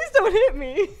 Please don't hit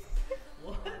me.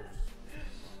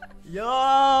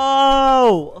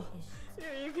 Yo!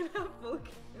 Here, you can have full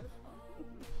kill.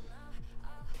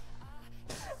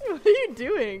 What are you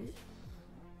doing?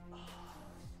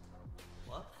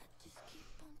 What?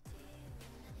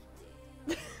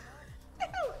 Ew,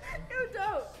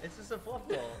 don't. It's just a fluff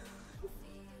ball.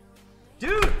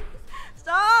 Dude!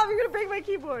 Stop! You're gonna break my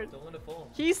keyboard. Don't let it fall.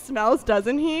 He smells,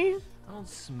 doesn't he? I don't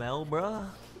smell, bruh.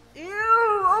 Ew!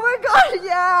 Oh my god,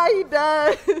 yeah, he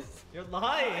does. You're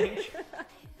lying.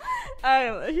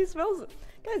 He smells.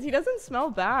 Guys, he doesn't smell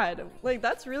bad. Like,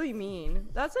 that's really mean.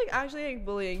 That's like actually like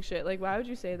bullying shit. Like, why would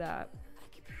you say that?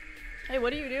 Hey,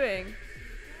 what are you doing?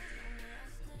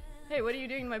 Hey, what are you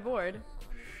doing to my board?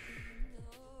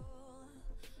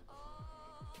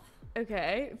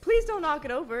 Okay, please don't knock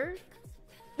it over.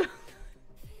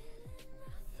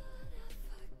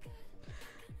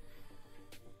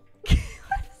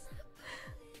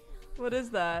 What is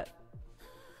that?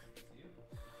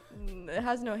 It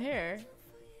has no hair.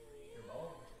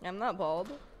 I'm not bald.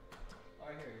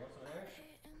 Alright, here, you want some hair?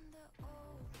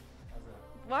 How's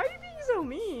that? Why are you being so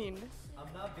mean?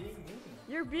 I'm not being mean.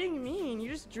 You're being mean. You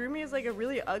just drew me as like a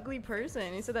really ugly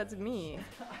person. You said that's me.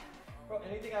 Bro,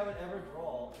 anything I would ever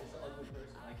draw is an ugly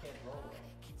person. I can't draw one.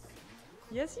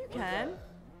 Yes, you What's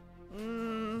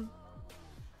can.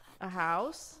 A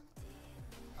house.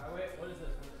 Alright, wait, what is this?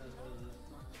 What is this? What is this?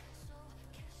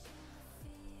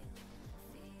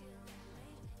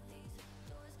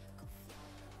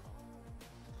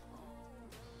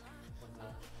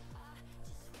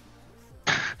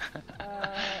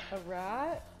 A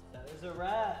rat. That is a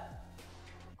rat.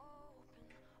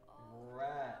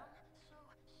 Rat.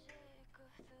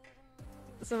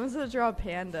 Someone said draw a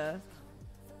panda.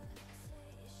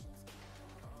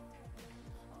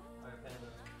 Alright,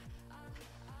 panda.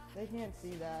 They can't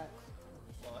see that.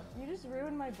 What? You just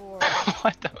ruined my board.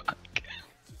 What the fuck?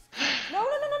 No,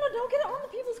 don't get it on the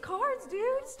people's cards,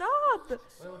 dude. Stop.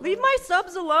 Leave my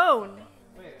subs alone.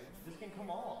 Wait, this can come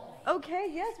off. Okay,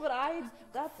 yes, but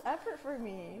that's effort for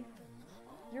me.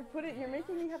 You're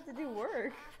making me have to do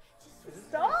work.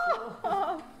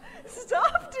 Stop.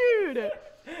 Stop, dude.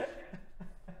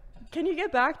 Can you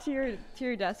get back to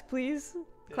your desk, please?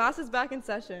 Class is back in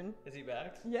session. Is he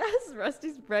back? Yes,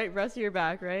 Rusty's right. Rusty, you're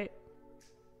back, right?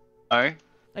 Oh?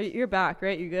 You're back,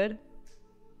 right? You good?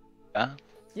 Yeah?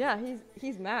 Yeah,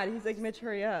 he's mad. He's like, Mitch,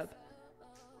 hurry up.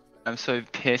 I'm so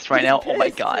pissed right He's now. Oh my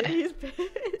pissed. god. He's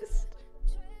pissed.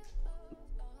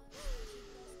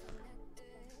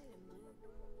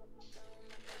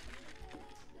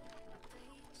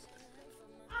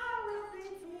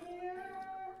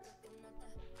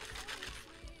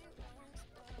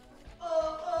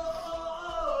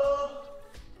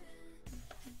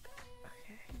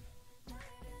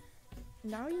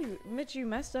 Now Mitch, you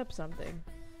messed up something.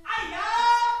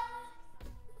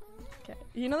 Okay.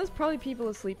 You know there's probably people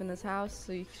asleep in this house,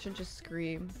 so you should just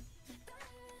scream.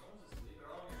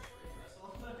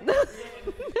 They're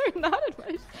not in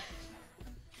my...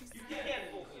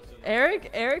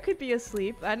 Eric could be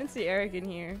asleep. I didn't see Eric in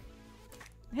here.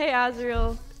 Hey,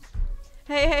 Azriel.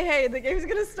 Hey, the game's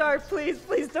gonna start. Please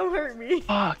don't hurt me.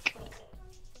 Fuck.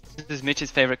 This is Mitch's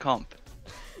favorite comp.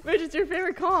 Mitch, it's your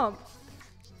favorite comp.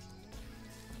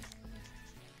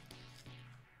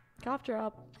 Cough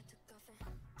drop.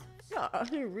 Yeah, I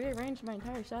rearranged my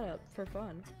entire setup for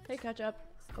fun. Hey, catch up.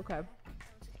 Okay.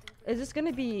 Is this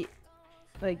gonna be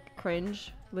like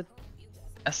cringe with?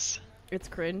 Yes. It's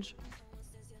cringe.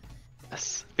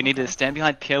 Yes. We need to stand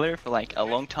behind pillar for like a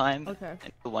long time. Okay.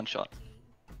 And do one shot.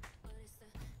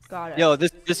 Got it. Yo,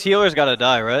 this healer's gotta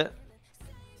die, right?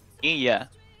 Yeah.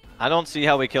 I don't see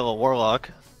how we kill a warlock.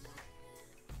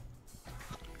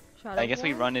 Shadow I guess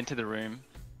we form? run into the room.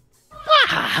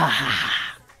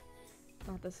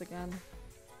 Not this again.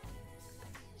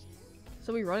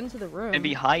 So we run into the room. And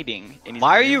be hiding in his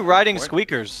Why are room you riding or-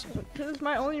 squeakers? Because it's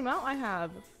my only mount I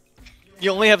have.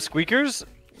 You only have squeakers?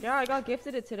 Yeah, I got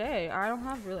gifted it today. I don't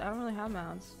really have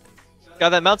mounts. God,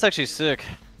 that mount's actually sick.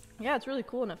 Yeah, it's really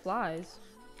cool and it flies.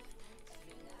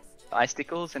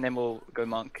 Icicles, and then we'll go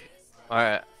monk.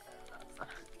 Alright.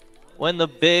 When the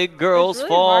big girls it's really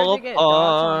fall hard to get dots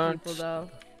on apart. people though.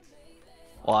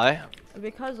 Why?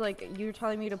 Because like you're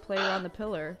telling me to play around the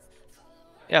pillar.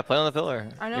 Yeah, play on the pillar.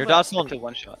 I know, Your but- dots To don't.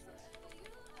 one shot.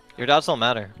 Your dots don't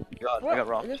matter. God, I What? got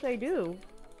robbed. Yes, I do.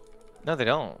 No, they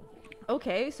don't.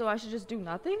 Okay, so I should just do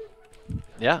nothing?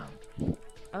 Yeah.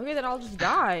 Okay, then I'll just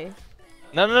die.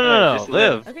 No. just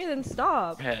Live. Okay, then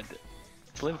stop. Head.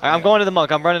 Slim Alright, I'm going to the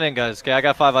monk. I'm running in, guys. Okay, I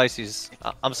got 5 ices.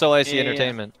 I'm so icy Yeah.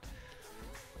 entertainment.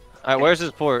 Alright, where's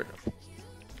his port?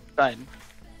 Fine.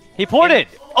 He ported!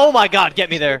 Oh my god, get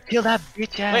me there. Kill that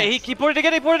bitch ass. Wait, he ported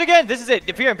again, he ported again! This is it!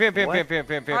 Fear him.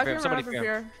 I Somebody can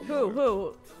fear him.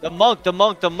 Who? The monk.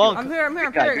 I'm here, I'm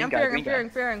Green guy,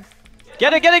 fearing.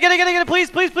 Get it,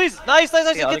 please! Nice,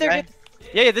 The get other there. guy?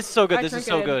 Yeah, this is so good, I this is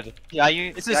so trinketed. good. Yeah,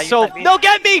 you. This is so. No,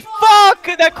 get me!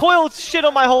 Fuck! That coil shit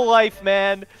on my whole life,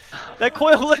 man. That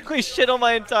coil literally shit on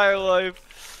my entire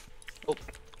life.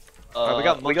 Alright, we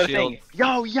got monk a shield. thing.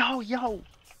 Yo.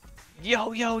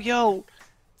 Yo.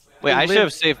 Wait, I should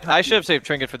have saved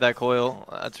trinket for that coil.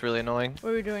 That's really annoying.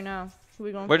 What are we doing now? Who are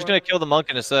we going We're just for? gonna kill the monk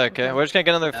in a sec, okay? Okay. We're just gonna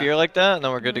get another fear like that, and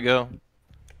then we're good to go.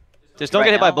 Just don't Right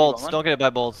get hit by now, bolts. Roman? Don't get hit by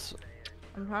bolts.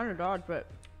 I'm trying to dodge, but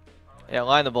Yeah,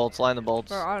 line the bolts. I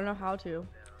don't know how to.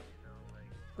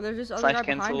 But there's this other Slash guy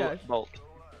behind cancel us. bolt.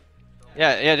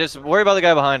 Yeah, just worry about the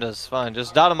guy behind us. Fine,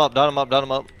 just dot him up.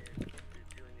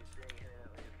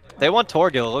 They want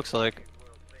Torgil, it looks like.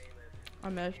 I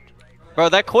missed. Bro,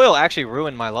 that coil actually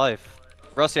ruined my life.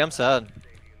 Rusty, I'm sad.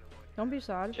 Don't be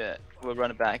sad. Shit. We'll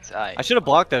run it back. Aye. I should have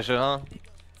blocked that shit, huh?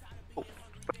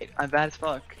 Wait, I'm bad as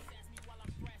fuck.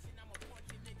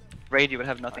 Raid, you would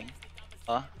have nothing.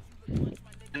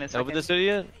 Over the city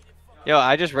yet? Yo,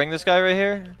 I just ring this guy right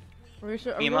here. Are we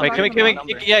sure, Emo. Wait, can we,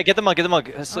 yeah, get the mug, get the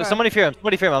mug. So, Okay. somebody fear him,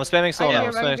 somebody fear him. I'm spamming slow now. Here,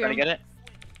 I'm right spamming here. Trying to get it?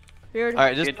 Beard.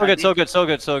 Alright, this is Good, so good, so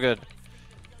good, so good,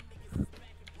 so good.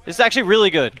 This is actually really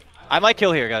good. I might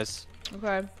kill here, guys.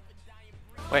 Okay.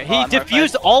 Wait, Oh, he I'm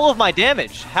diffused horrified. all of my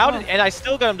damage. How did, and I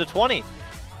still got him to 20.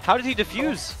 How did he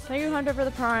diffuse? Thank you, Hunter, for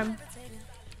the prime.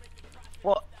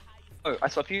 What? Oh, I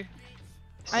swap you?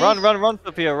 Run,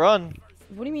 Sophia, run.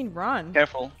 What do you mean run?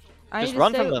 Careful. I Just need to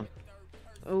run stay- from them.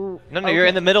 Ooh. No, you're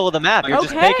in the middle of the map. You're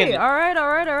just Okay. taking. Alright.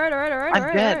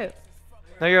 I'm dead.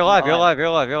 No, you're alive. You're I'm alive. You're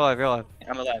alive. You're alive. You're alive.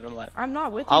 I'm alive, I'm alive. I'm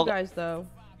not with I'll- you guys though.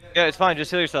 Yeah, it's fine.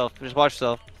 Just heal yourself. Just watch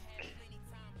yourself.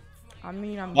 I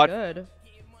mean, I'm What? good.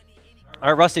 All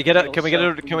right, Rusty, get up. Can we get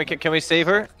her? Can we save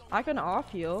her? I can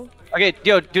off heal. Okay,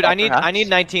 yo, dude, I need perhaps.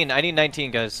 19. I need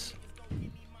 19, guys.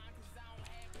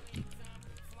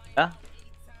 Yeah?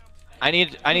 I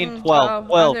need 12.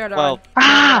 12. 12.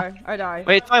 I die.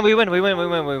 Wait, it's fine. We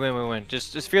win.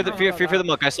 Just fear the Oh, fear the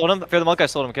monk. I sold him. Fear the monk. I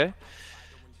sold him. Okay.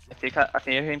 I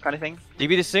fear him kind of thing? DB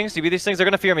these things. DB these things. They're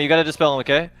gonna fear me. You gotta dispel them.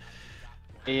 Okay.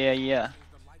 Yeah.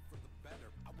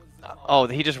 Oh,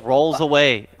 he just rolls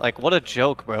away. Like, what a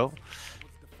joke, bro.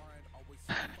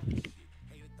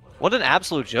 What an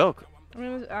absolute joke. I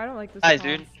mean, I don't like this. Guys, at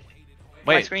all. dude.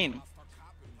 My Wait, screen.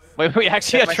 we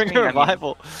actually Check got my trigger screen, I mean.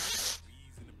 revival.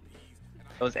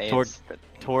 Those AIDS.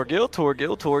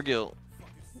 Torgil.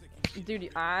 Dude,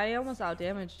 I almost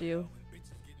outdamaged you.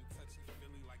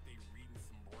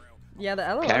 Yeah, the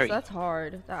LOS, Carry. that's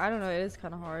hard. I don't know, it is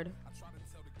kind of hard.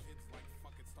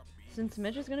 Since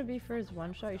Mitch is gonna be for his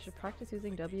one shot, you should practice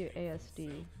using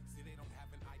WASD.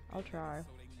 I'll try.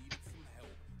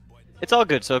 It's all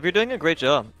good. So if you're doing a great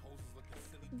job.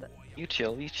 You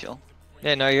chill.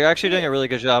 Yeah, no, you're actually doing a really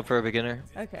good job for a beginner.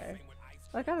 Okay.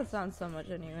 That kind of sounds so much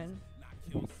genuine.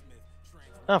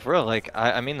 No, for real. Like,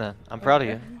 I mean that. I'm proud of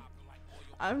you.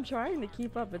 I'm trying to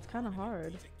keep up, it's kind of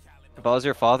hard. If I was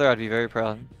your father, I'd be very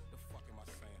proud.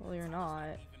 Well, you're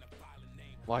not.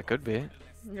 Well, I could be.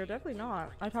 You're definitely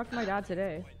not. I talked to my dad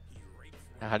today.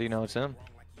 How do you know it's him?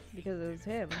 Because it was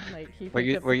him. Like, he Were picked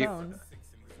you- up were the you- phone.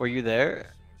 Were you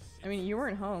there? I mean, you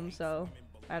weren't home, so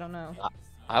I don't know.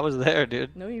 I was there,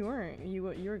 dude. No, you weren't. You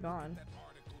were gone.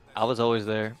 I was always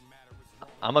there.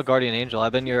 I'm a guardian angel.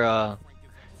 I've been your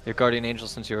guardian angel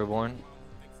since you were born.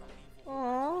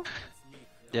 Aww.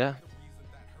 Yeah.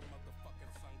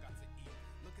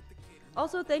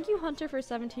 Also, thank you, Hunter, for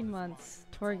 17 months.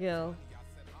 Torgil,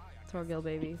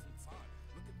 baby.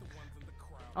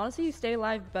 Honestly, you stay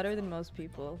alive better than most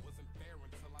people.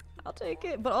 I'll take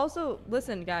it. But also,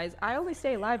 listen, guys, I only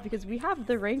stay alive because we have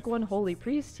the rank 1 Holy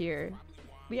Priest here.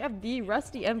 We have the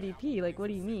Rusty MVP. Like, what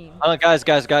do you mean? Oh, guys,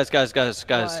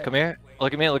 What? come here.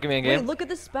 Look at me in Wait, game. look at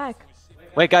the spec.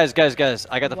 Wait, guys.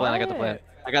 I got the plan. What?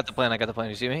 I got the plan.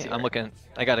 You see me? I'm looking.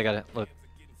 I got it. Look.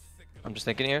 I'm just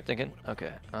thinking here.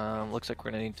 Okay. Looks like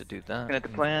we're gonna need to do that. Looking at the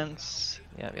plans.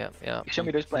 Yeah. Show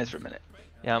me those plans for a minute.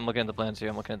 Yeah, I'm looking at the plans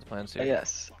here.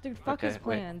 Yes. Dude, fuck Okay, his wait.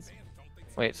 plans.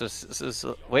 Wait,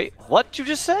 wait, what did you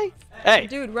just say? Hey!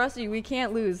 Dude, Rusty, we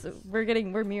can't lose. We're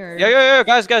mirrored. Yeah,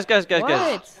 guys. What?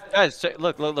 Guys,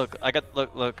 look.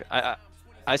 Look.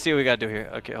 I see what we gotta do here.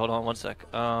 Okay, hold on one sec.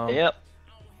 Yep.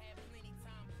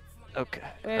 Okay.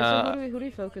 Wait, so who do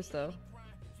we focus though?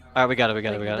 Alright, we got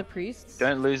it. The priests?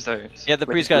 Don't lose those. Yeah, the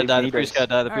With priest gotta die. The leaders. priest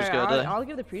gotta die. Alright, I'll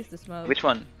give the priest the smoke. Which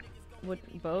one?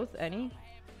 Both? Any? You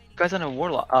guys on a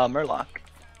warlock, Murloc.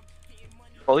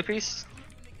 Holy priest?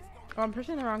 Oh, I'm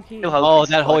pushing the wrong key. Still Holy Oh,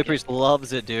 Priest, that I holy like it. priest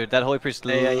loves it, dude. That holy priest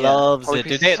Yeah. loves Holy it, dude.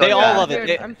 priest is They so all bad. love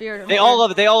it. I'm feared. They all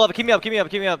love it. They all love it. Keep me up. Yeah, I'm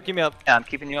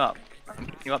keeping you up.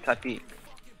 Type beat.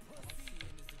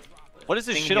 What is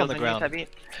this Thing shit on the heals you, ground? type beat.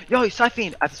 Yo, he's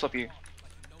Siphene! I have to swap you.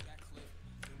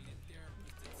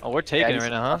 Oh, we're taking it he's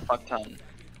right now, a huh? fuck ton.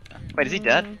 Wait, is he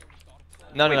dead?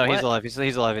 No, Wait, he's what? alive. He's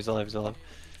alive.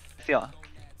 Yeah.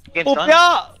 Game Oh, stun.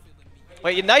 yeah!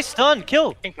 Wait, nice stun.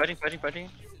 Kill. Purging.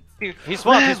 He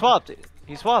swapped.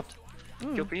 He swapped.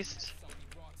 Kill priest.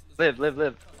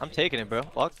 Live. I'm taking it, bro.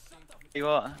 Fuck. You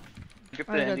are. Good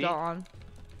for I the got envy. that on.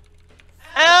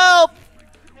 Help!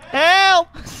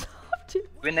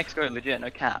 Win next go, legit, no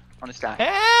cap. On the stack.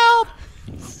 Help!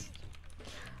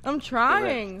 I'm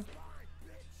trying.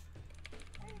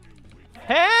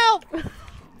 Help!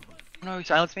 No,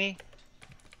 silence me.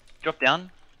 Drop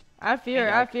down. I fear.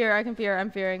 I can fear.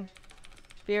 I'm fearing.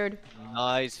 Feared.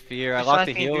 Nice fear. I Just locked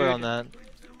the Siphene, healer dude. on that.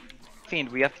 Fiend,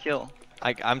 we have to kill.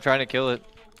 I'm trying to kill it.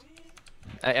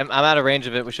 I'm out of range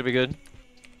of it. We should be good.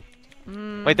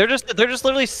 Wait, they're just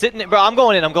literally sitting. Bro, I'm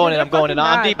going in. I'm going in. I'm going in.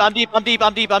 I'm deep. I'm deep. I'm deep.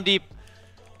 I'm deep. I'm deep.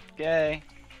 Okay.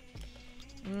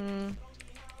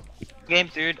 Game,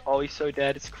 dude. Oh, he's so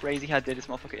dead. It's crazy how dead this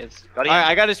motherfucker is. Got him. Alright,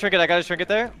 I got his trinket. I got his trinket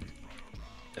there.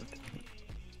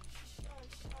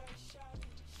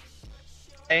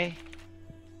 Hey.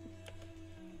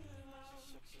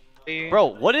 Bro,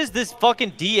 what is this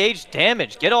fucking DH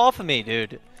damage? Get off of me,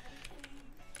 dude.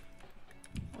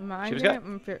 Yo,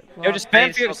 just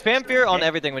spam fear on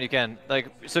everything when you can. Like,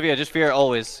 Sophia, just fear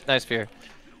always. Nice fear.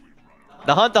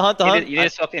 The hunt. You need to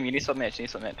swap him. You need to swap Mitch. You need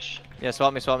to swap Mitch. Yeah,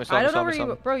 swap me. I don't know where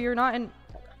you, bro. You're not in.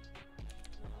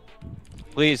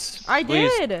 Please. I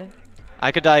please. did.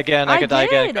 I could die again. I could die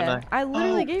again. I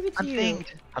literally gave it to you.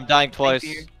 Thinged. I'm dying twice.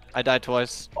 I died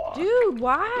twice. Dude,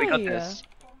 why? We got this.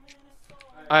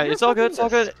 Alright, it's all good. It's all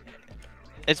good.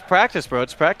 It's practice, bro.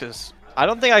 It's practice. I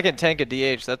don't think I can tank a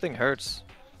DH. That thing hurts.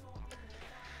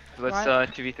 Let's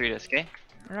 2v3 this, okay?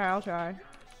 Alright, I'll try.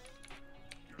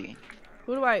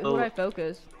 Who do I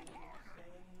focus?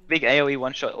 Big AoE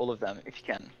one shot all of them if you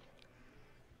can.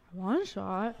 One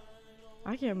shot?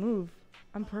 I can't move.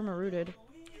 I'm perma rooted.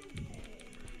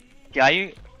 Yeah,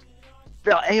 you.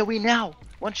 Bro, AoE now.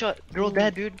 One shot. They're all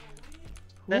dead, dude.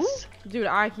 Who? Dude,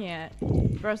 I can't.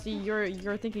 Bro, see,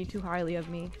 you're thinking too highly of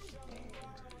me.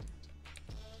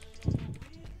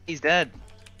 He's dead.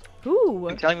 Who?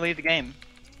 I'm telling him to leave the game.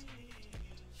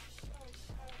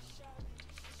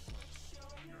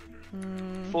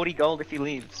 Hmm. 40 gold if he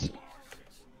leaves.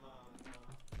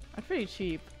 That's pretty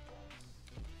cheap.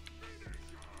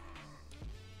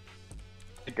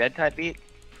 A dead type beat.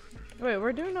 Wait,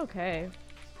 we're doing okay.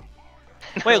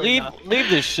 Wait, leave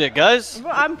this shit, guys.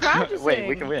 Well, I'm practicing. Wait,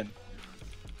 we can win.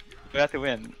 We have to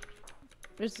win.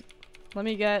 Just let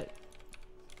me get.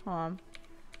 Hold on.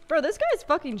 Bro, this guy's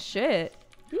fucking shit.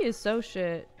 He is so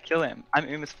shit. Kill him.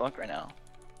 I'm as fuck right now.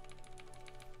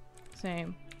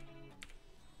 Same.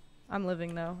 I'm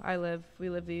living though. I live. We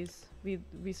live these.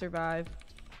 We survive.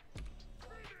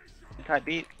 Type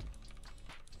beat.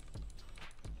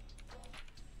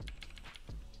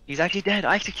 He's actually dead.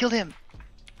 I actually killed him.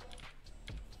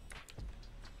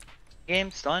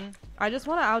 Game stun. I just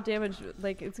want to outdamage.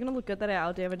 Like, it's gonna look good that I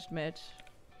outdamaged Mitch.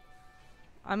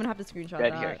 I'm gonna have to screenshot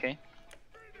Dead that. here, okay?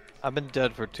 I've been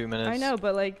dead for 2 minutes. I know,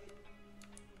 but like.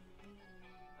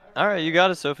 Alright, you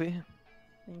got it, Sophie.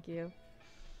 Thank you.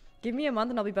 Give me a month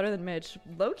and I'll be better than Mitch.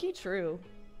 Low key true.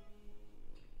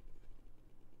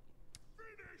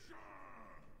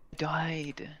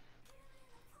 Died.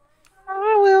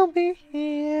 I will be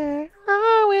here.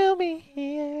 I will be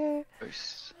here.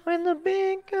 When the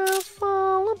big girls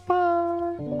fall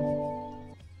apart.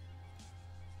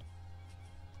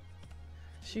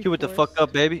 Cue it the fuck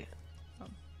up, baby.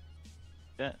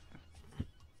 Yeah.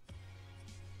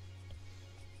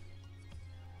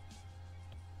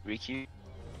 Requeue.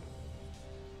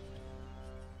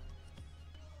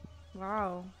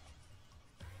 Wow.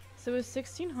 So is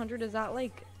 1600, is that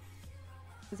like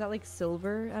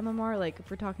silver MMR? Like if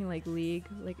we're talking like league,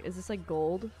 like is this like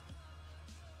gold?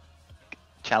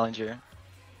 Challenger.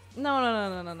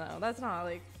 No. That's not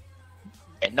like.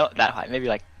 Yeah, not that high. Maybe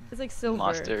like. It's like silver.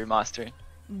 Master.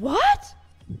 What?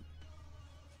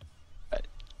 What?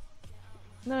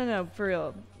 No, for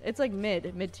real. It's like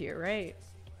mid tier, right?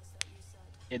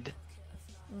 Mid.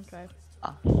 Okay.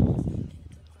 Ah.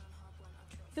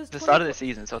 It's the start of the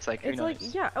season, so it's like, who it's knows?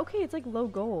 like, yeah, okay, it's like low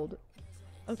gold.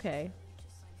 Okay.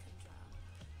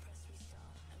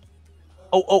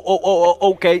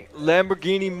 Okay.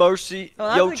 Lamborghini Mercy. Oh,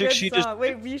 that's Yo, a chick, good she song. just.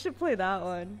 Wait, you should play that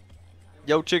one.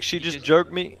 Yo, chick, she just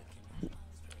jerked me.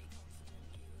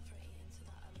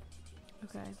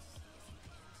 Okay.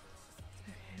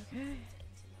 Okay.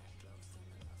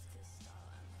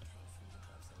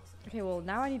 Okay, well,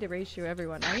 now I need to ratio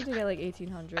everyone. I need to get like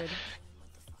 1800.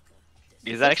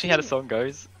 Is that actually how the song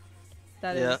goes?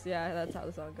 That is, yeah, that's how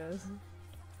the song goes.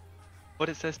 What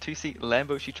it says, 2C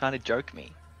Lambo, she trying to joke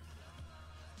me.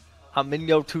 I'm in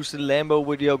your 2C Lambo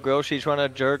with your girl, she trying to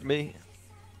jerk me.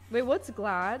 Wait, what's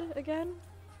glad again?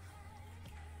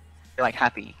 You're like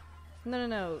happy.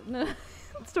 No.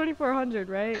 It's 2400,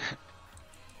 right?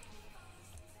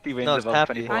 He wins No, it's above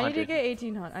happy. 2400. I need to get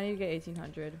 1800. I need to get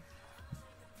 1800.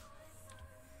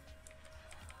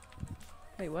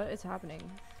 Wait, what is happening?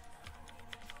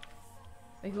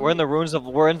 Wait, currently in the ruins of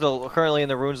What are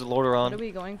Lordaeron.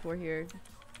 we going for here?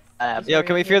 Yo,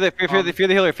 can we fear the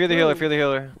healer? Fear the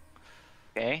healer.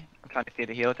 Okay, I'm trying to fear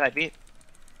the healer type beat.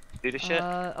 Do the shit.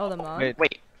 Oh, the monk. Wait.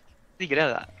 Wait, how do you get out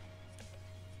of that?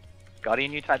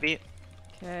 Guardian you type beat?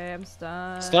 Okay, I'm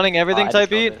stunned. Stunning everything I just type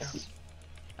got beat. this.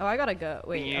 Oh, I gotta go.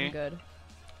 Wait, You- I'm good.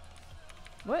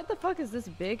 What the fuck is this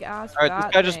big ass Alright,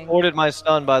 this guy just boarded my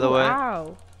stun, by the way.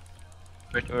 Wow.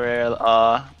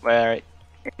 We're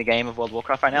in the game of World of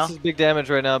Warcraft right now. This is big damage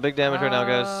right now. Big damage right now,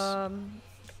 guys.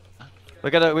 We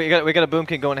got a Boom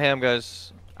King going ham,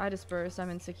 guys. I dispersed. I'm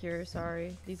insecure.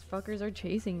 Sorry. These fuckers are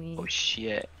chasing me. Oh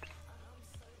shit.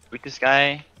 With this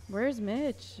guy. Where's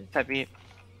Mitch? Type beat.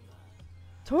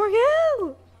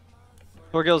 Torgil!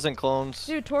 Torgil's in clones.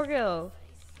 Dude, Torgil.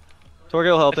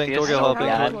 Torgil helping. Torgil Torgil helping.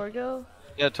 bad. Torgil?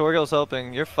 Yeah, Torgil's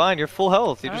helping. You're fine. You're full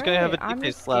health. You're just gonna have a I'm DK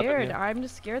just slap at scared. you. I'm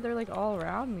just scared they're like all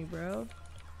around me, bro.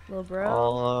 Little bro.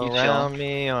 All You around chill.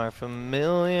 me are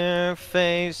familiar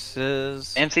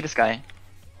faces. And see this guy.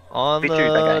 On Beat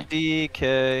through that the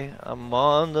DK. I'm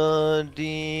on the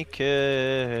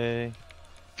DK.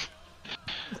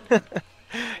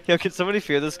 Yo, can somebody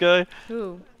fear this guy?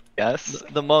 Who? Yes.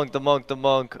 The monk, the monk, the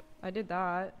monk. I did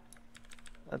that.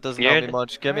 That doesn't help me Feared?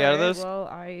 much. Get me out of Alright, this.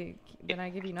 Well, then I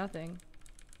give you nothing.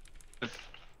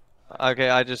 Okay,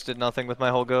 I just did nothing with my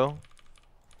whole go.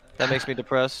 That makes me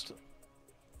depressed.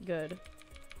 Good.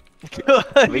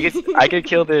 I could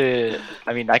kill the.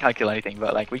 I mean, I can't kill anything,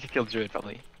 but like we could kill Druid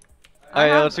probably.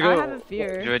 Alright, let's I go. have a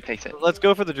fear. Druid takes it. Let's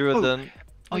go for the druid then.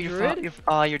 Oh, The you're Druid?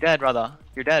 you're dead, brother.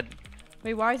 You're dead.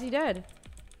 Wait, why is he dead?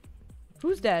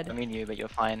 Who's dead? I mean you, but you're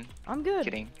fine. I'm good.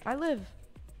 Kidding. I live.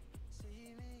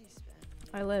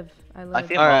 I live. I I live.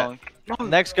 feel Alright. monk.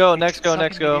 Next go, next go, Sucking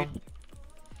next go. dude.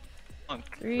 Monk.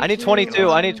 Three, I need two, 22,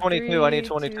 I need one, 22, I need three,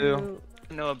 22. two.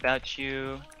 I know about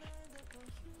you.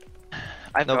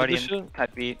 I've No, but Guardian this shit-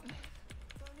 type beat.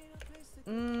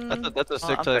 That's a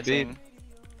sick I'm type beat. flexing.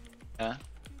 Yeah.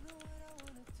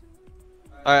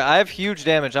 Alright, I have huge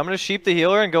damage. I'm gonna sheep the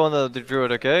healer and go on the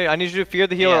druid, okay? I need you to fear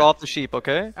the healer Yeah. off the sheep,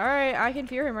 okay? Alright, I can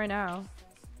fear him right now.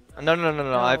 No.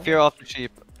 I No. fear off the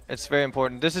sheep. It's very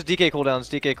important. This is DK cooldowns,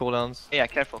 DK cooldowns. Yeah,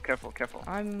 careful.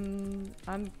 I'm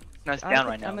No, it's I down think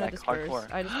right now, I'm gonna like disperse.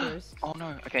 hardcore. I dispersed. Oh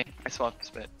no, okay, I swapped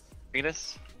split. Look at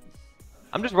this.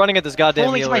 I'm just running at this goddamn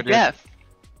Falling to healer, my dude. death.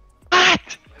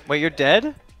 What? Wait, you're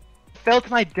dead? Fell to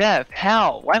my death.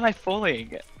 How? Why am I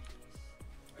falling?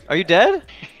 Are you dead?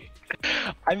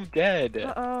 I'm dead.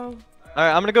 Uh-oh.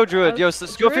 Alright, I'm gonna go druid. Yo,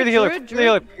 go fear the healer. Druid, Fear the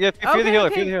healer. Yeah, fear the Okay, healer.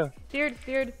 okay. Fear the healer.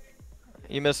 Feared.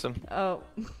 You missed him. Oh.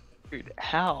 Dude,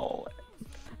 how?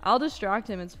 I'll distract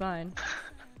him, it's fine.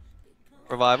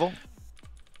 Revival.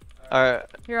 Alright,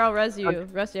 Here, I'll res you.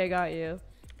 Rusty, I got you.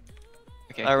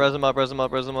 Okay. alright, res him up, res him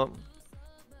up, res him up.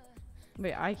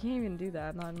 Wait, I can't even do that.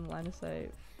 I'm not in the line of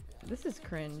sight. This is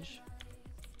cringe.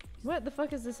 What the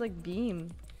fuck is this, like, beam?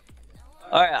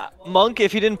 Alright, Monk,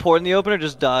 if he didn't port in the opener,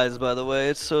 just dies, by the way.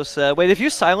 It's so sad. Wait, if you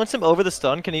silence him over the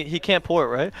stun, can he can't port,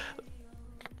 right?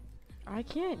 I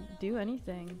can't do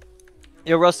anything.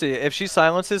 Yo, Rusty, if she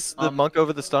silences the Monk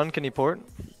over the stun, can he port?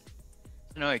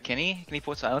 No, can he? Can he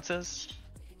put silences?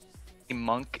 He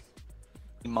monks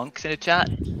in the chat.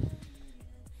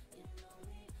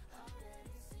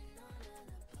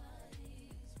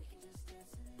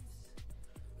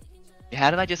 How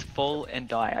did I just fall and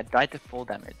die? I died to full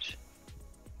damage.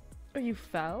 Oh, you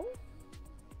fell?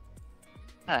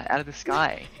 Yeah, out of the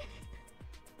sky.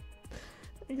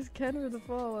 Thanks, Ken, for the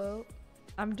follow.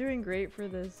 I'm doing great for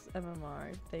this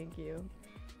MMR. Thank you.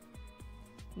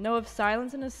 No, if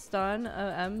silence and a stun,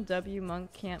 a MW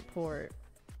monk can't port.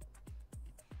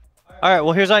 Alright,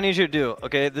 well here's what I need you to do,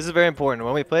 okay? This is very important.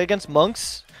 When we play against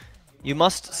monks, you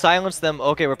must silence them.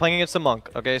 Okay, we're playing against a monk,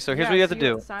 okay? So here's what you have to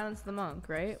do. Silence the monk,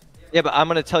 right? Yeah, but I'm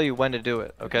gonna tell you when to do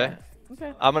it, okay?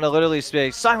 Okay. I'm gonna literally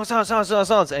say, silence, silence, silence, silence,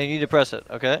 silence, and you need to press it,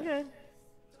 okay? Okay.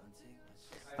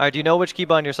 Alright, do you know which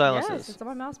keybind your silence Yes, is? it's on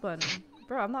my mouse button.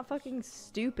 Bro, I'm not fucking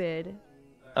stupid.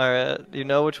 Alright, do you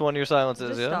know which one your silence is,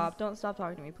 Just yeah? stop. Don't stop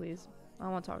talking to me, please. I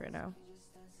don't want to talk right now.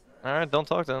 Alright, don't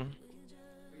talk then.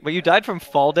 Wait, you died from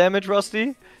fall damage,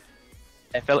 Rusty?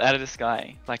 I fell out of the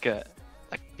sky like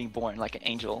being born like an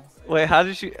angel. Wait, how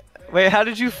did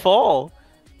you fall?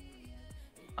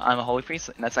 I'm a holy priest,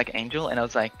 and that's like angel, and I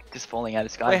was like just falling out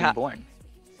of the sky Wait, being born.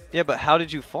 Yeah, but how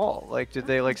did you fall? Like, did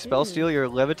they like spell steal your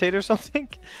levitate or something?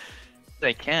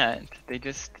 They can't. They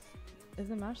just. Is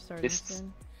the match starting Just-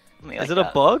 soon? something Is like it a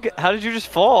that. bug? How did you just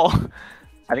fall?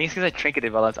 I think it's because I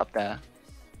trinketed while I was up there.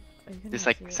 Oh, you can Just not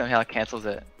like see it. somehow cancels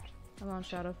it. I'm on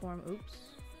shadow form. Oops.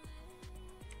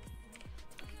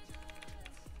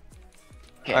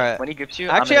 Okay, Alright. when he grips you.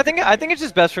 Actually, I'm I think it's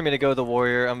just best for me to go the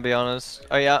warrior. I'm gonna be honest.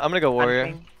 Oh yeah, I'm gonna go warrior.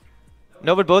 gonna.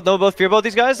 No, but both fear both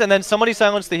these guys, and then somebody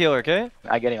silence the healer, okay?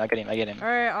 I get him.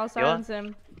 Alright, I'll silence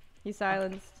him. He's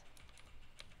silenced.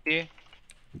 See?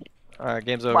 All right,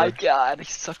 game's over. My God, he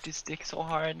sucked his dick so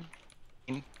hard.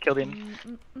 Killed him.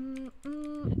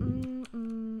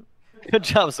 Good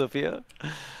job, Sophia.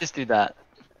 Just do that.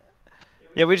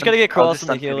 Yeah, we just gotta get I'll cross just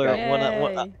on the stun through the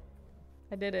healer. Yay.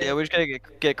 I did it. Yeah, we just gotta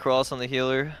get cross on the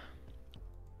healer.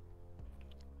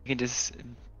 You can just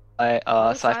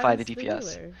I'll sci-fi the silence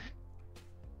DPS. healer.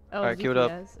 Oh, Alright, queue it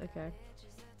up. DPS? Okay.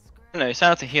 No,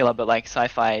 silence the healer, but like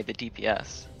sci-fi the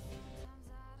DPS.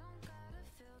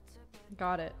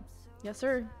 Got it. Yes,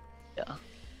 sir. Yeah.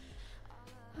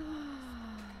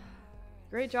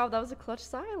 Great job. That was a clutch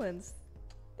silence.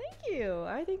 Thank you.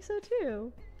 I think so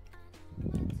too.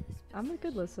 I'm a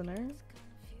good listener.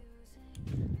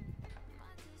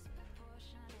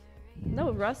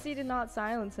 No, Rusty did not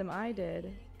silence him. I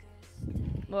did.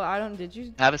 Well, I don't. Did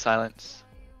you? Have a silence.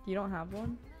 You don't have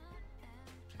one?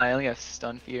 I only have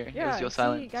stun fear. It Yeah, was your see,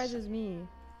 silence. guys, it's me.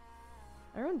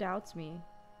 Everyone doubts me.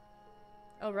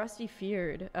 Oh, Rusty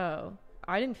feared. Oh,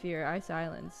 I didn't fear. I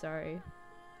silenced. Sorry.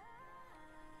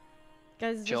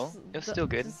 Guys, Chill. just, You're still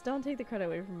good. Just don't take the credit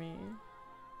away from me.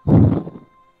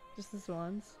 Just this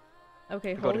once.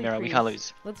 Okay, We got a holy mirror, priest. we can't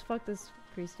lose. Let's fuck this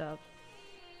priest up.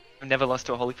 I've never lost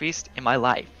to a holy priest in my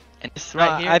life, and this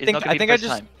right here is not gonna be the first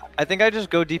time. I think I just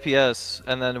go DPS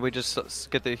and then we just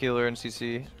get the healer and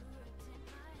CC.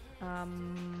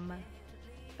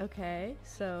 Okay,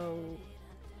 so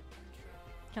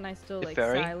can I still The like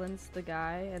fairy? silence the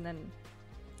guy and then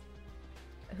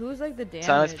who's like the damage?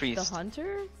 Silence The priest.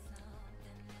 hunter?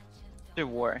 After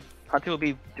war, Hunter will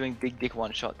be doing big dick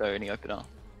one shot though in the opener.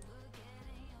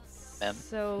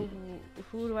 So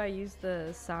who do I use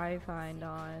the psi find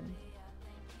on?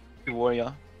 The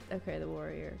warrior. Okay, the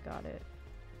warrior. Got it.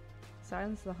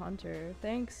 Silence the hunter.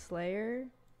 Thanks, Slayer.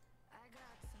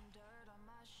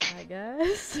 I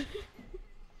guess.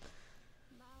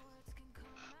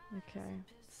 Okay.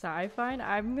 Sci-fi?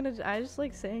 I just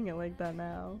like saying it like that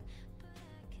now.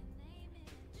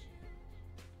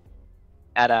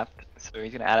 Adapt. So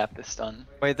he's gonna adapt the stun.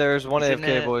 Wait, there's one He's in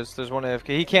AFK, the- boys. There's one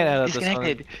AFK. He can't add up this stun.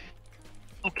 Disconnected.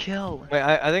 Oh, kill. Wait,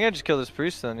 I think I just killed this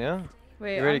priest then, yeah?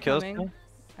 Wait, You ready I'm to kill us? coming. Bill?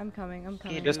 I'm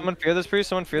coming. Does someone fear this priest?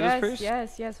 Someone fear yes, this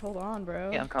priest? Yes, hold on,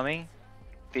 bro. Yeah, I'm coming.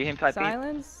 Feed him type beat.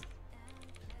 Silence?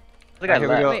 The guy Alright,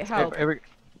 here we left. go. Wait, help. Here we...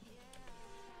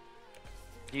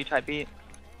 You type beat.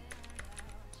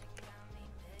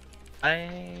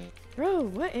 Bro,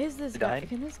 what is this He guy? died.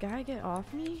 Can this guy get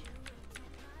off me?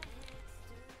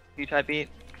 You type beat.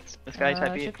 This guy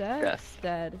type beat. Shift X? Death.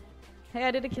 Dead. Hey,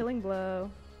 I did a killing blow.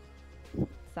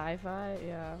 Sci-fi?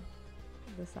 Yeah.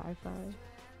 The sci-fi.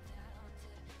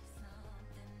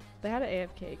 They had an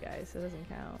AFK, guys, so it doesn't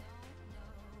count.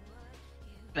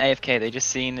 AFK. They just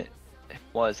seen it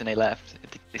was and they left.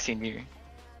 They seen you.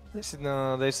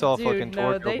 No, they saw Dude, fucking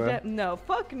no, Torque, bro. no,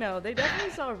 fuck no. They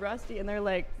definitely saw Rusty and they're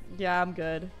like, yeah, I'm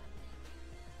good.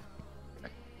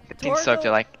 Team soaked.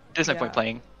 They're like, there's no Yeah. point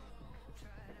playing.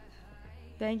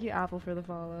 Thank you, Apple, for the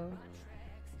follow.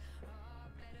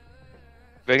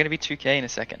 We're gonna be 2K in a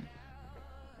second.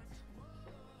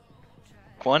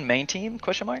 Quan main team?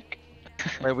 Question mark.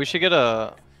 Wait, we should get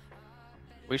a...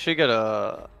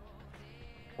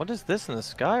 What is this in the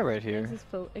sky right here? This is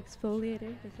exfoliator.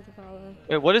 Thanks for the follow.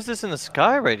 Wait, what is this in the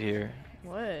sky right here?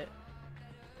 What?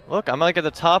 Look, I'm like at the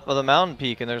top of the mountain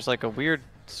peak and there's like a weird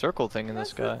circle thing in the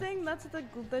That's sky. the thing. That's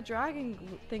the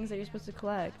dragon things that you're supposed to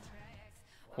collect.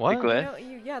 What? The glyph?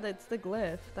 You know, yeah, that's the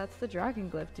glyph. That's the dragon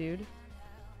glyph, dude.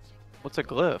 What's a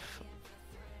glyph?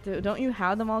 Dude, don't you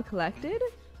have them all collected?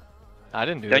 I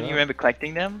didn't do that. Don't you remember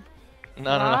collecting them? No,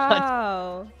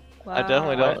 Wow. Wow. I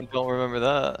definitely don't remember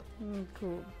that.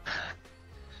 Cool.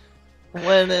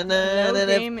 When No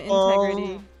game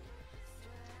integrity.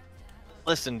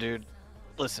 Listen, dude.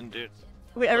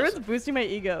 Wait, everyone's boosting my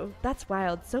ego. That's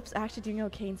wild. Soap's actually doing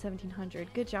okay in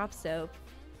 1700. Good job, Soap.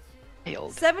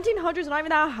 Failed. 1700's not even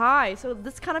that high, so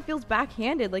this kind of feels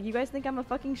backhanded. Like, you guys think I'm a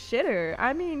fucking shitter.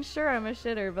 I mean, sure, I'm a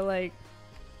shitter, but like...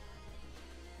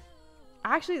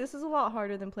 Actually, this is a lot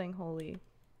harder than playing Holy.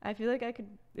 I feel like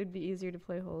it'd be easier to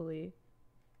play Holy.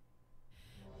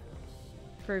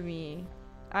 For me.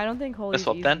 I don't think Holy's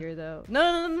swap easier, then? though. No,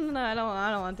 I don't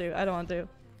want to.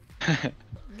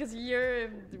 Because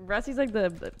Rusty's like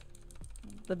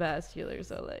the best healer,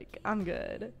 so like, I'm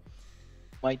good.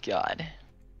 My god.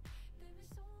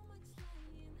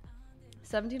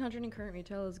 1700 in current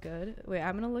retail is good. Wait,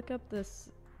 I'm gonna look up this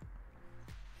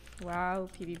WoW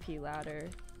PvP ladder.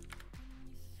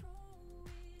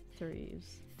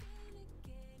 Threes.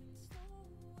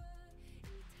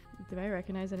 Did I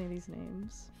recognize any of these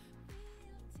names?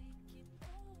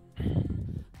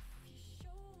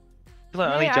 People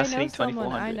are only Hey, just I know hitting someone.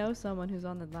 2400. I know someone who's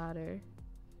on the ladder.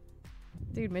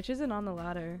 Dude, Mitch isn't on the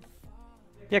ladder.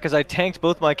 Yeah, because I tanked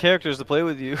both my characters to play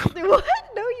with you. Dude, what?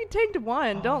 No, you tanked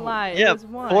one. Don't lie. It Yeah, was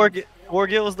one.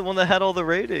 Orgil was the one that had all the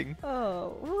rating.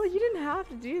 Oh, well, you didn't have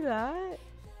to do that.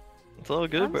 It's all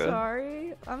good, I'm bro.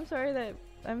 sorry. I'm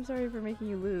sorry for making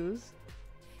you lose.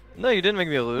 No, you didn't make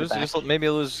me lose. You back. just made me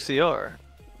lose CR.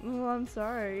 Well, I'm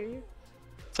sorry.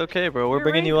 It's okay, bro. We're You're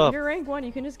bringing rank, you up. You're rank 1.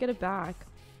 You can just get it back.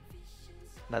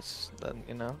 That's,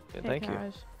 you know. Yeah, Hey, thank you.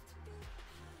 Cash.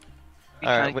 We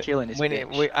All trying right, to kill in this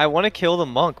bitch. I want to kill the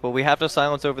monk, but we have to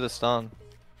silence over the stun.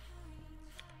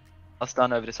 I'll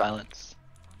stun over to silence.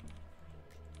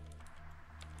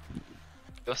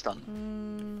 You're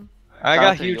stunned. I got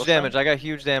Silence over huge your damage. stun? I got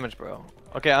huge damage, bro.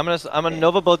 Okay, I'm gonna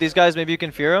Nova both these guys. Maybe you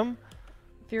can fear them.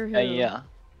 Fear who? Yeah.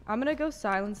 I'm gonna go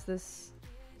silence this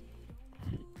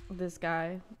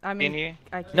guy. I mean, Can you?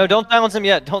 I can't. No, don't silence him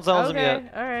yet. Don't silence him Okay,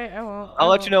 yet. alright, I won't. I'll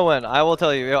let you know when. I will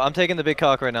tell you. Yo, I'm taking the big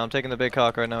cock right now. I'm taking the big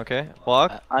cock right now. Okay,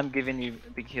 block. I'm giving you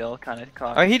big heal kind of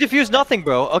card. Alright, he diffused nothing,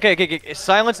 bro. Okay.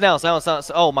 Silence now. Silence.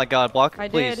 Oh my God, block. I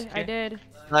Please. did, I did.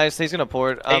 Nice. He's gonna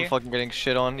port. I'm Hey. fucking getting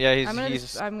shit on. Yeah, he's.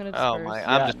 I'm gonna Oh disperse. my.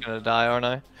 Yeah. I'm just gonna die, aren't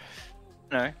I?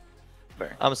 No.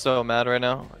 Fair. I'm so mad right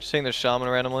now. Seeing the shaman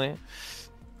randomly.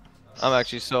 I'm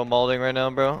actually so malding right now,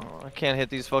 bro. I can't hit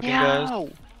these fucking guys.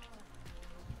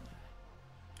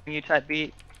 Can you type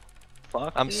beat?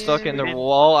 Fuck. I'm stuck in the Yeah.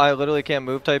 wall. I literally can't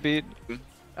move type beat.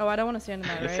 Oh, I don't want to stand in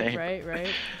that, right? Same. Right.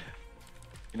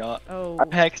 You know what? Oh,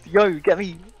 I'm hexed. Yo, get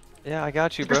me. Yeah, I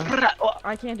got you, bro.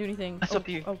 I can't do anything. That's oh, up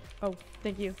to you. Oh,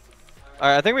 thank you.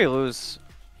 Alright, I think we lose.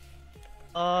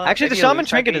 Actually, the shaman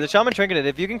trinketed. The shaman trinketed.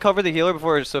 If you can cover the healer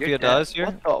before Sophia dies here.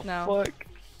 What the No.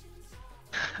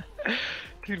 fuck?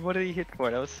 Dude, what did he hit for?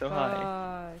 That was so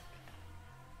high.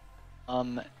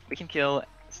 Fuck. We can kill.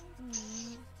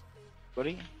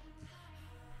 Buddy.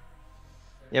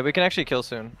 Yeah, we can actually kill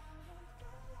soon.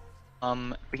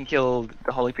 We can kill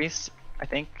the holy priest. I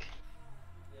think.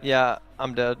 Yeah,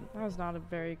 I'm dead. That was not a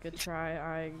very good try.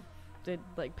 I did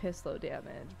like piss low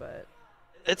damage, but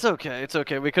It's okay. It's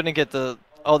okay. We couldn't get the.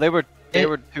 Oh, they were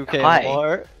 2k high.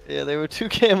 MMR. Yeah, they were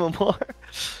 2k MMR.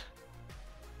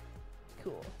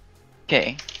 cool.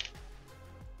 Okay.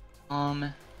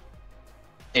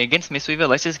 Against Mistweaver,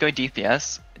 let's just go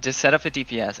DPS. Just set up a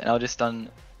DPS, and I'll just stun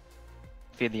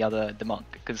fear the monk,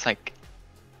 because it's like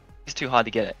it's too hard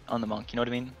to get it on the monk. You know what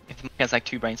I mean? If the monk has like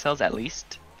 2 brain cells at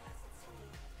least,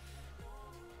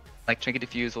 like trinket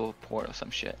diffuse or port or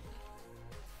some shit.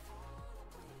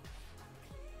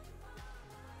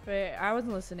 Wait, I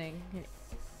wasn't listening.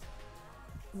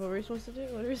 What were we supposed to do?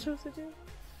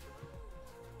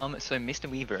 So Mr.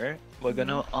 Weaver, we're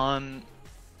gonna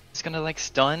just gonna like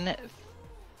stun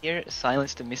here,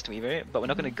 silence the Mistweaver, but we're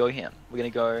not gonna go him. We're gonna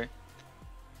go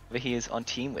where he is on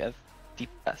team with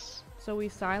DPS. So we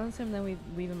silence him, then we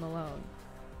leave him alone.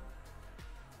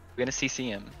 We're gonna CC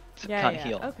him, so Yeah, can't yeah.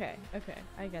 heal. Okay.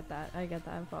 I get that.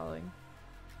 I'm following.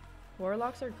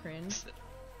 Warlocks are cringe.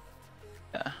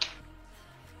 Yeah.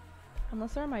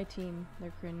 Unless they're on my team,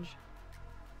 they're cringe.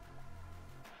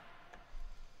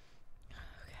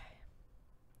 Okay.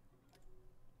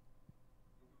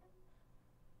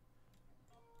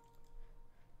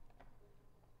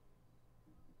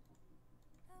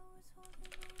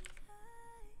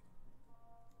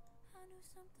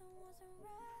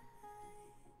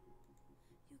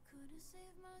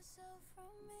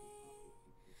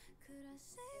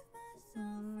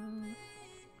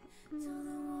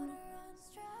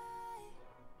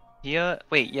 Here,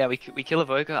 wait, yeah, we kill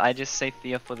Evoker. I just save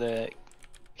Thea for the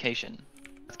communication.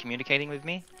 It's communicating with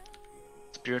me.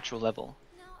 Spiritual level.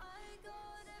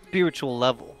 Spiritual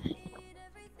level.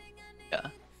 Yeah,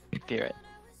 fear it.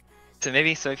 So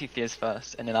maybe Sophie fears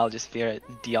first, and then I'll just fear it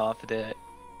DR for the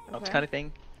ops Okay. kind of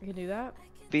thing. You can do that.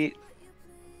 Be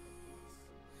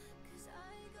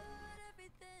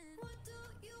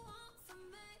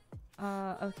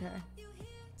Okay.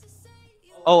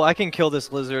 Oh, I can kill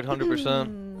this lizard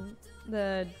 100%.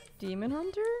 The demon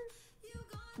hunter?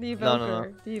 The No, evoker. no,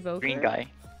 no. The evoker. green guy.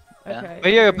 Yeah. Okay.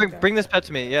 But yeah, the green guy. bring this pet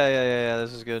to me. Yeah.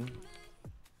 This is good.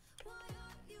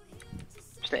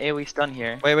 Just the AoE stun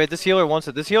here. Wait. This healer wants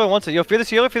it. Yo, fear this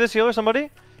healer. Somebody.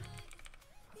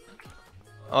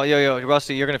 Oh, yo,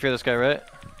 Rusty, you're gonna fear this guy, right?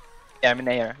 Yeah, I'm in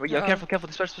the air. Wait, yo, Uh-oh. careful.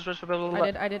 Disperse, blah, blah, blah.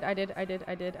 I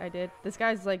did. This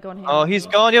guy's like going ham. Oh, he's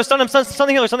gone. Yo, stun him. Stun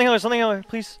the healer,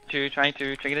 please. Trying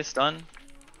to trigger this stun.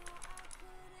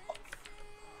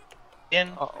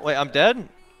 In. Oh, wait, I'm dead?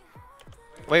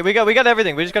 Wait, we got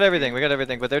everything. We just got everything.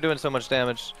 But they're doing so much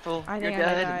damage. Full. I You're think I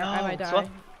might dead. die. No. I might die. Swap.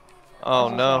 Oh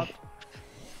Swap.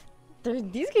 no.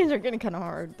 These games are getting kind of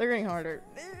hard. They're getting harder.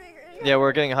 Yeah,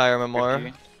 we're getting higher MMR.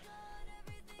 Rip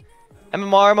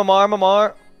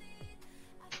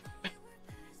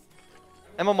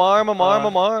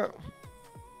MMR.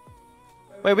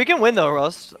 Wait, we can win though,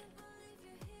 Rust.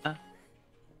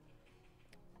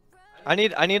 I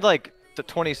need like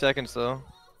 20 seconds though.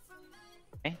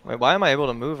 Okay. Wait, why am I able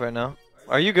to move right now?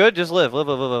 Are you good? Just live.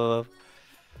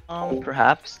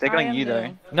 Perhaps. They're I going am you though.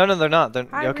 new. No, they're not. They're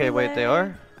Hi, okay. Wait, they Relay.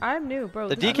 are. I'm new, bro.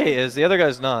 The This is DK my- is. The other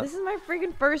guy's not. This is my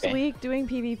freaking first Okay. week doing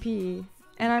PvP,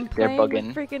 and I'm They're playing bugging.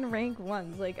 with freaking rank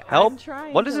 1s. Like, Help! I'm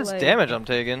trying What is to, this like, damage I'm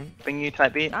taking? Bring you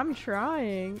type beat. I'm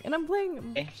trying, and I'm playing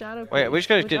Okay. Shadow. Wait, we just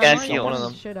gotta which get I'm sheep already on one of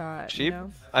getting them. Shit at, Sheep? You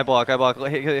know? I block.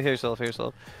 Hear yourself.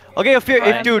 Okay, if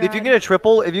Alright. dude, if you can get a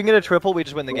triple, we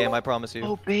just win the game. I promise you.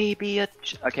 Oh baby,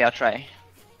 okay, I'll try.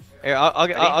 Here, I'll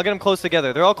get them close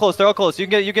together. They're all close. You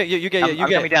can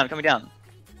get. I'm coming down.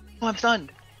 Oh, I'm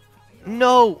stunned.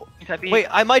 No. Type beat. Wait,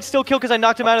 I might still kill because I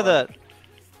knocked him out of that.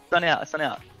 Stun out.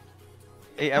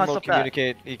 Hey, Can't Emerald stop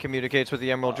that. He communicates with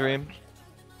the Emerald Dream.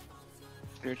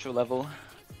 Spiritual level.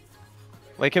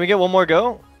 Wait, can we get one more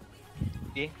go?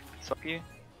 See? Swap you.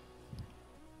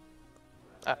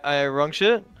 I rung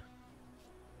shit.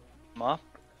 I'm off.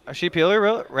 A sheep healer,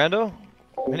 Rando.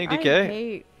 Hitting I DK.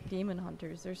 hate demon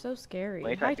hunters. They're so scary.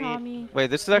 Wait, Hi, type beat. Tommy. Wait,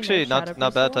 this is I know actually Shadow not Priest bad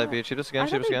a type lot. beat. Shoot us I again.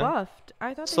 thought they buffed.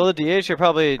 I thought Slow the DH. You're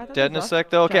probably thought they dead in a buffed sec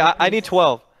though. Okay, Shadow I need Priest.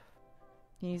 12.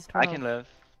 He's I 12. can live.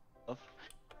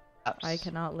 I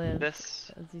cannot live.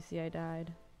 This. As you see, I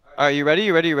died. Alright, you ready?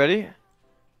 You ready?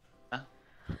 The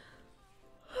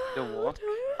walk.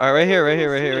 Alright, right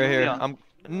here. Yeah.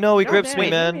 No, he God grips damn, me,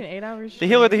 it's gonna man. be an 8 hours The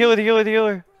healer.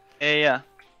 stream. Yeah.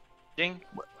 Ding.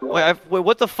 Wait,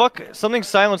 what the fuck? Something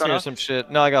silenced me or Start off. some shit.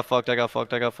 No, I got fucked. I'm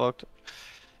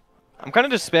kind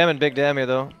of just spamming big damn here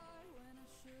though.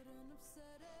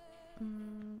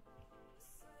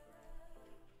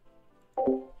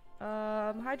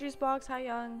 Hi Juicebox, hi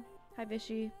Young, hi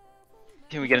Vishy.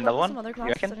 Can we get another Some one? other You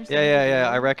classes reckon? understand Yeah. the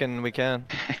I reckon we can.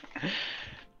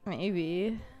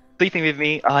 Maybe. Sleeping with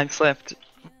me. Oh, I'm slept.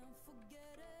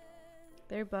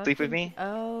 They're buffing. Sleep with me?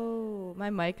 Oh, my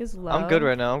mic is low. I'm good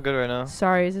right now.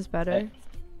 Sorry, is this better? Okay.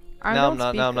 I No, don't I'm not,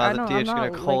 speak- no, I'm not. I The don't- DH I'm is gonna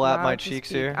not, call like, out my loud to cheeks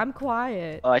speak. here. I'm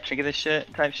quiet. Oh, I trigger this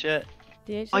shit. Type shit.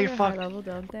 DH Oh, you're high fucked. level,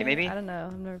 don't they? Okay, maybe? I don't know.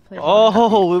 I've never played.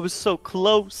 Oh, it was so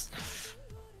close.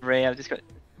 Ray, I've just got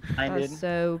blinded. That's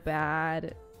so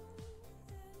bad.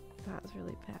 That was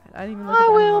really bad. I didn't even look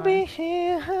at the MR.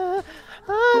 here.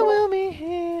 I will be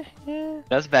here.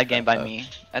 That was a bad game by me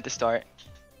at the start.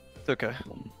 It's okay.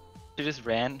 She just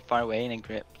ran far away and then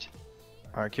gripped.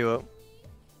 Alright, queue up.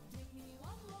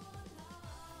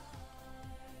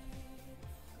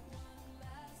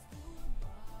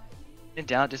 In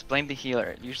doubt, just blame the healer.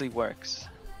 It usually works.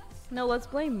 No, let's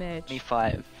blame Mitch. Me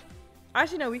 5.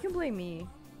 Actually, no, we can blame me.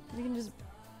 We can just.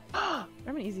 I'm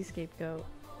an easy scapegoat.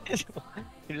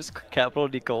 You just capital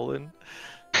D colon.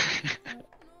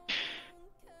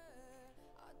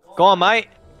 Go on, mate.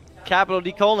 Capital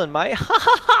D colon, mate.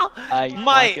 I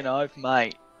Mate. fucking hope,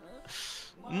 mate.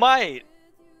 Mate.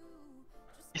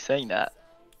 You saying that?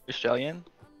 Australian?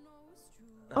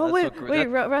 Oh that's wait, so wait,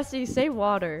 Rusty, say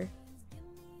water.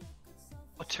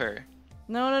 Water.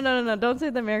 No, don't say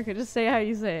the American. Just say how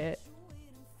you say it.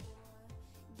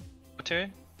 Water?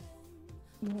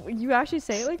 You actually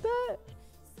say it like that?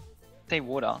 Say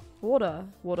water. Water.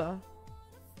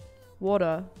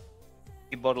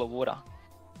 A bottle of water.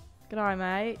 G'day,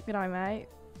 mate.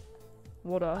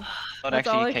 Water. Not That's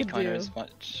all I actually cake could counter do. as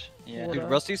much. Yeah. Water. Dude,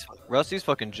 Rusty's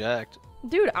fucking jacked.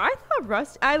 Dude, I thought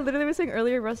Rusty. I literally was saying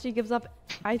earlier, Rusty gives off.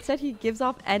 I said he gives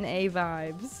off NA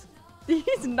vibes.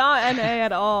 He's not NA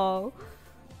at all.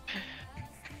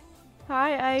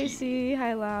 Hi, Icy.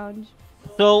 Hi, Lounge.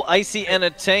 So, Icy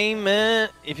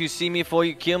Entertainment. If you see me before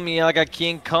you kill me, I got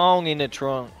King Kong in the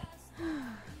trunk.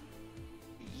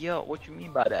 Yo, what you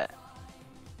mean by that?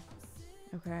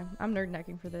 Okay, I'm nerd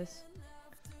necking for this.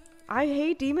 I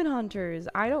hate demon hunters.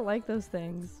 I don't like those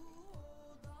things.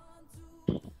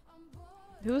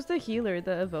 Who's the healer?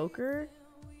 The evoker?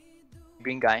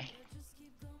 Green guy.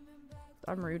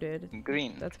 I'm rooted.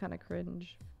 Green. That's kind of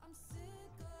cringe.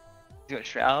 You got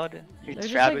Shroud? You They're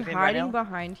just Shroud like with him right hiding now?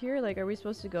 behind here. Like, are we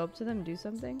supposed to go up to them and do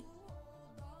something?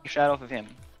 Shroud off of him.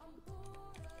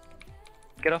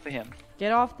 Get off of him.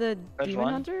 Get off the First demon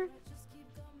one. hunter?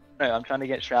 No, I'm trying to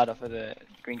get Shroud off of the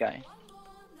green guy.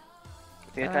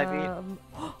 See that type Um,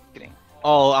 Kidding.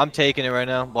 Oh, I'm taking it right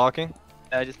now. Blocking.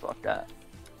 I just blocked that.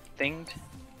 Thinged.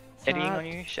 Hitting on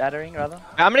you, shattering rather.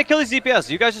 I'm gonna kill these DPS.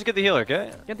 You guys just get the healer,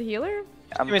 okay? get the healer?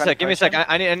 I'm Give me a trying sec. to Give me a punch sec. him.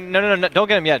 I need. No. Don't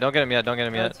get him yet. Don't get him yet. Oh,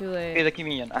 yet. too Hey, late. the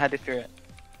minion. I had to fear it.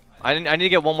 I need to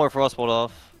get one more for us pulled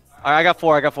off. Alright, I got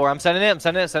four. I'm sending it.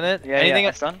 Yeah, Anything?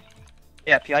 yeah, done.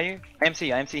 Yeah, PIU.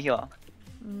 IMC healer.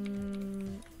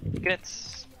 Mm, Get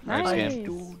it. Nice nice. game.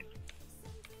 Dude.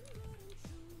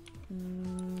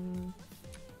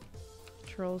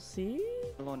 Troll C?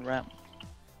 Alone ramp.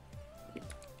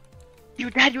 You're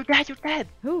dead, you're dead, you're dead!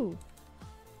 Who?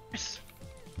 Yes.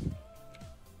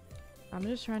 I'm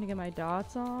just trying to get my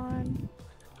dots on.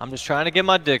 I'm just trying to get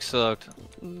my dick sucked.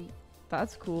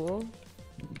 That's cool.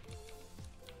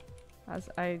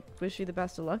 I wish you the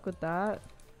best of luck with that.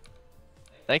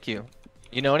 Thank you.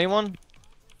 You know anyone?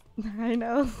 I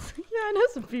know. Yeah, I know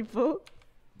some people.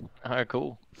 Alright,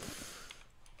 cool.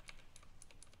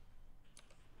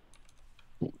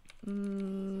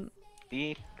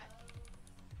 Beep.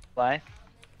 Fly.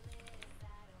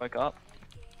 Wake up.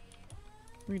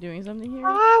 Are we doing something here?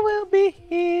 I will be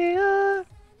here.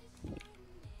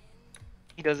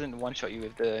 He doesn't one-shot you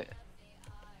with the...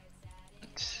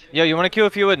 Yo, you want to queue a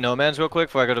few with nomads real quick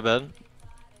before I go to bed?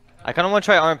 I kind of want to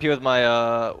try RMP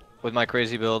with my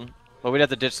crazy build, but we'd have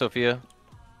to ditch Sophia.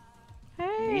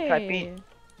 Me type beat. Hey.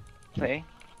 Play.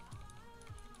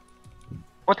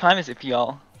 What time is it for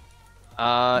y'all?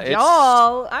 It's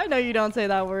Y'all, I know you don't say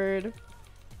that word.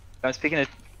 I'm speaking of...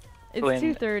 It's When-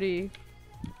 2:30.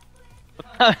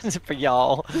 it's for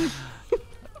y'all.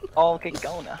 Oh, okay,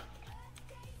 go now.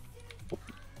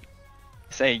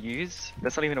 Say use?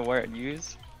 That's not even a word.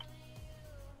 Use?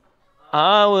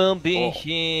 I will be Oh.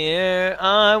 here.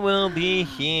 I will be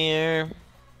here.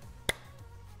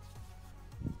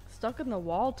 Stuck in the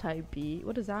wall type beat.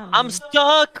 What does that mean? I'm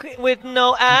stuck with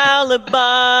no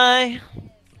alibi.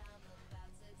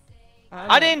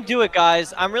 I didn't do it,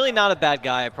 guys. I'm really not a bad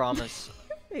guy, I promise.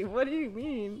 Wait, what do you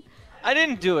mean? I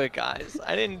didn't do it, guys.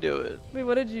 I didn't do it. Wait,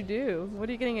 what did you do? What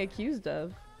are you getting accused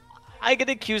of? I get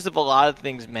accused of a lot of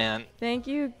things, man. Thank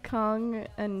you, Kung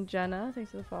and Jenna.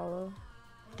 Thanks for the follow.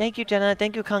 Thank you, Jenna.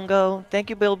 Thank you, Congo. Thank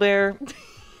you, Bill Bear.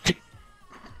 Hey,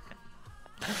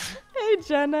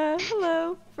 Jenna.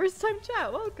 Hello. First time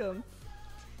chat. Welcome.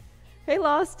 Hey,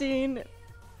 Lostine.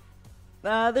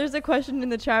 There's a question in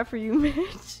the chat for you,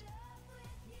 Mitch.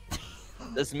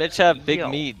 Does Mitch have big Yo.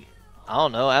 meat? I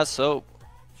don't know. Ask Soap.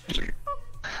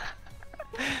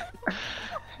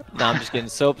 Nah, I'm just kidding.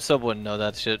 Soap wouldn't know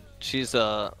that shit. She's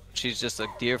just a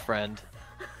dear friend.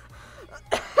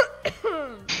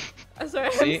 I'm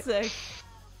sorry, See? I'm sick.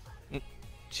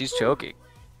 She's choking.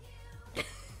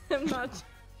 I'm not.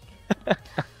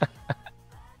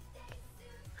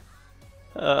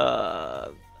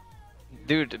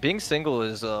 Dude, being single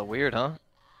is weird, huh?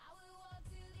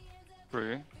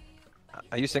 True.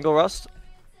 Are you single, Rust?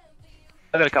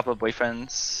 I got a couple of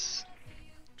boyfriends.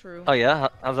 True. Oh yeah,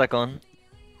 how's that going?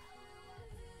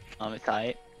 It's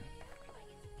tight.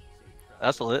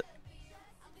 That's lit.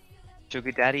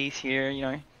 Sugar daddies here, you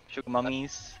know. Sugar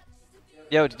mummies.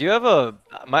 Yo, do you have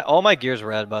all my gear's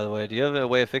red, by the way. Do you have a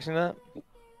way of fixing that?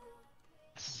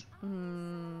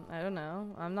 I don't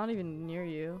know. I'm not even near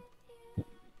you.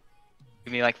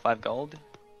 Give me like 5 gold.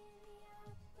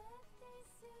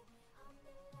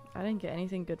 I didn't get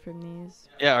anything good from these.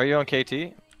 Yeah, are you on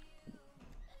KT?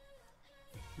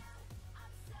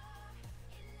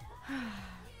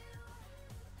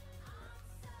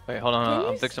 Wait, hold on. Can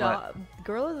I'm you fixing stop?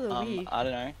 Girl of the week. I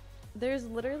don't know. There's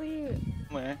literally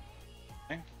Where?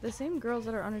 the same girls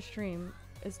that are on a stream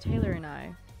as Taylor and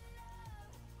I.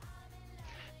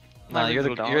 Nah, you're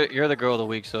the girl of the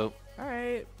week, so All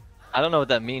right. I don't know what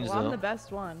that means Well, I'm though. the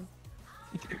best one.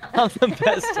 I'm the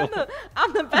best one.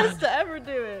 I'm the best to ever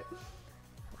do it.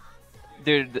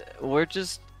 Dude, we're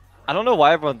just I don't know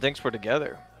why everyone thinks we're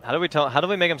together. How do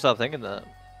we make him stop thinking that?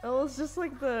 Well, it's just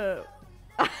like the.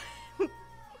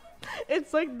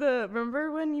 It's like the.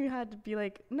 Remember when you had to be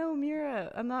like, no,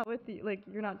 Mira, I'm not with you. Like,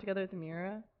 you're not together with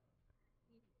Mira?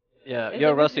 Yeah, It's yo,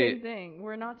 like the Rusty. same thing.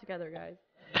 We're not together, guys.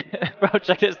 Bro,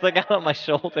 check this thing out on my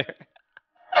shoulder.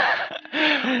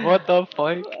 What the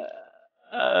fuck?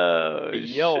 Oh,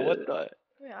 Yo, shit. what the?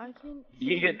 Wait, I can't.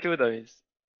 You can get 2 of those.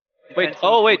 Wait,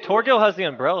 oh wait, Torgil has the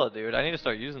umbrella, dude. I need to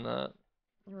start using that.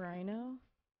 Rhino?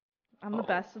 I'm the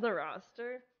best of the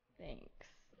roster? Thanks.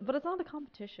 But it's not a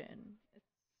competition. It's,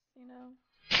 you know.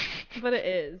 But it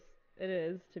is. It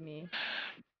is to me.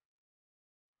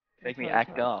 Make me It's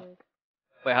act up. toxic.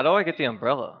 Wait, how do I get the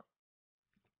umbrella?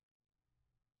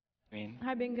 I mean,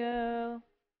 Hi, Bingo.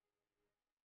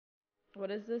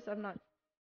 What is this? I'm not.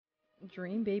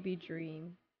 Dream, baby,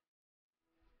 dream.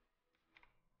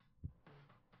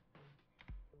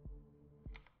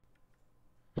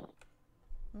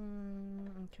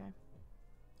 Okay.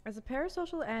 As a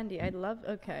parasocial Andy, I'd love.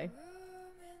 Okay.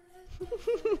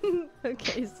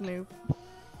 Okay, Snoop.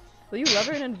 Will you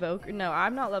level an invoker? No,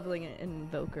 I'm not leveling an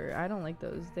invoker. I don't like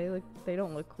those. They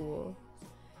don't look cool.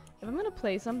 If I'm gonna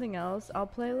play something else, I'll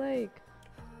play like.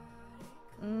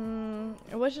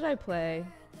 What should I play?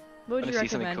 What would you Wanna see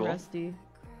something recommend, cool? Rusty?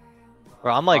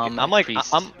 Bro,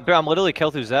 Priest. bro, I'm literally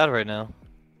Kel'Thuzad right now.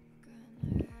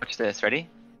 watch this. Ready?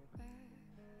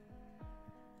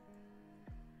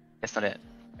 That's not it.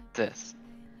 It's this.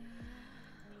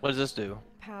 What does this do?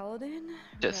 Paladin.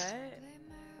 Just-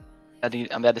 Ret.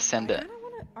 I'm about to send I it. kind of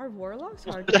want to. Are warlocks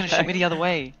hard? Shoot me the other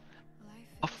way.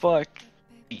 Oh fuck.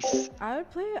 Peace. I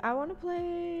would play. I want to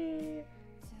play.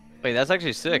 Wait, that's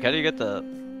actually sick. How do you get that?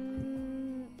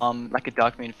 Like a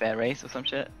Dark Moon Fair race or some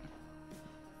shit.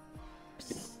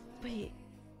 Wait.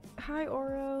 Hi,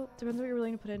 Oro. Depends what you're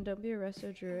willing to put in. Don't be a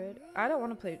resto druid. I don't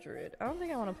want to play druid. I don't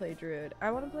think I want to play druid.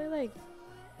 I want to play like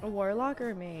a warlock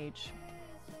or a mage.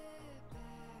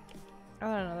 I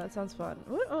don't know. That sounds fun.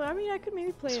 What? Oh, I mean, I could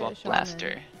maybe play Swap a shaman.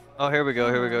 Blaster. Oh, here we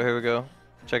go. Here we go. Here we go.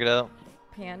 Check it out.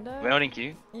 Panda. We're not in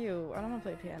queue. Ew. I don't want to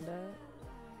play panda.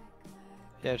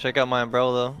 Yeah, check out my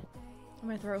umbrella.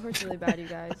 My throat hurts really bad, you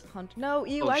guys. Hunt. No,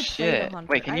 ew. Oh I played shit. a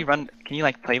hunter. Wait, can you run? Can you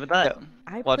like play with that?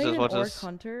 I Watch played this, an watch orc this.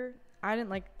 hunter. I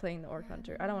didn't like playing the orc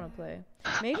hunter. I don't want to play.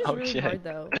 Mage is Oh, really shit. hard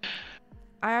though.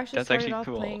 I actually That's started actually off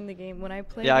cool. playing the game when I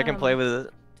played. Yeah, I can play with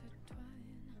it.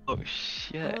 Oh I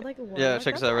shit. would like a Yeah, warlock.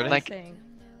 check That's this out, what ready? I was Like, saying.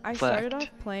 I started off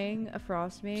flacked. playing a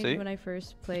frost mage See? when I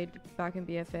first played back in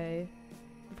BFA.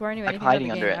 Before I knew Like anything about the hiding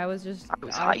game, under it. I was just I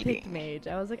was picked hiding. mage.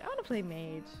 I was like, I want to play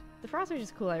mage. The frost mage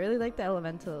is cool. I really like the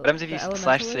elemental. What happens if the you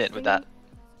slash elementalist sit with thingy. that?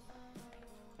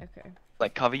 Okay.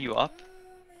 Like cover you up?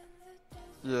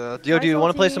 Yeah. Yo, do you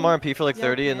want to play some salty. RMP for like Yo,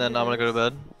 30 and then I'm gonna go to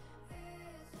bed?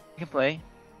 You can play.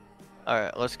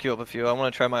 Alright, let's queue up a few. I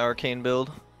want to try my arcane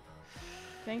build.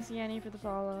 Thanks, Yanni, for the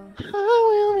follow.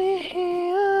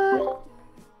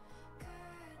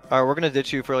 Alright, we're gonna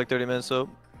ditch you for like 30 minutes, so.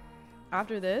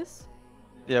 After this,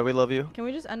 Yeah, we love you. can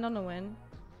we just end on a win?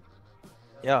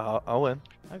 Yeah, I'll win.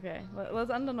 Okay, let's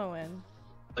end on a win.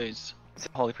 Lose.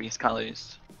 Holy Priest can't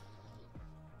lose.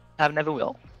 Have never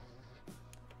will.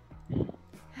 Okay.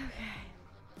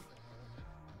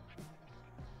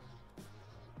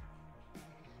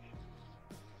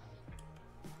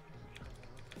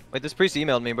 Wait, this priest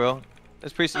emailed me, bro.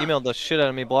 This priest emailed the shit out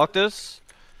of me. Block this.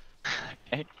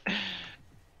 Okay.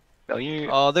 So you.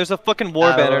 Oh, there's a fucking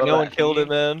war banner. No one can killed you- it,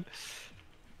 man.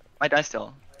 My die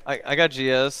still. I got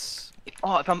GS.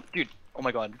 Oh, if I'm. Dude. Oh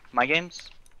my god. My games?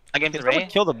 My games Can are someone Ray?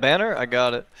 kill the banner? I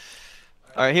got it.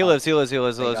 Alright, he lives, he lives, he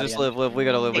lives, he Thank lives. God, Just yeah. live. We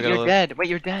gotta live, we Wait, gotta you're live. dead. Wait,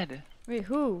 you're dead. Wait,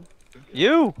 who?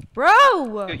 You!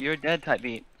 Bro! Dude, you're dead type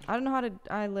beat. I don't know how to.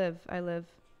 I live.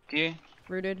 Do you?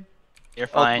 Rooted. You're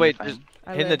Oh, fine. wait, you're fine. just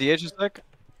I hitting live. the DH a sec?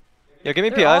 Yo, give me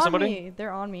They're PI, on somebody. me.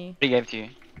 They're on me. What gave it to you?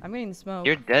 I'm getting the smoke.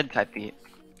 You're dead type beat.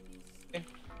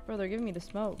 Bro, they're giving me the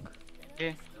smoke.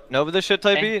 No, but this shit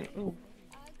type Hey. beat. Ooh.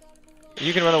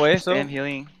 You can run away, so. Spam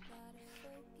healing.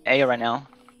 A right now.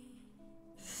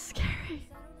 Scary.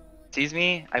 Sees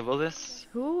me. I will this.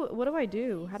 Who? What do I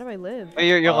do? How do I live? Wait,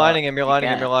 you're lining him, you're you lining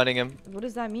him, can't. you're lining him. What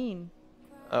does that mean?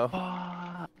 Oh.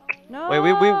 No. Wait,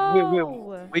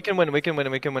 we can win, we can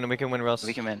win, we can win, we can win, Russ.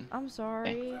 We can win. I'm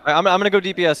sorry. Alright, I'm gonna go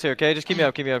DPS here, okay? Just keep me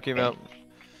up, keep me up, keep me up.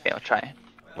 Okay, I'll try.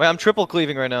 Wait, I'm triple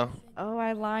cleaving right now. Oh,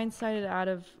 I line sighted out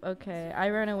of. Okay, I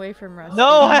ran away from Rusty.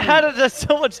 No, I had it,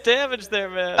 so much damage there,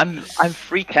 man. I'm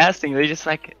free casting. They're just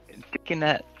like dicking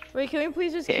that. Wait, can we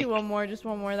please just Okay. keep one more? Just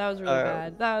one more. That was really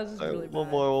Alright. bad. That was just Alright, really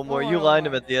bad. one more. You lined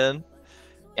him at the end.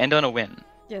 End on a win.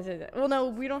 Yes, yes, yes. Well, no,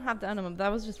 we don't have to end him. That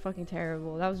was just fucking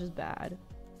terrible. That was just bad.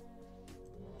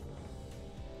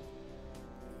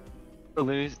 We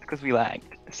lose because we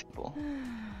lagged. Simple.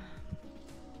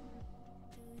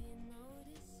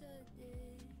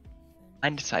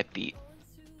 I'm the type beat.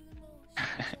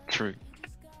 True.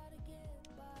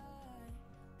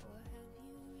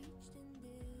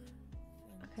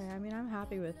 Okay, I mean, I'm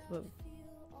happy with what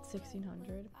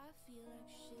 1600.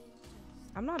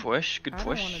 I'm not. Push. Good I don't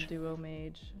want push. to duo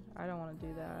mage. I don't want to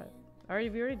do that.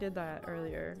 We already did that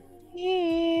earlier.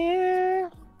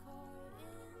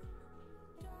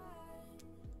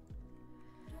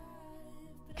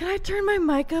 Can I turn my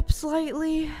mic up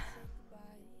slightly?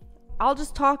 I'll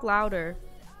just talk louder.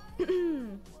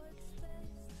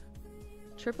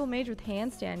 Triple mage with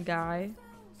handstand guy.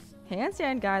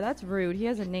 Handstand guy, that's rude. He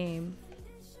has a name.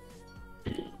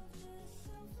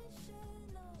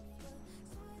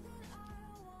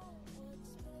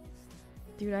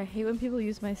 Dude, I hate when people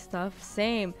use my stuff.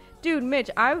 Same. Dude, Mitch,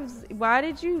 why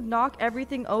did you knock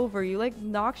everything over? You like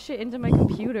knocked shit into my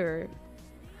computer.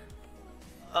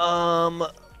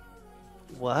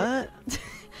 What?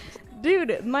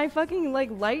 Dude, my fucking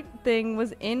like light thing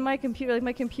was in my computer. Like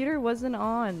my computer wasn't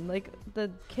on. Like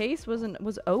the case was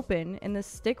open and the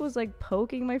stick was like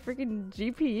poking my freaking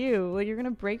GPU. Like you're gonna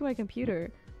break my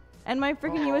computer. And my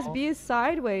freaking USB is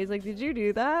sideways. Like, did you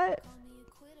do that?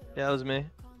 Yeah, that was me.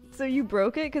 So you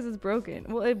broke it because it's broken.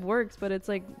 Well, it works, but it's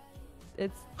like,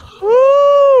 it's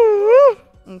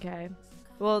okay.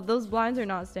 Well, those blinds are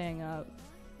not staying up.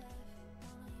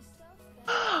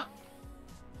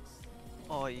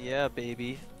 Yeah,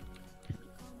 baby.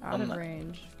 Out of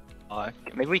range.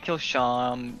 Maybe we kill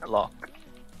Sham Lock.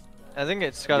 I think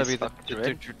it's gotta be fuck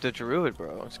Druid? the druid,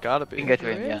 bro. It's gotta be. We can get to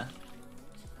it, Druid? yeah.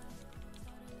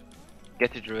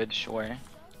 Get to Druid, sure.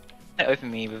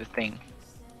 Open me with a thing.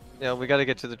 Yeah, we gotta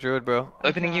get to the druid, bro.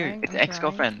 Opening you, trying, it's I'm an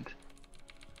ex-girlfriend.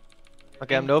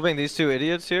 Okay, I'm noving these two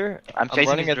idiots here. I'm chasing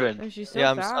running his at the- Druid. Oh, she's so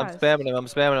Yeah, I'm fast. spamming him. I'm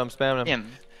spamming him.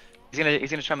 Him. He's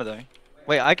gonna tremor though.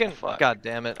 Wait, I can. Fuck. God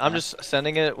damn it! I'm Yeah. just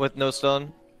sending it with no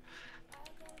stun.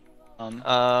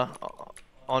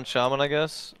 On shaman, I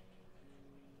guess.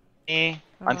 Me,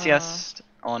 on CS,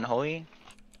 on Holy.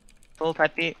 Full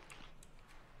type beat.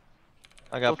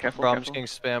 I got. Careful, Bro, I'm just careful.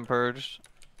 getting spam purged.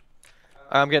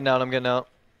 Alright, I'm getting out.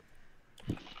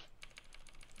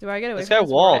 Do I get away This from guy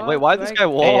this walled. wall? Wait, why Do this I- guy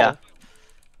walled? Yeah.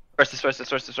 First.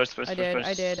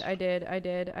 I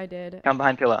did. Come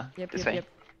behind pillar. Yep, This yep, way. yep.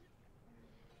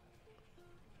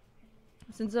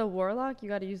 Since a warlock, you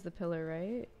gotta use the pillar,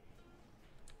 right?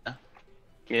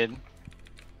 Good.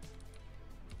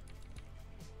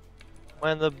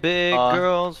 When the big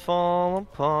girls fall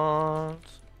apart.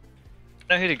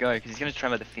 I don't know who to go because he's gonna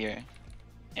tremor the fear.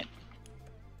 And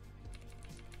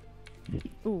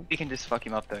Ooh. we can just fuck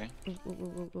him up though.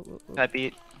 Ooh. Type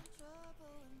beat.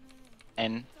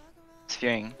 And it's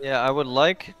fearing. Yeah, I would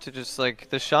like to just like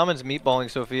the shaman's meatballing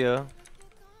Sophia.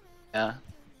 Yeah.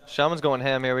 Shaman's going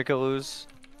ham here. We could lose.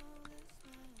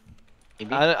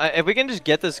 Maybe. If we can just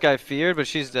get this guy feared, but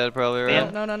she's dead probably,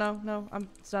 right? No. I'm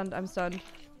stunned.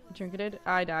 Trinketed.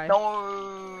 I die.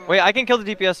 No. Wait, I can kill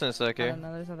the DPS in a sec I here. don't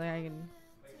know. There's nothing I can.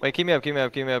 Wait, keep me up. Am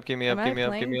I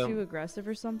playing too aggressive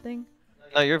or something?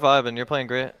 No, you're vibing. You're playing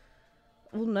great.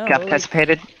 Well, no. Got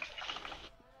participated.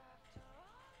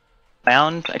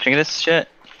 Bound. I trigger this shit.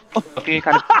 Oh, you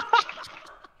kind of.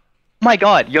 My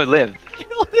God, yo, live.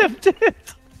 You lived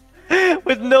it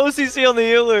with no CC on the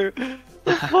healer.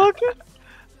 The fuck?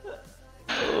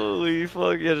 Holy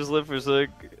fuck! Yeah, just live for a sec.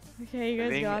 Okay, you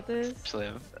guys got this. Just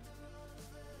live.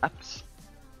 Apps.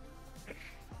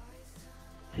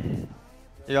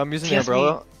 Yeah, I'm using the TS me.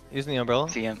 umbrella. Using the umbrella.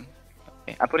 See him.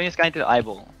 Okay, I'm putting this guy into the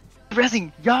eyeball.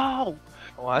 Rezzing, yo!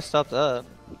 Oh, I stopped that.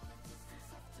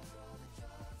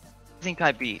 Rezzing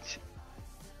type beat.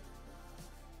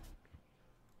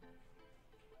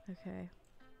 Okay.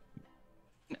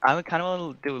 I would kind of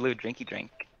want to do a little drinky drink.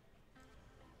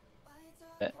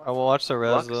 I will watch the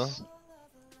res Lux? though.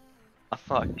 Oh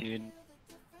fuck, dude.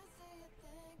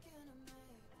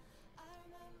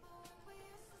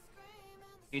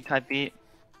 You type beat.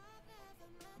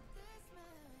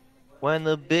 When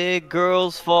the big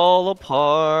girls fall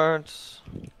apart.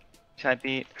 Type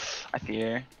beat. I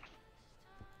fear.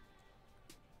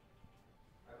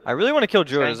 I really want to kill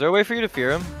Druid. Okay. Is there a way for you to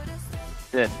fear him?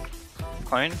 Did.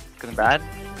 Clone? Cause I'm bad?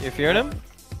 You fearing him?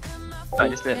 No, I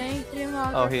just did. Thank you,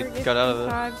 Mom. Oh, he got out of it.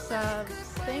 5 subs.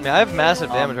 I Thank mean, I have you. massive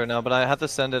damage right now, but I have to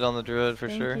send it on the Druid for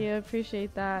Thank sure. you,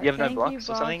 appreciate that. You have no Thank blocks you, or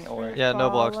something, Box, or- for Yeah, no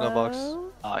blocks, no blocks. follow.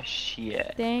 Oh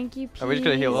shit. Thank you, Pete. Oh, we just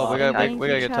gotta heal up. We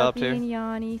gotta get top tier. And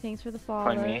Yanni, thanks for the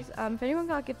Pardon me. follows. If anyone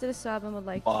got gifted a sub and would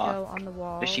like to Aw. go on the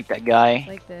wall Just shoot that guy.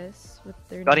 like this with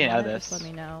their Guardian name out on of it, just this. let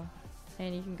me know.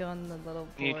 And you can go on the little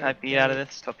Can you board type beat out of there.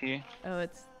 this? Top you. Oh,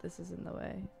 this is in the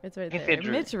way. It's right You can there. fit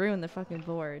Drew. Mitch ruined the fucking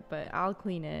board, but I'll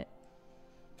clean it.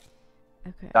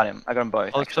 Okay. Got him. I got them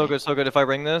both. Oh, actually. so good. If I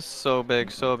ring this, so big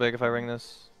if I ring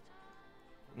this.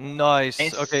 Nice.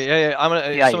 Nice. Okay, yeah. I'm gonna.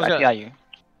 PI you. someone's I gonna- PI you.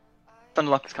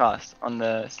 Unlock his cast on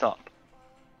the stop.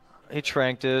 He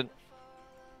tranked it.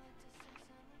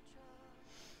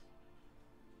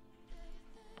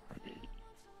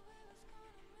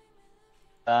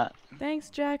 That. Thanks,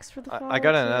 Jax, for the follow. I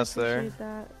got an too. S there. Appreciate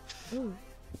that. Ooh.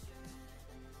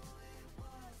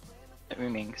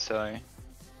 Rooming, so.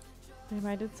 Damn,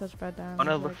 I did such bad damage. I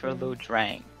wanna look that for a game. little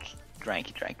drank.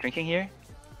 Drinking here?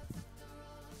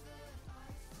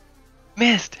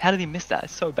 Missed! How did he miss that?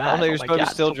 It's so bad. Oh no, you're my supposed to God,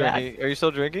 be still so bad. drinking. Are you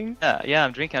still drinking? Yeah,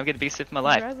 I'm drinking. I'm getting a big sip of my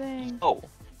life. Rezzing. Oh.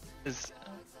 This.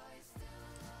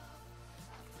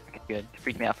 Okay, good.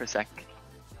 Freaked me out for a sec.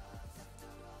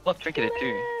 Look, drinking it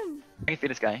too. Damn. I can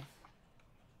feed this guy.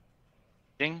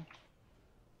 Ding.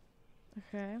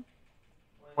 Okay.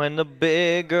 When the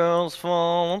big girls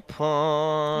fall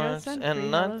apart, send and free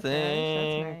I HelloFresh,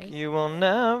 think that's nice. you will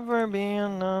never be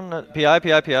another. PI.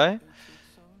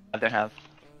 I don't have.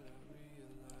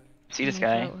 See this My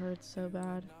guy? throat hurts so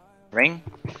bad. Ring?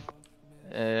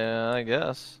 Yeah, I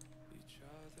guess.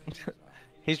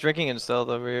 He's drinking in stealth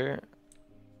over here.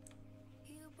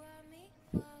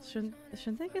 Shouldn't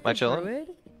they get Am I the chilling? druid?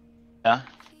 Yeah.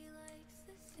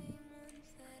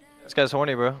 This guy's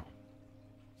horny, bro.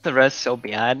 The res so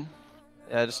bad.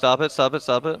 Yeah, just stop it.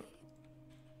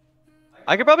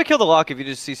 I could probably kill the lock if you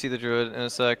just CC the druid in a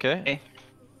sec, okay? Okay.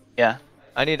 Yeah.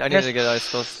 I need to get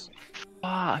icicles.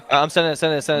 Fuck. I'm sending it,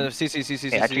 CC,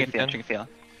 Okay, I if you trigger can. fail.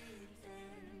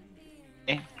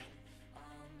 Okay.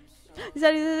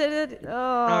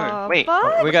 Oh, wait.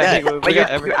 fuck? We got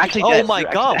you're actually Oh dead. my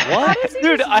You're god, actually what? does he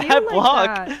Dude, just I had heal like block.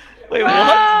 that? Wait,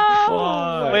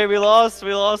 No! what? Wait, we lost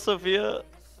Sophia.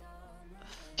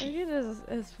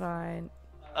 It's fine.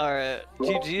 Alright,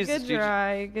 GG's. Good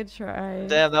try, good try.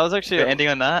 Damn, that was actually We're ending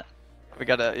on that? we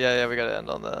gotta end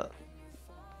on that.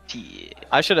 Yeah.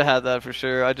 I should have had that for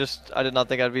sure. I did not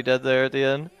think I'd be dead there at the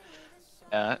end.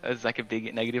 Yeah, it was like a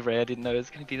big negative ray. I didn't know it was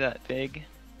gonna be that big.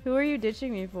 Who are you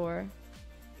ditching me for?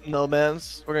 No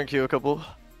mans. We're gonna queue a couple.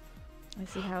 I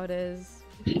see how it is.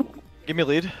 Give me a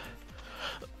lead.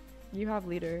 You have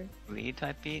leader. Lead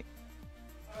type beat.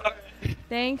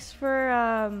 Thanks for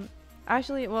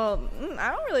actually, well,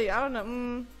 I don't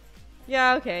know.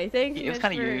 Yeah, okay. Thanks. It was Mitch,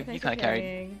 kind of for- you. You thanks kind for of carried.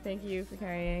 carrying. Thank you for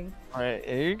carrying. Alright,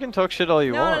 you can talk shit all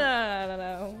you No,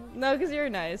 want. no, because you're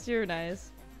nice. You're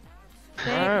nice.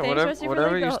 Alright, Thanks, Rusty, for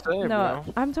whatever like you the- say, No,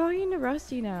 bro. I'm talking to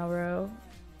Rusty now, bro.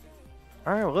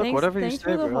 Alright, well, look, Thanks, whatever you thanks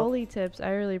say, for the bro. holy tips.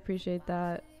 I really appreciate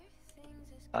that.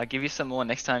 I'll give you some more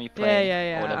next time you play.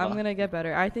 Yeah. Or whatever. I'm gonna get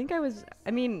better. I think I was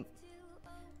doing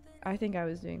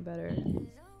better.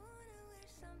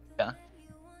 Yeah.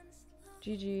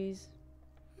 GG's.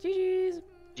 GG's.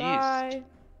 Jeez.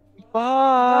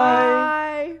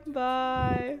 Bye.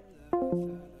 Bye.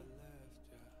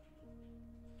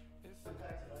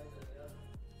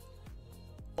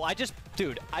 I just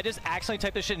accidentally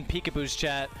typed this shit in Peekaboo's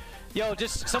chat. Yo,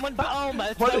 just someone. Oh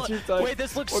my. What did you type? Wait,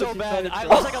 this looks What so did you bad. type, I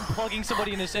bro? was like, I'm plugging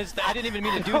somebody in this. I didn't even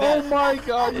mean to do that. Oh my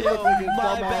god, you look like a my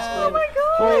dumbass. bad. Bro. Oh my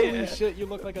god. Holy shit, you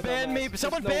look like a Ban dumbass. me. There's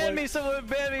Someone no ban way. me. Someone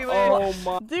ban me. Wait. Oh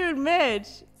my. Dude, Mitch.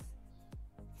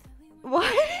 Why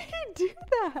did you do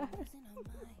that?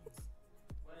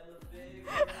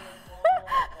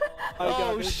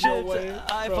 Oh there's shit! no way,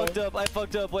 I bro.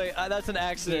 fucked up. Wait, that's an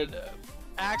accident.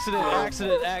 Accident.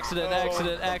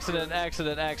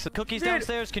 Cookies Dude.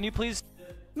 downstairs. Can you please?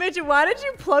 Mitch, why did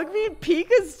you plug me in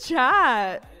Pika's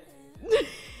chat?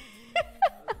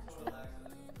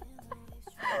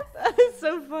 That is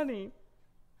so funny.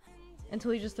 Until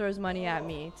he just throws money at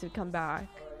me to come back.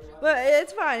 But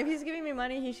it's fine. If he's giving me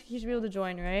money, he should be able to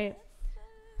join, right?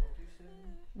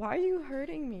 Why are you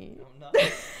hurting me? I'm not.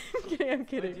 I'm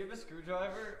kidding. Wait, do you have a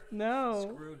screwdriver?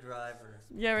 No. Screwdriver.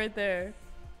 Yeah, right there.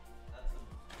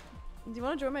 Do you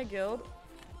want to join my guild?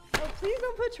 Oh, please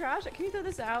don't put trash. Can you throw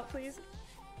this out, please?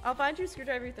 I'll find you a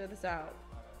screwdriver. You throw this out.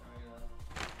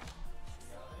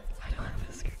 I don't have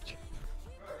a screwdriver.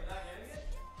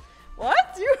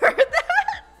 What? You heard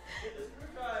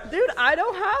that? Dude, I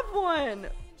don't have one.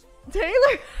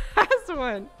 Taylor has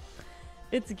one.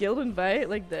 It's guild invite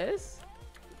like this.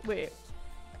 Wait.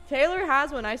 Taylor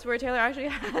has one. I swear Taylor actually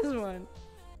has one.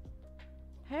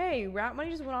 Hey, Rat Money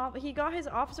just went off. He got his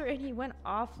officer and he went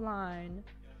offline.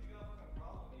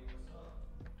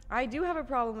 I do have a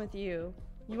problem with you.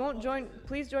 You won't join.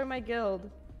 Please join my guild.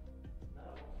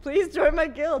 Please join my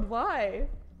guild. Why?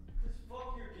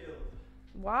 Fuck your guild.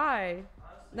 Why?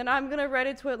 Then I'm gonna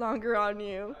Reddit twit longer on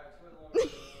you.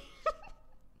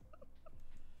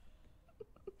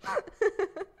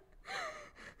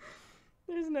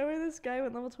 There's no way this guy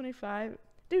went level 25.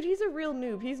 Dude, he's a real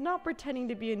noob. He's not pretending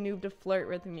to be a noob to flirt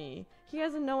with me. He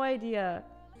has no idea.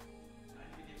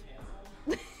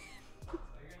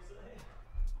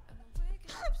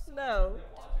 No.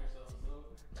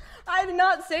 I did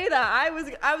not say that. I was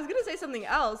gonna say something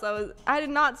else. I did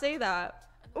not say that.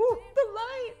 Ooh, the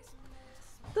light.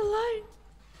 The light.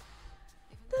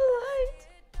 The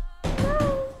light.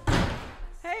 No.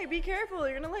 Hey, be careful.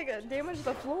 You're gonna like damage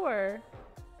the floor.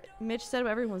 Mitch said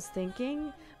what everyone's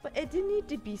thinking, but it didn't need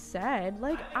to be said.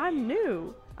 Like, I'm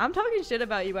new. I'm talking shit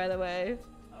about you, by the way.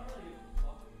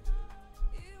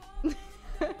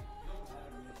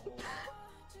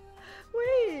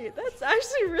 Wait, that's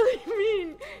actually really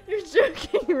mean. You're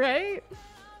joking, right?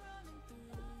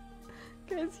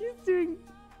 Guys, he's doing...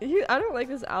 I don't like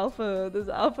this alpha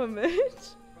Mitch.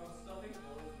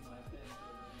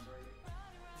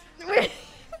 Wait.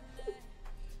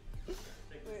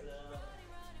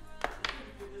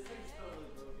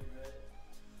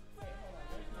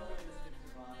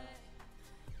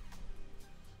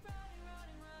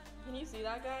 Can you see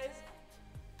that, guys?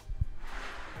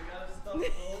 I got this stuff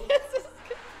closed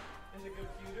in the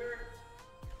computer.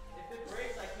 If it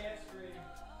breaks, I can't scream.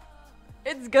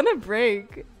 It's gonna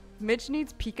break. Mitch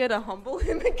needs Pika to humble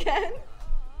him again.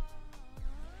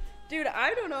 Dude,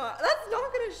 I don't know. That's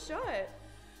not gonna shut.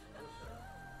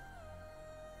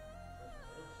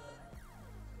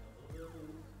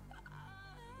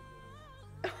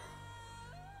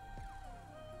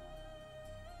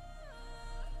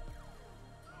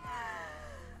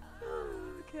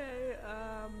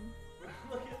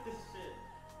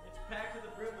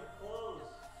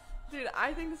 Dude,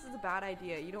 I think this is a bad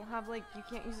idea. You don't have like, you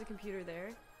can't use the computer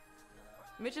there.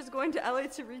 Mitch is going to LA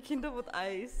to rekindle with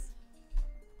ice.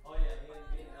 Oh yeah,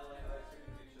 me and LA are actually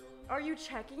gonna be chilling. Are you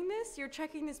checking this? You're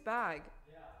checking this bag.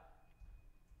 Yeah.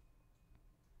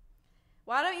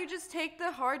 Why don't you just take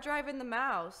the hard drive and the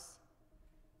mouse?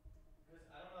 Because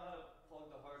I don't know how to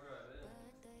plug the hard drive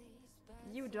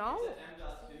in. You don't? It's an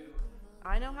M.2.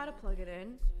 I know how to plug it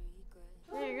in.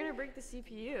 Yeah, you're gonna break the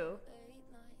CPU.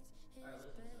 Alright,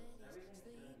 listen, everything's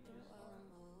gonna be just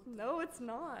fine. No, it's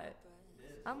not.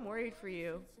 I'm worried for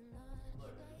you.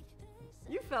 Look,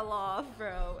 You fell off,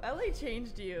 bro. LA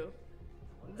changed you.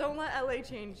 Don't let LA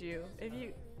change you. If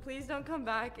you please don't come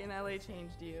back and LA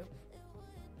changed you.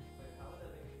 wait, how would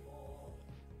that make me fall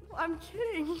off? I'm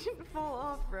kidding. You didn't fall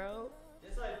off, bro.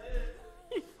 Yes, I did.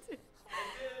 You did. I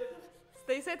did.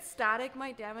 They said static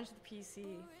might damage the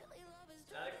PC.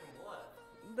 Static from what?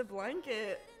 The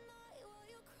blanket.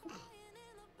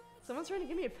 Someone's trying to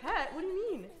give me a pet. What do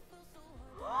you mean?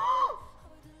 Oh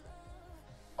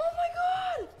my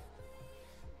god!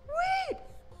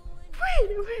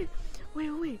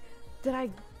 Wait! Did I...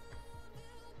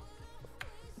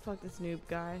 Fuck this noob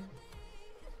guy.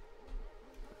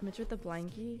 Mitch with the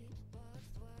blankie?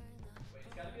 Wait,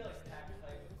 it's gotta be like tack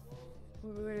tight with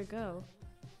clothes. Where'd it go?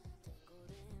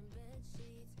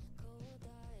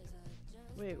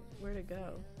 Wait, where'd it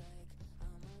go?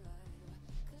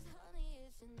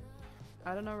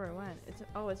 I don't know where it went. It's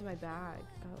in my bag.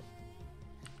 Oh.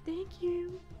 Thank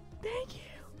you.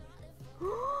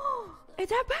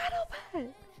 It's a battle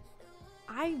pet.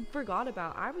 I forgot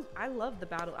about. I love the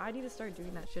battle. I need to start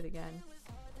doing that shit again.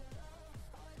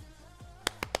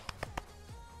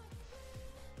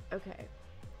 Okay.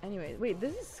 Anyway, wait,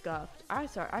 this is scuffed. I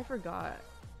forgot.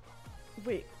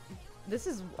 Wait, this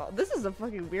is a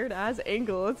fucking weird ass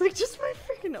angle. It's like just my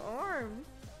freaking arm.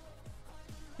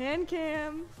 Hand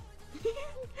cam.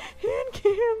 Hand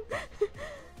cam.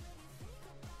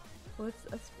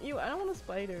 What's you? I don't want a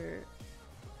spider.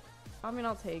 I mean,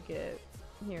 I'll take it.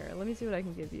 Here, let me see what I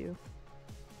can give you.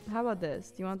 How about this?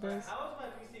 Do you want this? How is my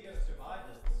PC gonna survive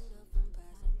this?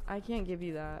 I can't give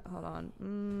you that. Hold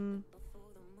on.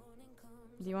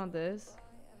 Do you want this?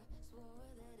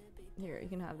 Here, you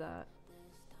can have that.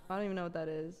 I don't even know what that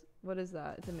is. What is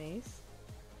that? It's a mace.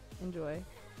 Enjoy.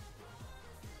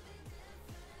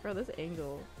 Bro, this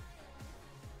angle.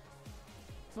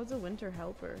 What's a winter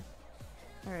helper?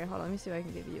 Alright, hold on. Let me see what I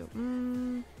can give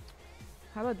you.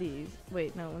 How about these?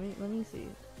 Wait, no, let me see.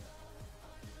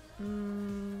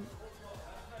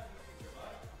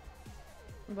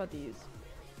 What about these?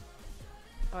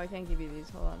 Oh, I can't give you these.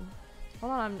 Hold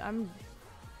on. I'm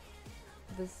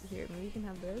this here. Maybe you can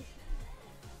have this.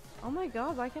 Oh my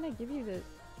god, why can't I give you this?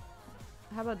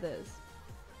 How about this?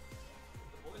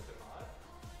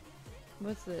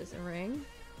 What's this? A ring?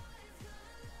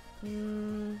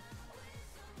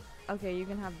 Okay, you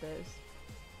can have this.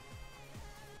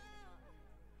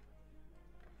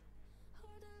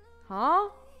 Huh?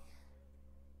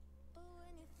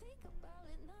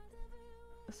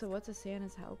 So what's a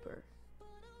Santa's helper?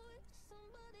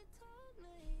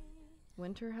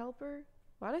 Winter helper?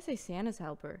 Why did I say Santa's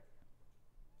helper?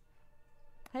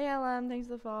 Hey LM, thanks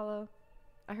for the follow.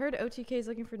 I heard OTK is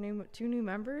looking for two new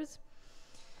members.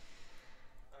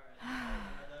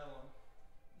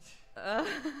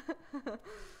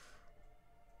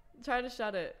 Try to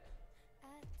shut it.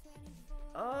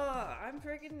 Oh, I'm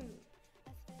freaking...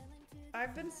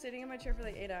 I've been sitting in my chair for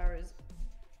like 8 hours.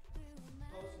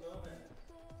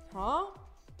 Huh?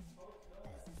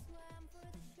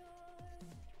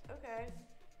 Okay.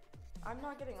 I'm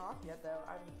not getting off yet though.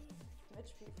 I'm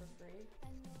Mitch P for free.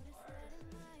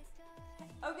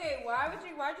 Okay, why'd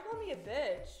you call me a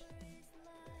bitch?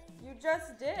 You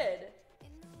just did.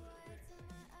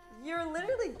 You're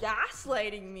literally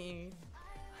gaslighting me.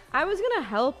 I was gonna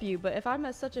help you, but if I'm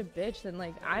such a bitch, then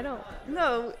like I don't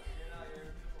know.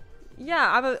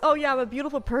 Yeah, I'm a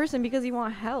beautiful person because you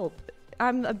want help.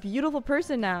 I'm a beautiful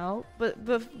person now, but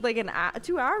like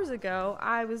 2 hours ago,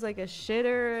 I was like a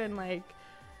shitter and like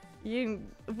you.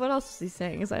 What else was he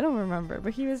saying? Because I don't remember,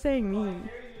 but he was saying me.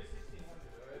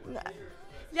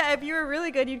 Yeah, if you were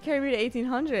really good, you'd carry me to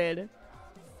 1800.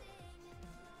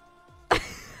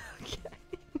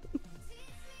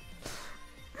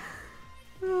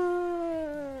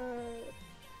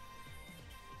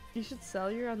 You should sell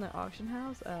your on the auction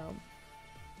house.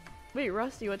 Wait,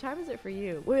 Rusty, what time is it for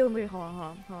you? Wait, hold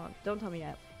on. Don't tell me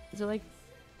yet. Is it like?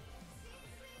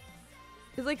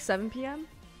 Is it like 7 p.m.?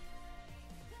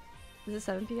 Is it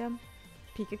 7 p.m.?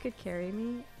 Pika could carry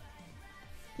me.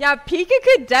 Yeah, Pika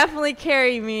could definitely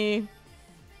carry me.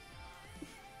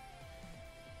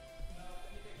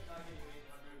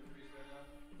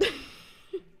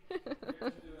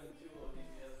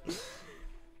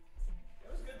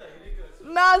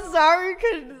 Sorry,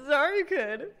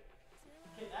 could.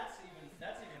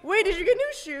 Wait, did you get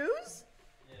new shoes?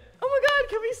 Yeah. Oh my god,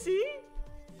 can we see?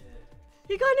 Yeah.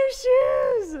 He got new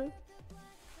shoes!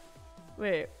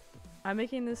 Wait, I'm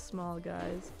making this small,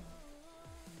 guys.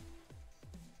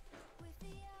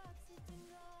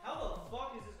 How the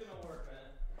fuck is this gonna work, man?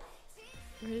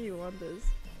 Where do you want this?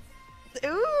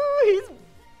 Ooh, he's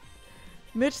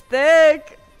Mitch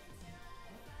thick.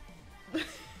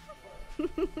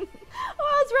 Oh,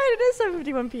 that's right. It is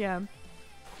 7:51 p.m.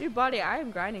 Dude, body, I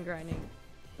am grinding.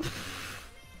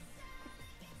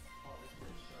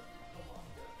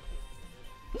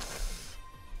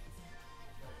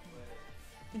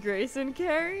 Grayson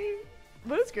carry?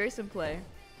 What does Grayson play?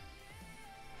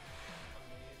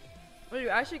 Wait, you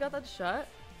actually got that shut?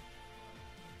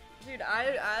 Dude,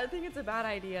 I think it's a bad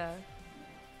idea.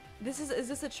 Is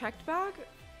this a checked bag?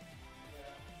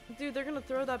 Dude, they're gonna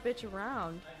throw that bitch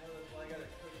around.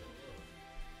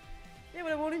 Yeah,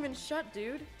 but it won't even shut,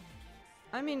 dude.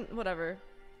 I mean, whatever.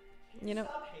 You know,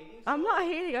 I'm not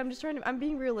hating. I'm just I'm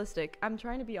being realistic. I'm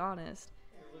trying to be honest.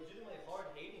 You're legitimately hard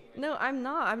hating right No, I'm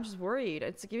not. I'm just worried.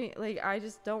 It's giving I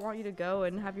just don't want you to go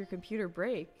and have your computer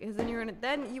break, because then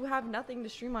you have nothing to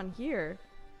stream on here.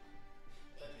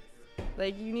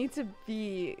 Like, you need to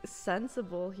be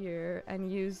sensible here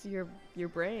and use your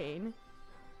brain.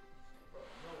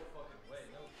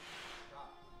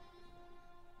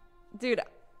 Dude,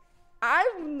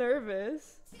 I'm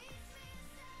nervous.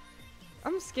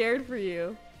 I'm scared for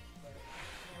you.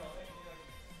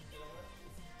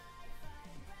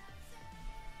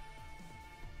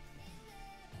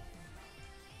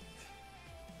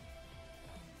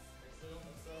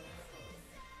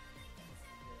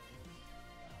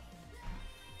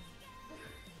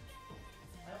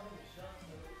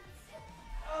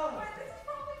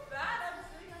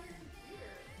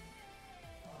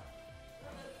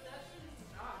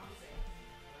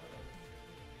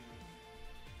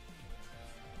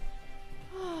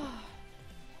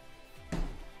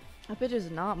 That bitch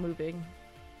is not moving.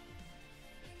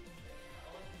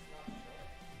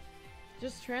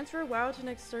 Just transfer WoW to an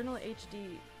external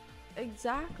HD.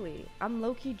 Exactly. I'm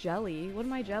low-key jelly. What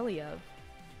am I jelly of?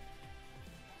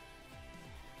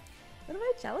 What am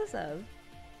I jealous of?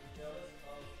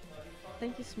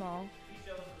 Thank you, Small.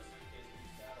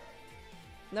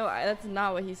 No, that's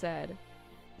not what he said.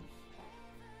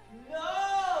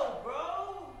 No,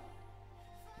 bro!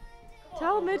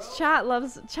 Tell Mitch chat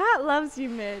loves you,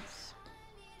 Mitch.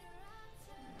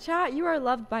 Chat, you are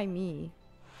loved by me.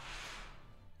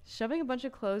 Shoving a bunch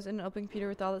of clothes in an open computer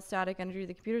with all that static energy,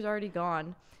 the computer's already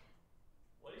gone.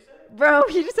 What did he say? Bro,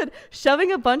 he just said,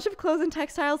 shoving a bunch of clothes and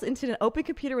textiles into an open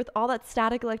computer with all that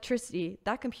static electricity.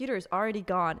 That computer is already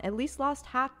gone. At least lost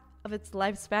half of its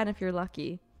lifespan if you're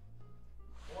lucky.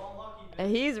 Well, I'm lucky, bitch.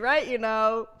 And he's right, you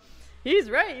know. He's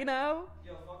right, you know.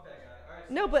 Yo, fuck that guy. Alright,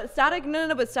 No, but static,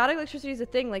 no, but static electricity is a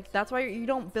thing. Like, that's why you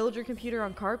don't build your computer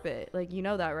on carpet. Like, you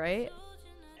know that, right?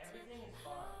 everything is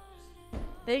fine.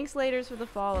 Thanks, Laters, for the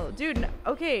follow. Dude,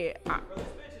 okay. Bro, this bitch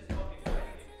is fucking ready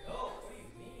to go. What do you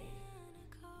mean?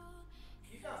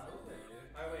 He's not moving, dude.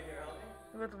 Alright, wait, here, help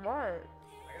me. With what? I gotta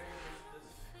get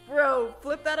this. Bro,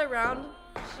 flip that around.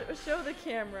 Show the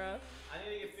camera. I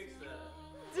need to get fixed that.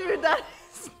 Dude, that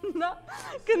is not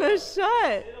gonna shut. Sit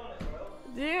on it, bro.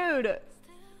 Dude.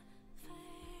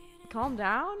 Calm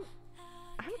down.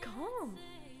 I'm calm.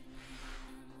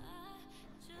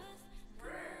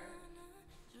 Wait,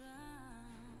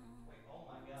 oh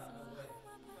my god, no way.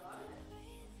 Got it?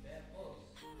 Bad close.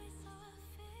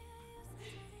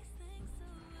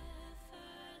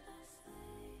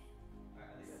 Alright,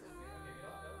 I think that's okay. Okay,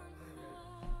 get off,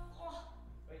 go.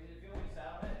 Wait, did it feel when you sat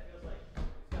on it? It feels like it's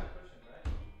got cushion, right?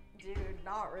 Dude,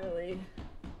 not really.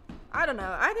 I don't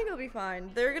know. I think it'll be fine.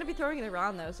 They're gonna be throwing it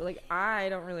around though, so like I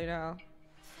don't really know.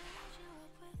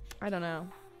 I don't know.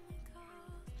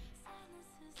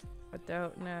 I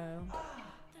don't know.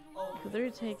 They're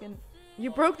taking.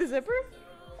 You broke the zipper?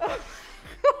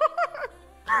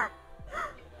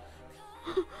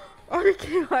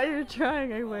 Okay, why you're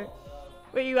trying? I wait.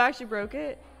 Wait, you actually broke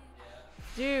it?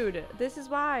 Dude, this is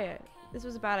why. This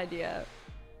was a bad idea.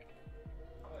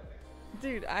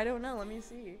 Dude, I don't know. Let me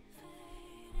see.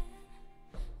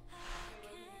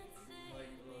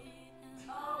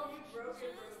 Oh, you broke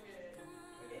it.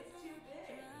 It's too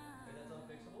big. Wait, that's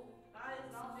unfixable? That is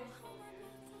not fixable,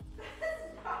 dude.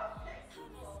 That's not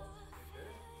fixable.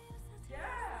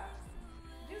 Yeah.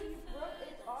 Dude, you broke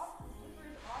it off. The zipper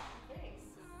is off the thing.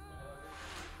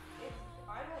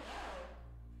 I don't know.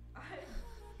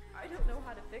 I don't know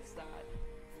how to fix that.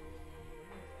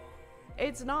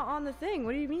 It's not on the thing.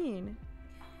 What do you mean?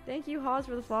 Thank you, Haas,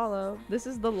 for the follow. This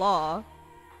is the law.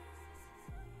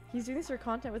 He's doing this for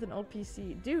content with an old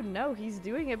PC. Dude, no, he's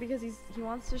doing it because he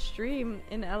wants to stream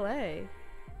in LA.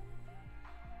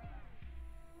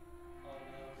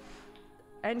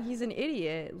 And he's an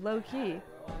idiot, low key.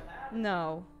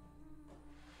 No.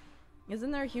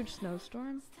 Isn't there a huge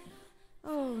snowstorm?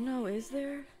 Oh no, is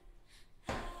there?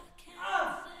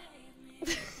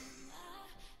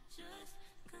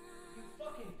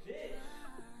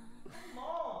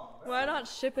 Why not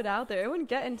ship it out there? It wouldn't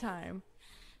get in time.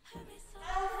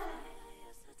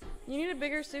 You need a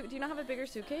bigger suit. Do you not have a bigger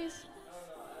suitcase?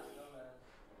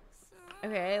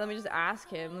 Okay, let me just ask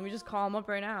him. Let me just call him up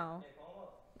right now.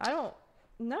 I don't.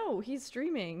 No, he's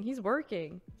streaming. He's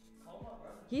working.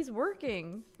 He's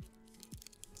working.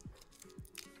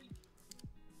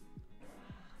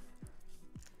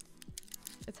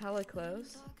 It's hella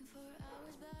close.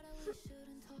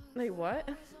 Wait, what?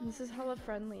 This is hella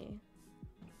friendly.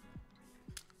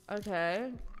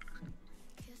 Okay.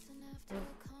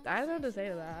 I don't know what to say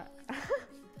to that.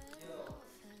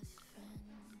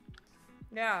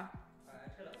 Yeah.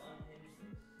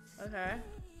 Okay.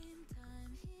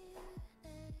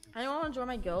 Anyone want to join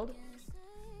my guild?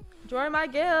 Join my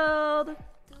guild!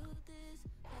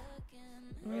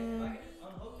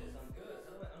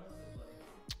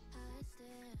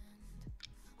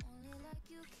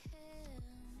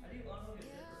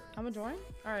 I'm gonna join?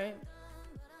 Alright.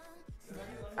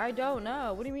 I don't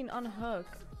know. What do you mean unhook?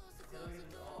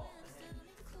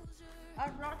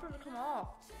 I'm not supposed to come off.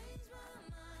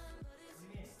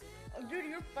 Oh, dude,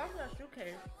 you're fucking a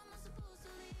suitcase.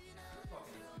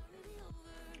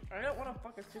 I don't want to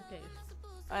fuck a suitcase.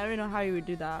 I don't even know how you would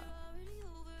do that.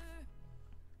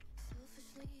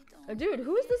 Dude,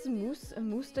 who is this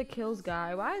Moosta Kills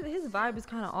guy? Why his vibe is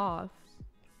kind of off?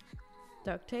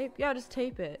 Duct tape? Yeah, just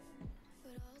tape it.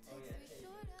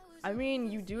 I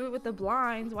mean, you do it with the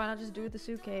blinds. Why not just do it with the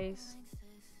suitcase?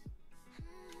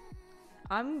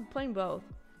 I'm playing both.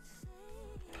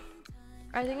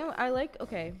 I think I like.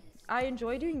 Okay, I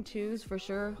enjoy doing twos for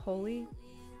sure. Holy.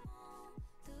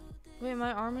 Wait,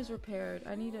 my arm is repaired.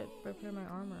 I need to repair my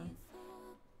armor.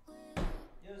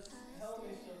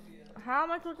 How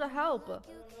am I supposed to help?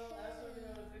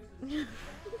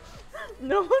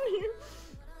 No one here.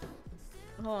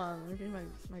 Hold on, let me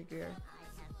get my gear.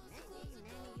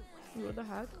 What the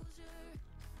heck?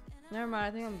 Never mind,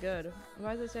 I think I'm good.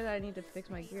 Why does it say that I need to fix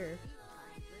my gear?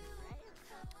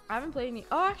 I haven't played any.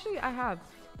 Oh, actually, I have.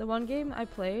 The one game I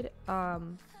played,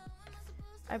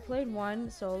 I played one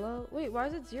solo. Wait, why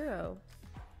is it 0?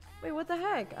 Wait, what the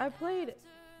heck? I played.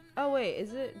 Oh wait,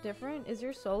 is it different? Is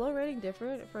your solo rating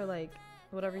different for like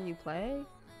whatever you play?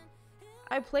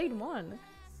 I played one.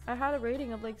 I had a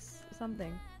rating of like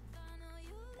something.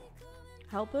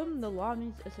 Help him. The law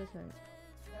needs assistance.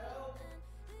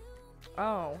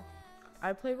 Oh,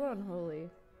 I played one on Holy.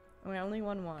 I mean, I only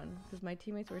won one because my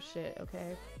teammates were shit.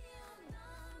 Okay.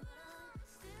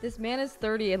 This man is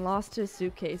 30 and lost his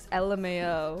suitcase.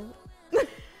 LMAO.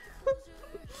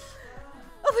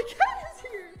 Oh, the cat is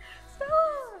here. Stop.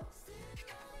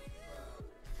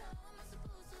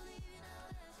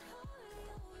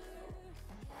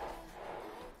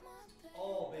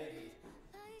 Oh, baby.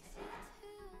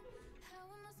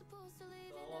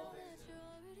 Come on.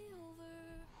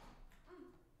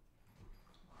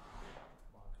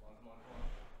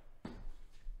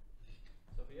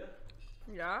 Sophia?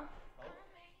 Yeah?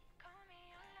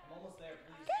 I'm almost there,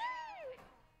 please.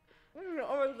 I'm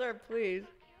almost there, please.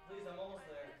 Please, I'm almost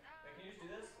there. Wait, can you just do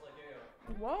this? Like, here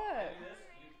you go. What? Can you do this?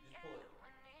 You just pull it.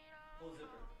 Pull the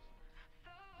zipper.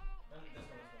 No, this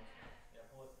one. Yeah,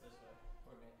 pull it this way.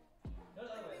 Toward me. No,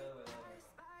 the other way.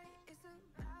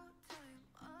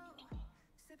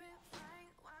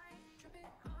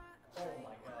 Oh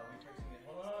my god, we fixing it.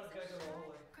 Hold on, it's gotta go the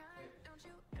whole way. Wait.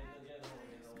 Yeah, the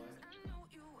whole way.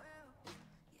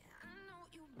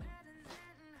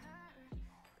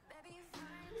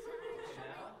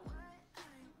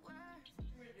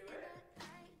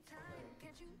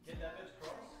 Get that bitch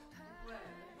cross.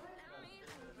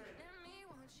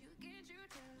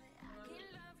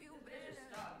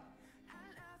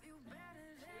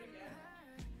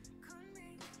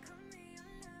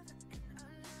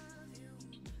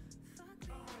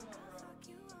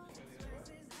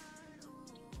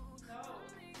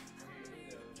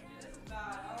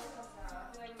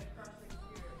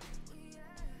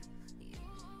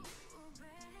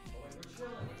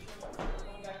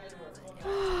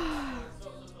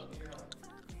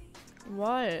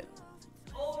 What?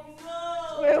 Oh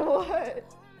no! Wait, what?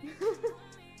 It's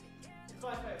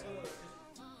fine. Look.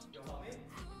 Just, yo, help me.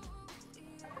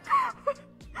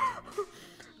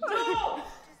 No! Oh.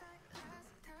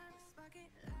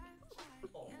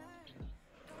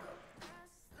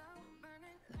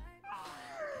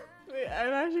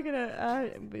 I'm actually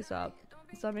gonna. Please stop.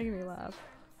 Stop making me laugh.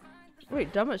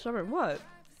 Wait, dumb as stubborn. What?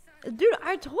 Dude,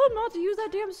 I told him not to use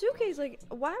that damn suitcase. Like,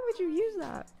 why would you use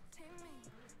that?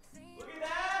 Look at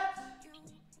that!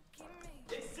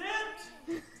 It's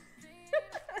zipped!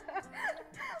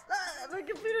 The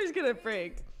computer's gonna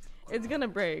break. It's gonna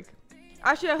break.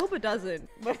 Actually, I hope it doesn't.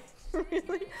 But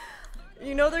really,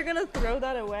 you know they're gonna throw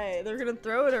that away. They're gonna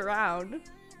throw it around.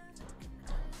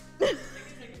 It can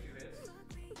take a few hits.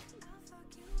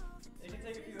 It can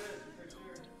take a few hits, for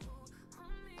sure.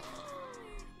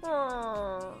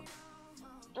 Oh.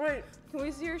 Wait, can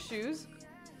we see your shoes?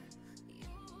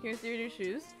 Can we see your new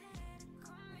shoes?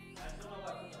 I still know why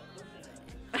I put that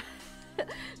cushion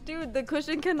in. Dude, the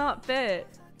cushion cannot fit.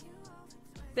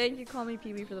 Thank you, call me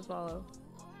PB for the follow.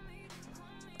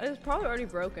 It's probably already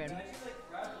broken. I just like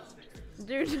fragile stickers.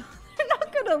 Dude, they're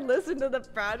not gonna listen to the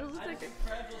fragile I sticker. just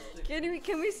fragile stickers.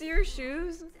 Can we see your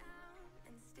shoes?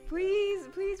 Please,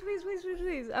 please, please, please, please,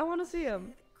 please. I want to see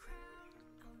them.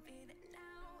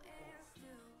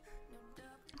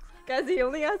 Guys, he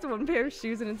only has one pair of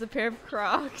shoes and it's a pair of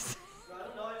Crocs. I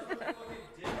don't know, I just look fucking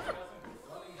dick. I got some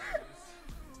running shoes.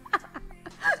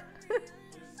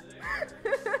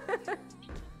 Just sitting there.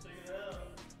 Check it out.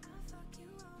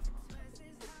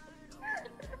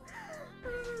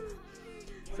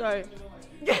 Sorry.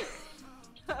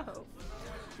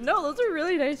 No, those are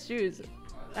really nice shoes.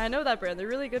 I know that brand. They're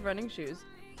really good running shoes.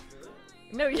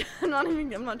 No, yeah, I'm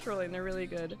not trolling. They're really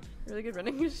good. Really good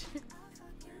running shoes.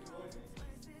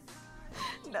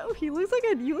 No, you look like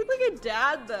a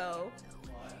dad though.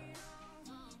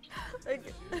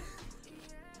 Like, Are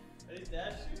these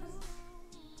dad shoes?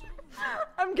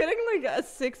 I'm getting like a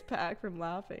 6-pack from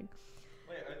laughing.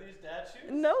 Wait, are these dad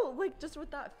shoes? No, like just with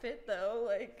that fit though,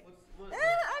 like. What's I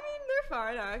mean, they're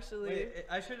fine actually. Wait,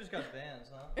 I should've just got Vans,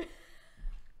 huh?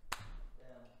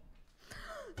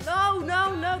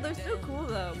 No, they're still cool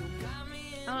though.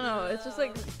 I don't know, it's just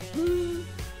like.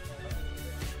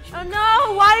 Oh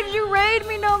no! Why did you raid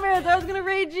me, No Man? I was gonna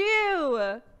raid you. You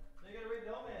gotta raid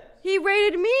No Man. He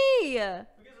raided me.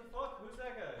 Who gives a fuck? Who's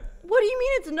that guy? What do you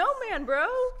mean it's No Man, bro?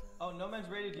 Oh, No Man's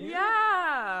raided you?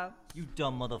 Yeah. You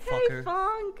dumb motherfucker. Hey,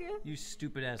 Funk. You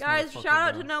stupid ass Guys, motherfucker. shout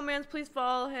out bro. to No Man's. Please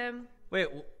follow him. Wait,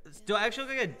 do I actually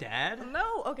look like a dad?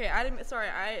 No. Okay, I didn't. Sorry,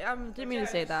 I didn't mean to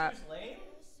say that. Lame?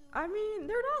 I mean,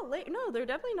 they're not lame. No, they're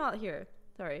definitely not here.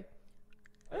 Sorry.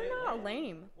 They're not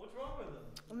lame. What's wrong with them?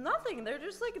 Nothing. They're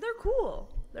just like, they're cool.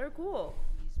 They're cool.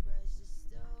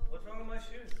 What's wrong with my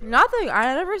shoes? Bro? Nothing.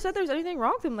 I never said there's anything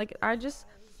wrong with them. Like, I just,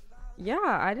 yeah,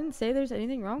 I didn't say there's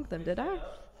anything wrong with them, did I? Did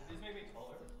these make me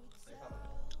taller? They probably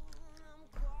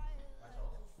don't. Am I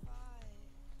tall?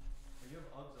 Well, you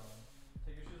have Uggs on.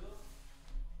 Take your shoes off?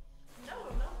 No,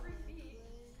 not 3 feet.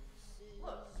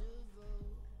 Look.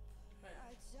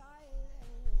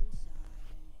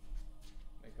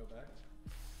 Wait, go back.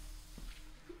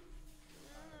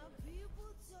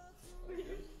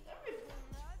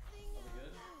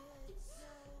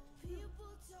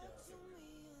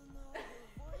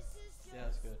 Yeah,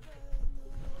 that's good.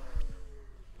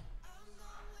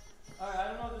 Alright, I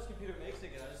don't know if this computer makes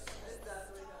it, guys.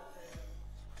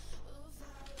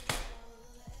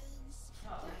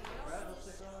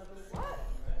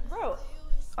 Bro,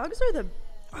 Uggs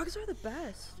are the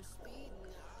best.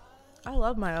 I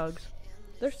love my Uggs.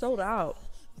 They're sold out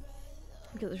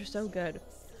because they're so good.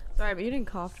 Sorry, I'm eating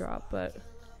cough drop, but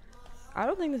I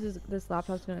don't think this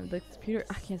laptop's gonna. The computer.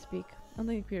 I can't speak. I don't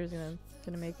think the computer's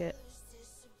gonna make it.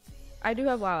 I do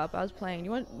have WoW up. I was playing. You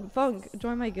want Funk?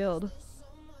 Join my guild.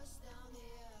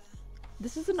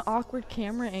 This is an awkward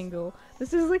camera angle.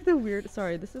 This is like the weird.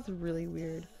 Sorry, this is really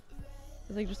weird.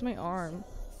 It's like just my arm.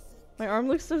 My arm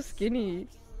looks so skinny.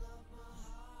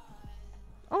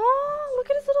 Oh, look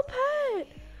at his little pet.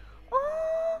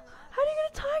 Oh, how do you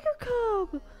get a tiger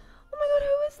cub? Oh my god,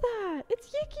 who is that? It's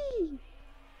Yicky.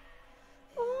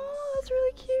 Oh, that's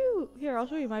really cute. Here, I'll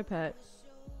show you my pet.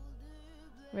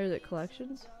 Where is it?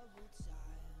 Collections?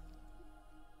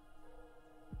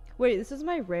 Wait, this is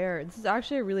my rare. This is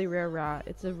actually a really rare rat.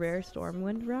 It's a rare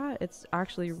Stormwind rat. It's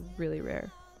actually really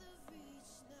rare.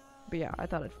 But yeah, I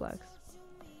thought I'd flex.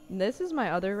 And this is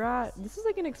my other rat. This is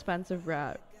like an expensive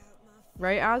rat.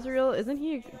 Right, Azrael? Isn't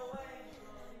he?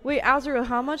 Wait, Azrael,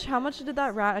 how much did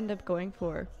that rat end up going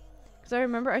for? Because I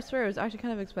remember, I swear, it was actually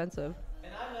kind of expensive.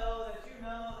 And I know that you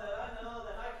know that I know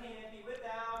that I can't be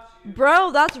without you.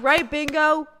 Bro, that's right,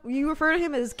 Bingo. You refer to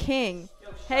him as King. Yo,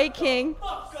 hey, King.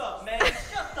 Fuck up, man.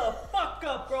 Shut the fuck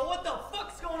up, bro. What the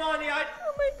fuck's going on here?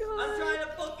 Oh my god. I'm trying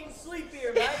to fucking sleep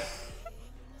here, man.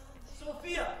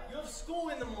 Sophia, you have school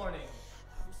in the morning.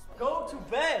 Go to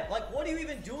bed. Like, what are you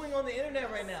even doing on the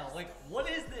internet right now? Like, what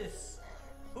is this?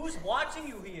 Who's watching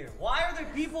you here? Why are there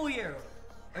people here?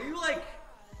 Are you like...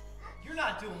 You're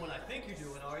not doing what I think you're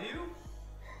doing, are you?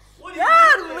 What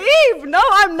are you doing? Leave! No,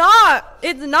 I'm not!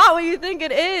 It's not what you think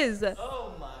it is!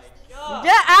 Oh my god!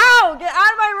 Get out! Get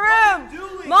out of my room! What are you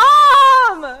doing?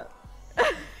 Mom!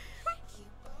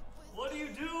 What are you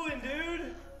doing,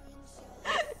 dude?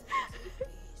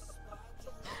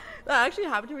 That actually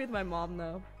happened to me with my mom,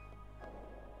 though.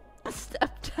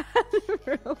 Stepdad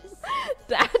room.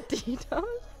 Dad detox.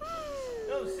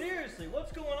 No, seriously,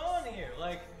 what's going on here?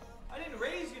 Like, I didn't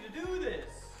raise you to do this.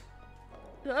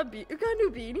 You got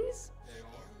new beanies?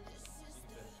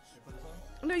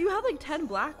 No, you have like 10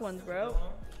 black ones, bro.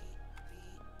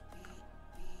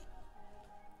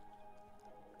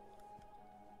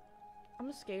 I'm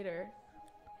a skater.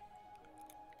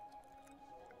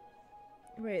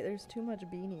 Wait, there's too much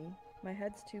beanie. My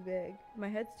head's too big. My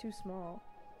head's too small.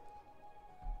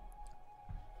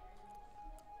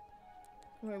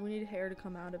 Wait, we need hair to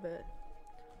come out of it.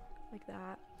 Like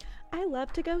that. I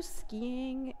love to go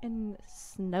skiing and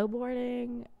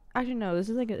snowboarding. Actually, no, this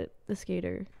is like a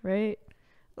skater, right?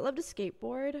 I love to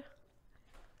skateboard.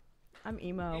 I'm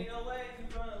emo. Ain't no way you're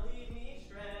gonna leave me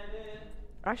stranded.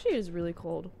 Actually, it is really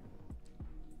cold.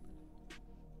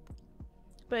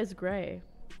 But it's gray.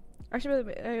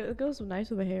 Actually, it goes nice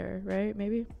with my hair, right?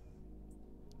 Maybe.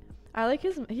 I like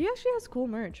his. He actually has cool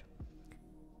merch.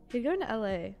 He's going to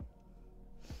LA.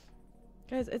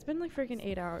 Guys, it's been like freaking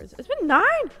 8 hours. It's been 9!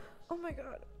 Oh my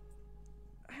god.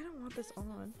 I don't want this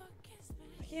on.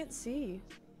 I can't see.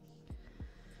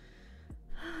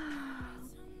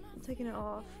 I'm taking it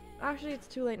off. Actually, it's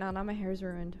too late now. Now my hair's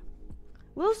ruined.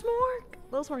 Lil Smork!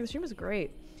 Lil Smork, the stream was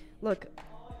great. Look,